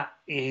 because that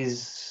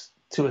is,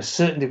 to a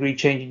certain degree,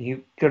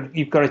 changing.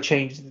 You've got to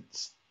change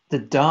the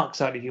dark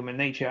side of human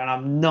nature, and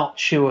I'm not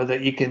sure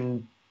that you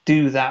can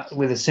do that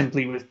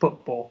simply with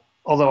football.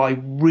 Although I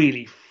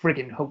really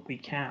friggin' hope we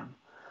can.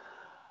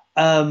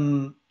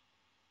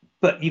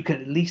 But you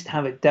can at least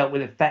have it dealt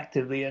with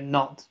effectively, and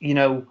not,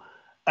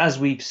 as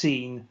we've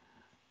seen,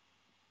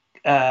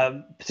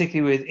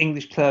 particularly with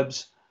English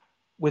clubs,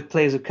 with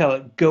players of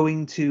colour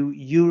going to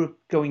Europe,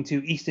 going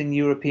to Eastern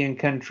European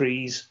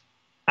countries,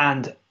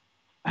 and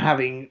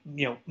having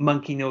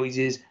monkey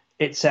noises,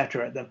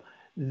 etc. at them.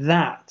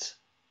 That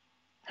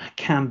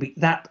can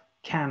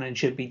and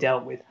should be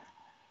dealt with.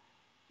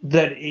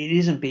 That it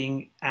isn't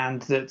being,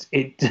 and that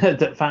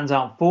that fans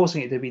aren't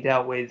forcing it to be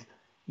dealt with.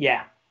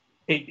 Yeah,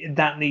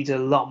 that needs a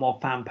lot more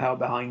fan power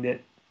behind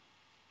it.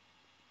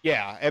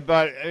 Yeah,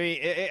 but I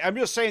mean, I'm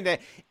just saying that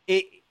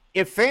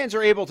if fans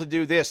are able to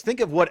do this,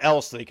 think of what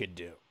else they could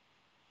do.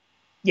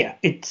 Yeah,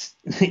 it's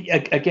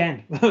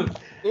again.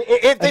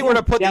 If they were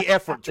to put the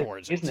effort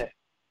towards it, isn't it?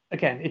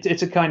 Again,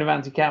 it's a kind of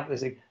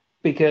anti-capitalist thing,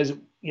 because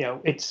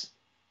it's,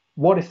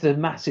 what if the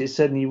masses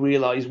suddenly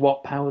realise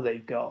what power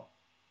they've got?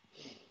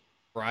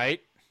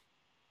 Right?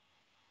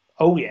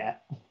 Oh yeah,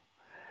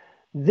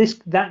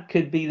 that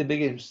could be the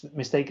biggest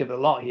mistake of the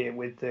lot here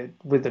with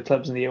the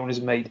clubs and the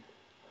owners made.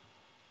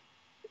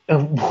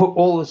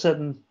 All of a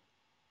sudden,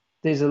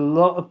 there's a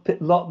lot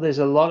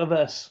of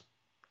us,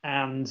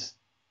 and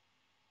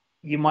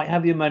you might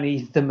have your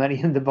money, the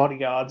money and the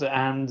bodyguards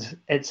and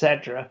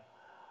etc.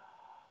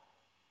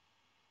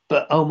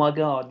 But oh my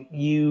God,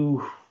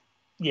 in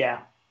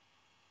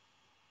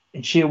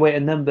sheer weight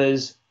of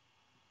numbers.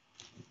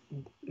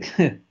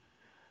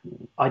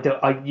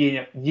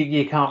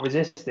 You can't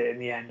resist it in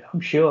the end,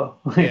 I'm sure.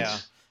 Yeah,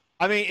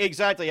 I mean,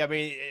 exactly. I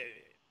mean,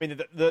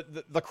 the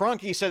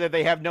Kroenke said that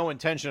they have no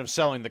intention of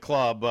selling the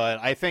club, but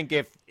I think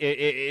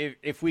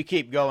if we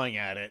keep going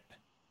at it,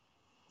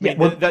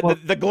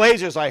 the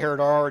Glazers, I heard,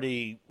 are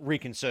already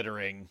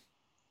reconsidering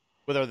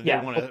whether they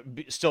want to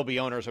still be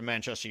owners of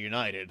Manchester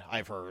United.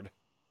 I've heard.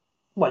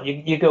 Well,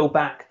 you go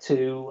back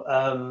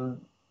to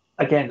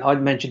again, I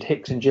mentioned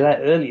Hicks and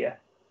Gillette earlier.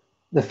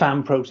 The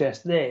fan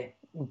protest there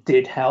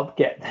did help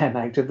get them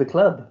out of the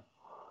club,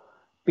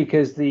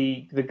 because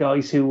the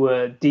guys who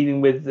were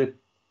dealing with the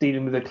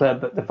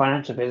club, the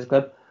financial affairs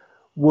club,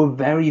 were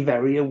very,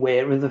 very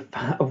aware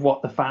of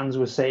what the fans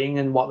were saying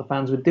and what the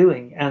fans were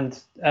doing, and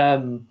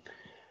coming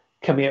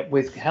up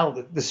with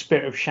the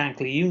spirit of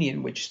Shankly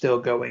Union, which is still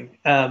going.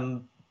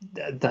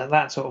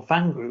 That sort of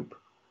fan group.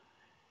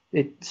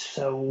 If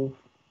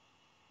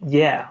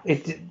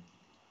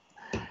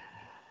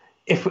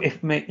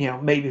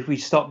maybe if we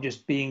stop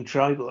just being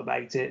tribal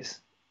about it,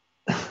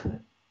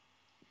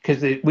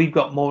 because we've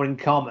got more in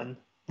common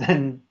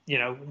than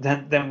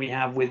we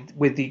have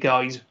with the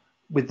guys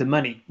with the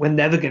money. We're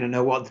never going to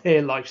know what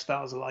their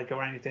lifestyles are like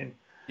or anything.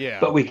 Yeah.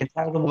 But we can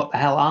tell them what the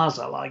hell ours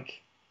are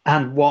like,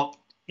 and what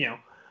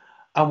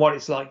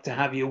it's like to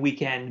have your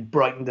weekend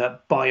brightened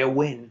up by a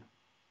win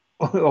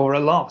or a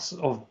loss,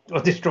 or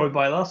destroyed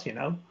by a loss.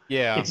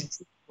 Yeah.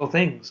 It's simple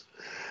things.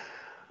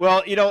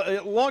 Well,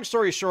 long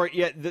story short,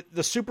 yeah,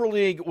 the Super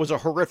League was a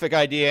horrific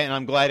idea, and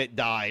I'm glad it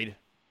died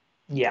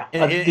Yeah.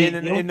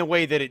 in the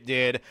way that it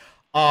did.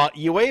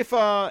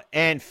 UEFA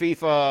and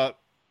FIFA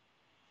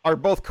are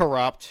both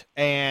corrupt,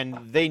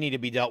 and they need to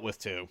be dealt with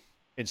too,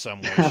 in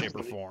some way, shape,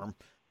 or form.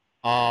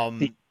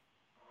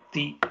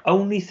 The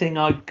only thing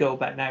I'd go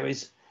about now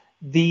is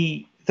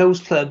those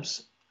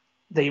clubs,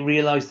 they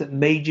realise that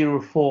major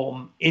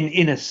reform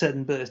in a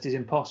sudden burst is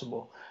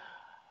impossible.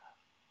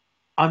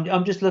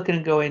 I'm just looking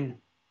and going,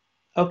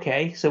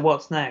 okay, so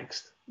what's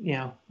next?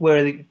 Where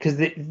are they? Because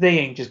they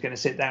ain't just going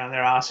to sit down on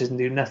their asses and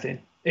do nothing.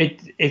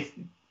 It's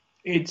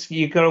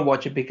you got to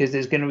watch it because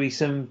there's going to be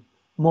some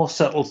more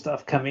subtle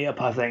stuff coming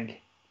up, I think.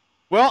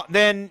 Well,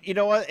 then you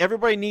know what?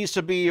 Everybody needs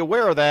to be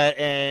aware of that,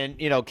 and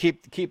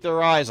keep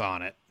their eyes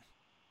on it.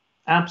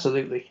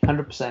 Absolutely,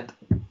 100%.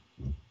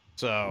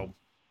 So,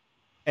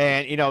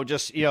 and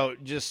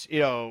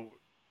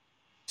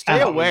stay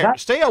aware.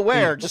 Stay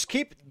aware. Just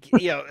keep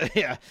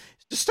yeah.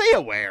 Just stay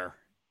aware.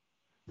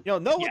 Know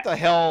what the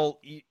hell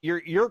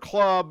your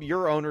club,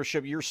 your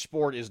ownership, your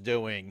sport is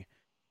doing,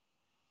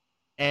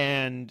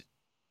 and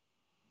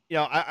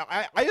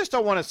I just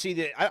don't want to see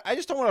that. I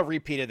just don't want to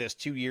repeat of this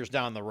 2 years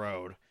down the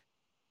road.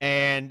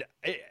 And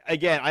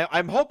again,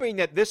 I'm hoping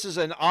that this is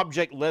an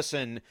object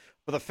lesson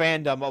for the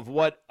fandom of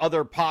what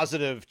other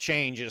positive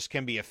changes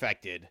can be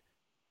affected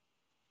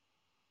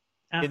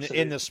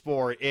in the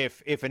sport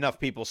if enough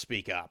people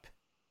speak up.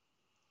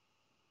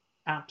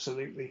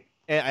 Absolutely.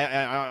 And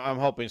I'm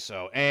hoping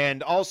so.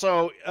 And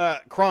also,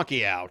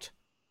 Kroenke out.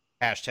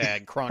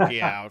 Hashtag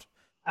Kroenke out.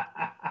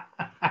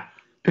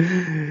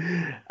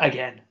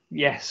 Again,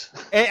 yes.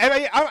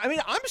 And, I mean,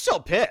 I'm still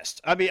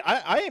pissed. I mean,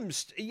 I'm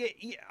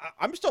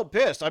still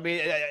pissed. I mean,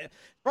 as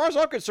far as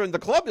I'm concerned, the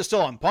club is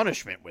still on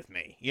punishment with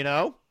me.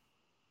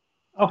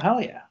 Oh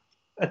hell yeah!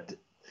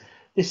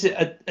 This is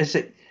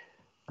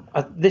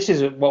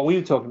what we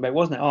were talking about,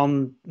 wasn't it?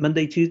 On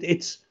Monday,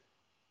 Tuesday.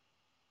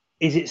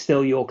 Is it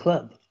still your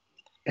club?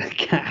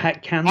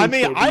 Can I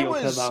mean,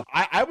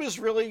 I was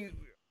really.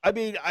 I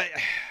mean,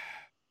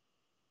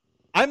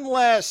 I'm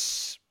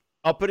less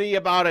uppity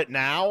about it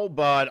now,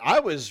 but I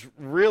was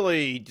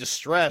really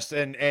distressed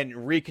and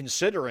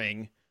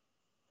reconsidering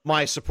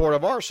my support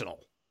of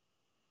Arsenal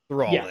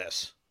through all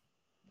this.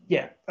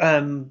 Yeah.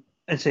 And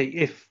say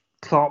if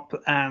Klopp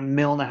and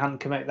Milner hadn't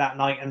come out that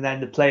night, and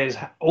then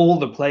all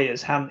the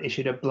players hadn't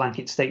issued a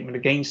blanket statement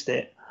against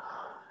it,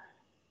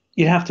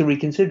 you'd have to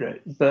reconsider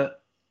it.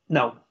 But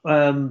no.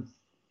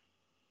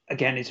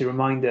 Again, it's a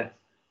reminder.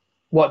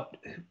 What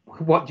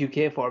do you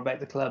care for about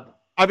the club?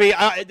 I mean,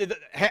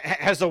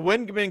 has the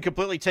wind been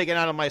completely taken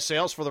out of my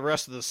sails for the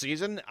rest of the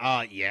season?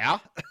 Yeah.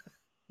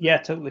 Yeah,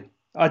 totally.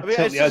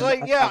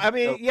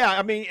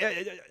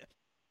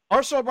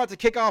 Arsenal about to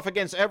kick off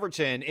against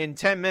Everton in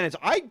 10 minutes.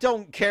 I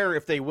don't care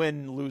if they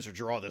win, lose, or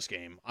draw this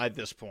game at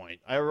this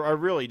point. I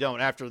really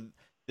don't after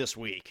this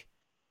week.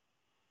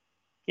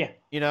 Yeah.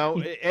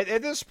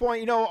 At this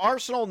point,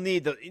 Arsenal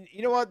need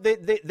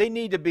they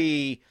need to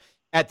be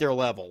at their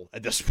level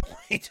at this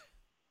point.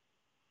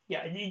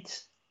 Yeah,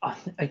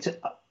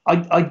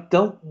 I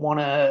don't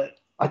want to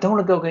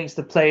go against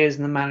the players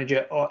and the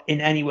manager or in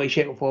any way,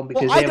 shape, or form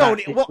because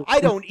I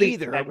don't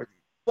either.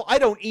 Well, I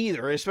don't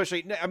either,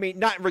 especially, I mean,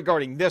 not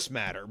regarding this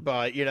matter,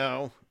 but,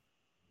 Yeah,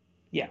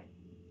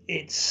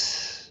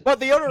 But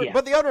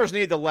the owners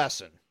need the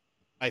lesson,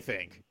 I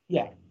think.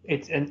 Yeah,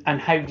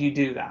 and how do you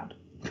do that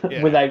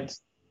without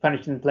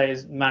punishing the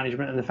players,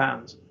 management, and the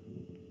fans?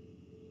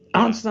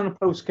 Answered on a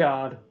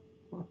postcard.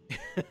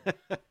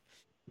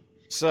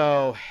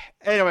 So,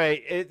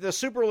 anyway, the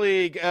Super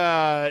League,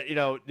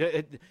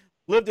 it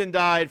lived and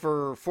died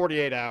for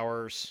 48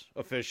 hours,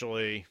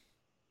 officially.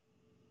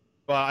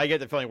 But I get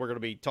the feeling we're going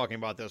to be talking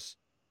about this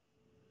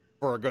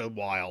for a good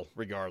while,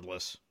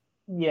 regardless.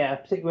 Yeah,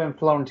 particularly when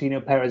Florentino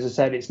Perez has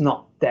said it's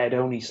not dead,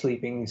 only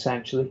sleeping,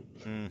 essentially.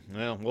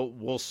 Well,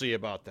 we'll see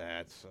about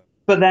that. So.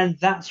 But then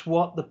that's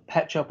what the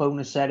pet shop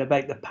owner said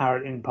about the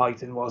parrot in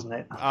Python, wasn't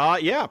it?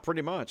 Yeah,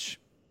 pretty much.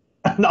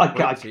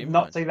 I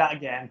cannot say that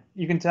again.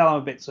 You can tell I'm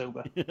a bit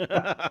sober.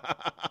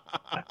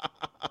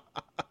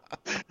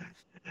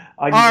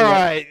 All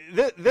right,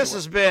 this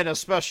has been a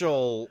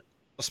special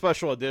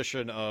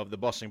edition of the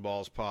Busting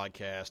Balls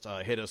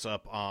podcast. Hit us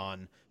up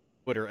on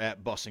Twitter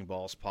at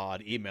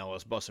BustingBallsPod. Email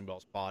us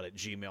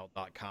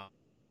bustingballspod@gmail.com.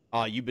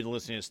 You've been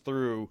listening to us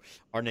through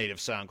our native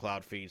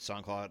SoundCloud feed,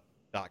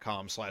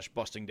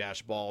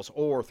 soundcloud.com/busting-balls,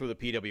 or through the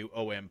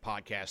PWOM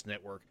podcast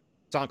network,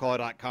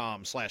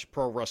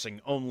 soundcloud.com/pro wrestling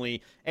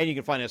only. And you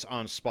can find us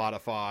on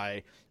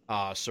Spotify.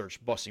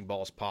 Search Busting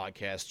Balls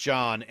Podcast.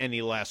 John,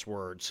 any last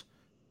words?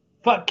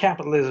 Fuck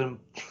capitalism.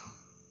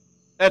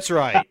 That's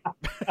right.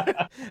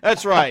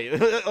 That's right.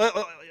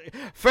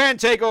 Fan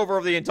takeover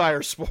of the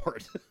entire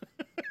sport.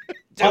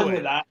 Tell me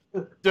that.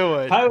 Do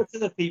it. Power to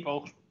the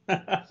people.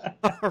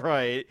 All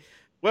right.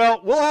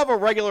 Well, we'll have a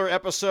regular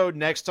episode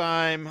next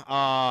time.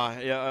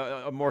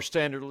 A more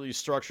standardly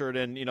structured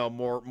and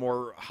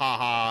more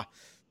haha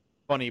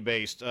funny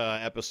based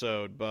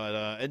episode.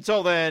 But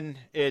until then,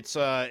 it's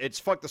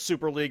fuck the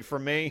Super League for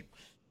me.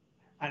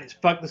 And it's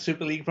fuck the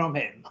Super League from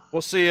him.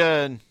 We'll see you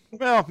in,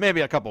 well,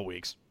 maybe a couple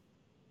weeks.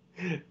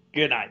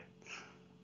 Good night.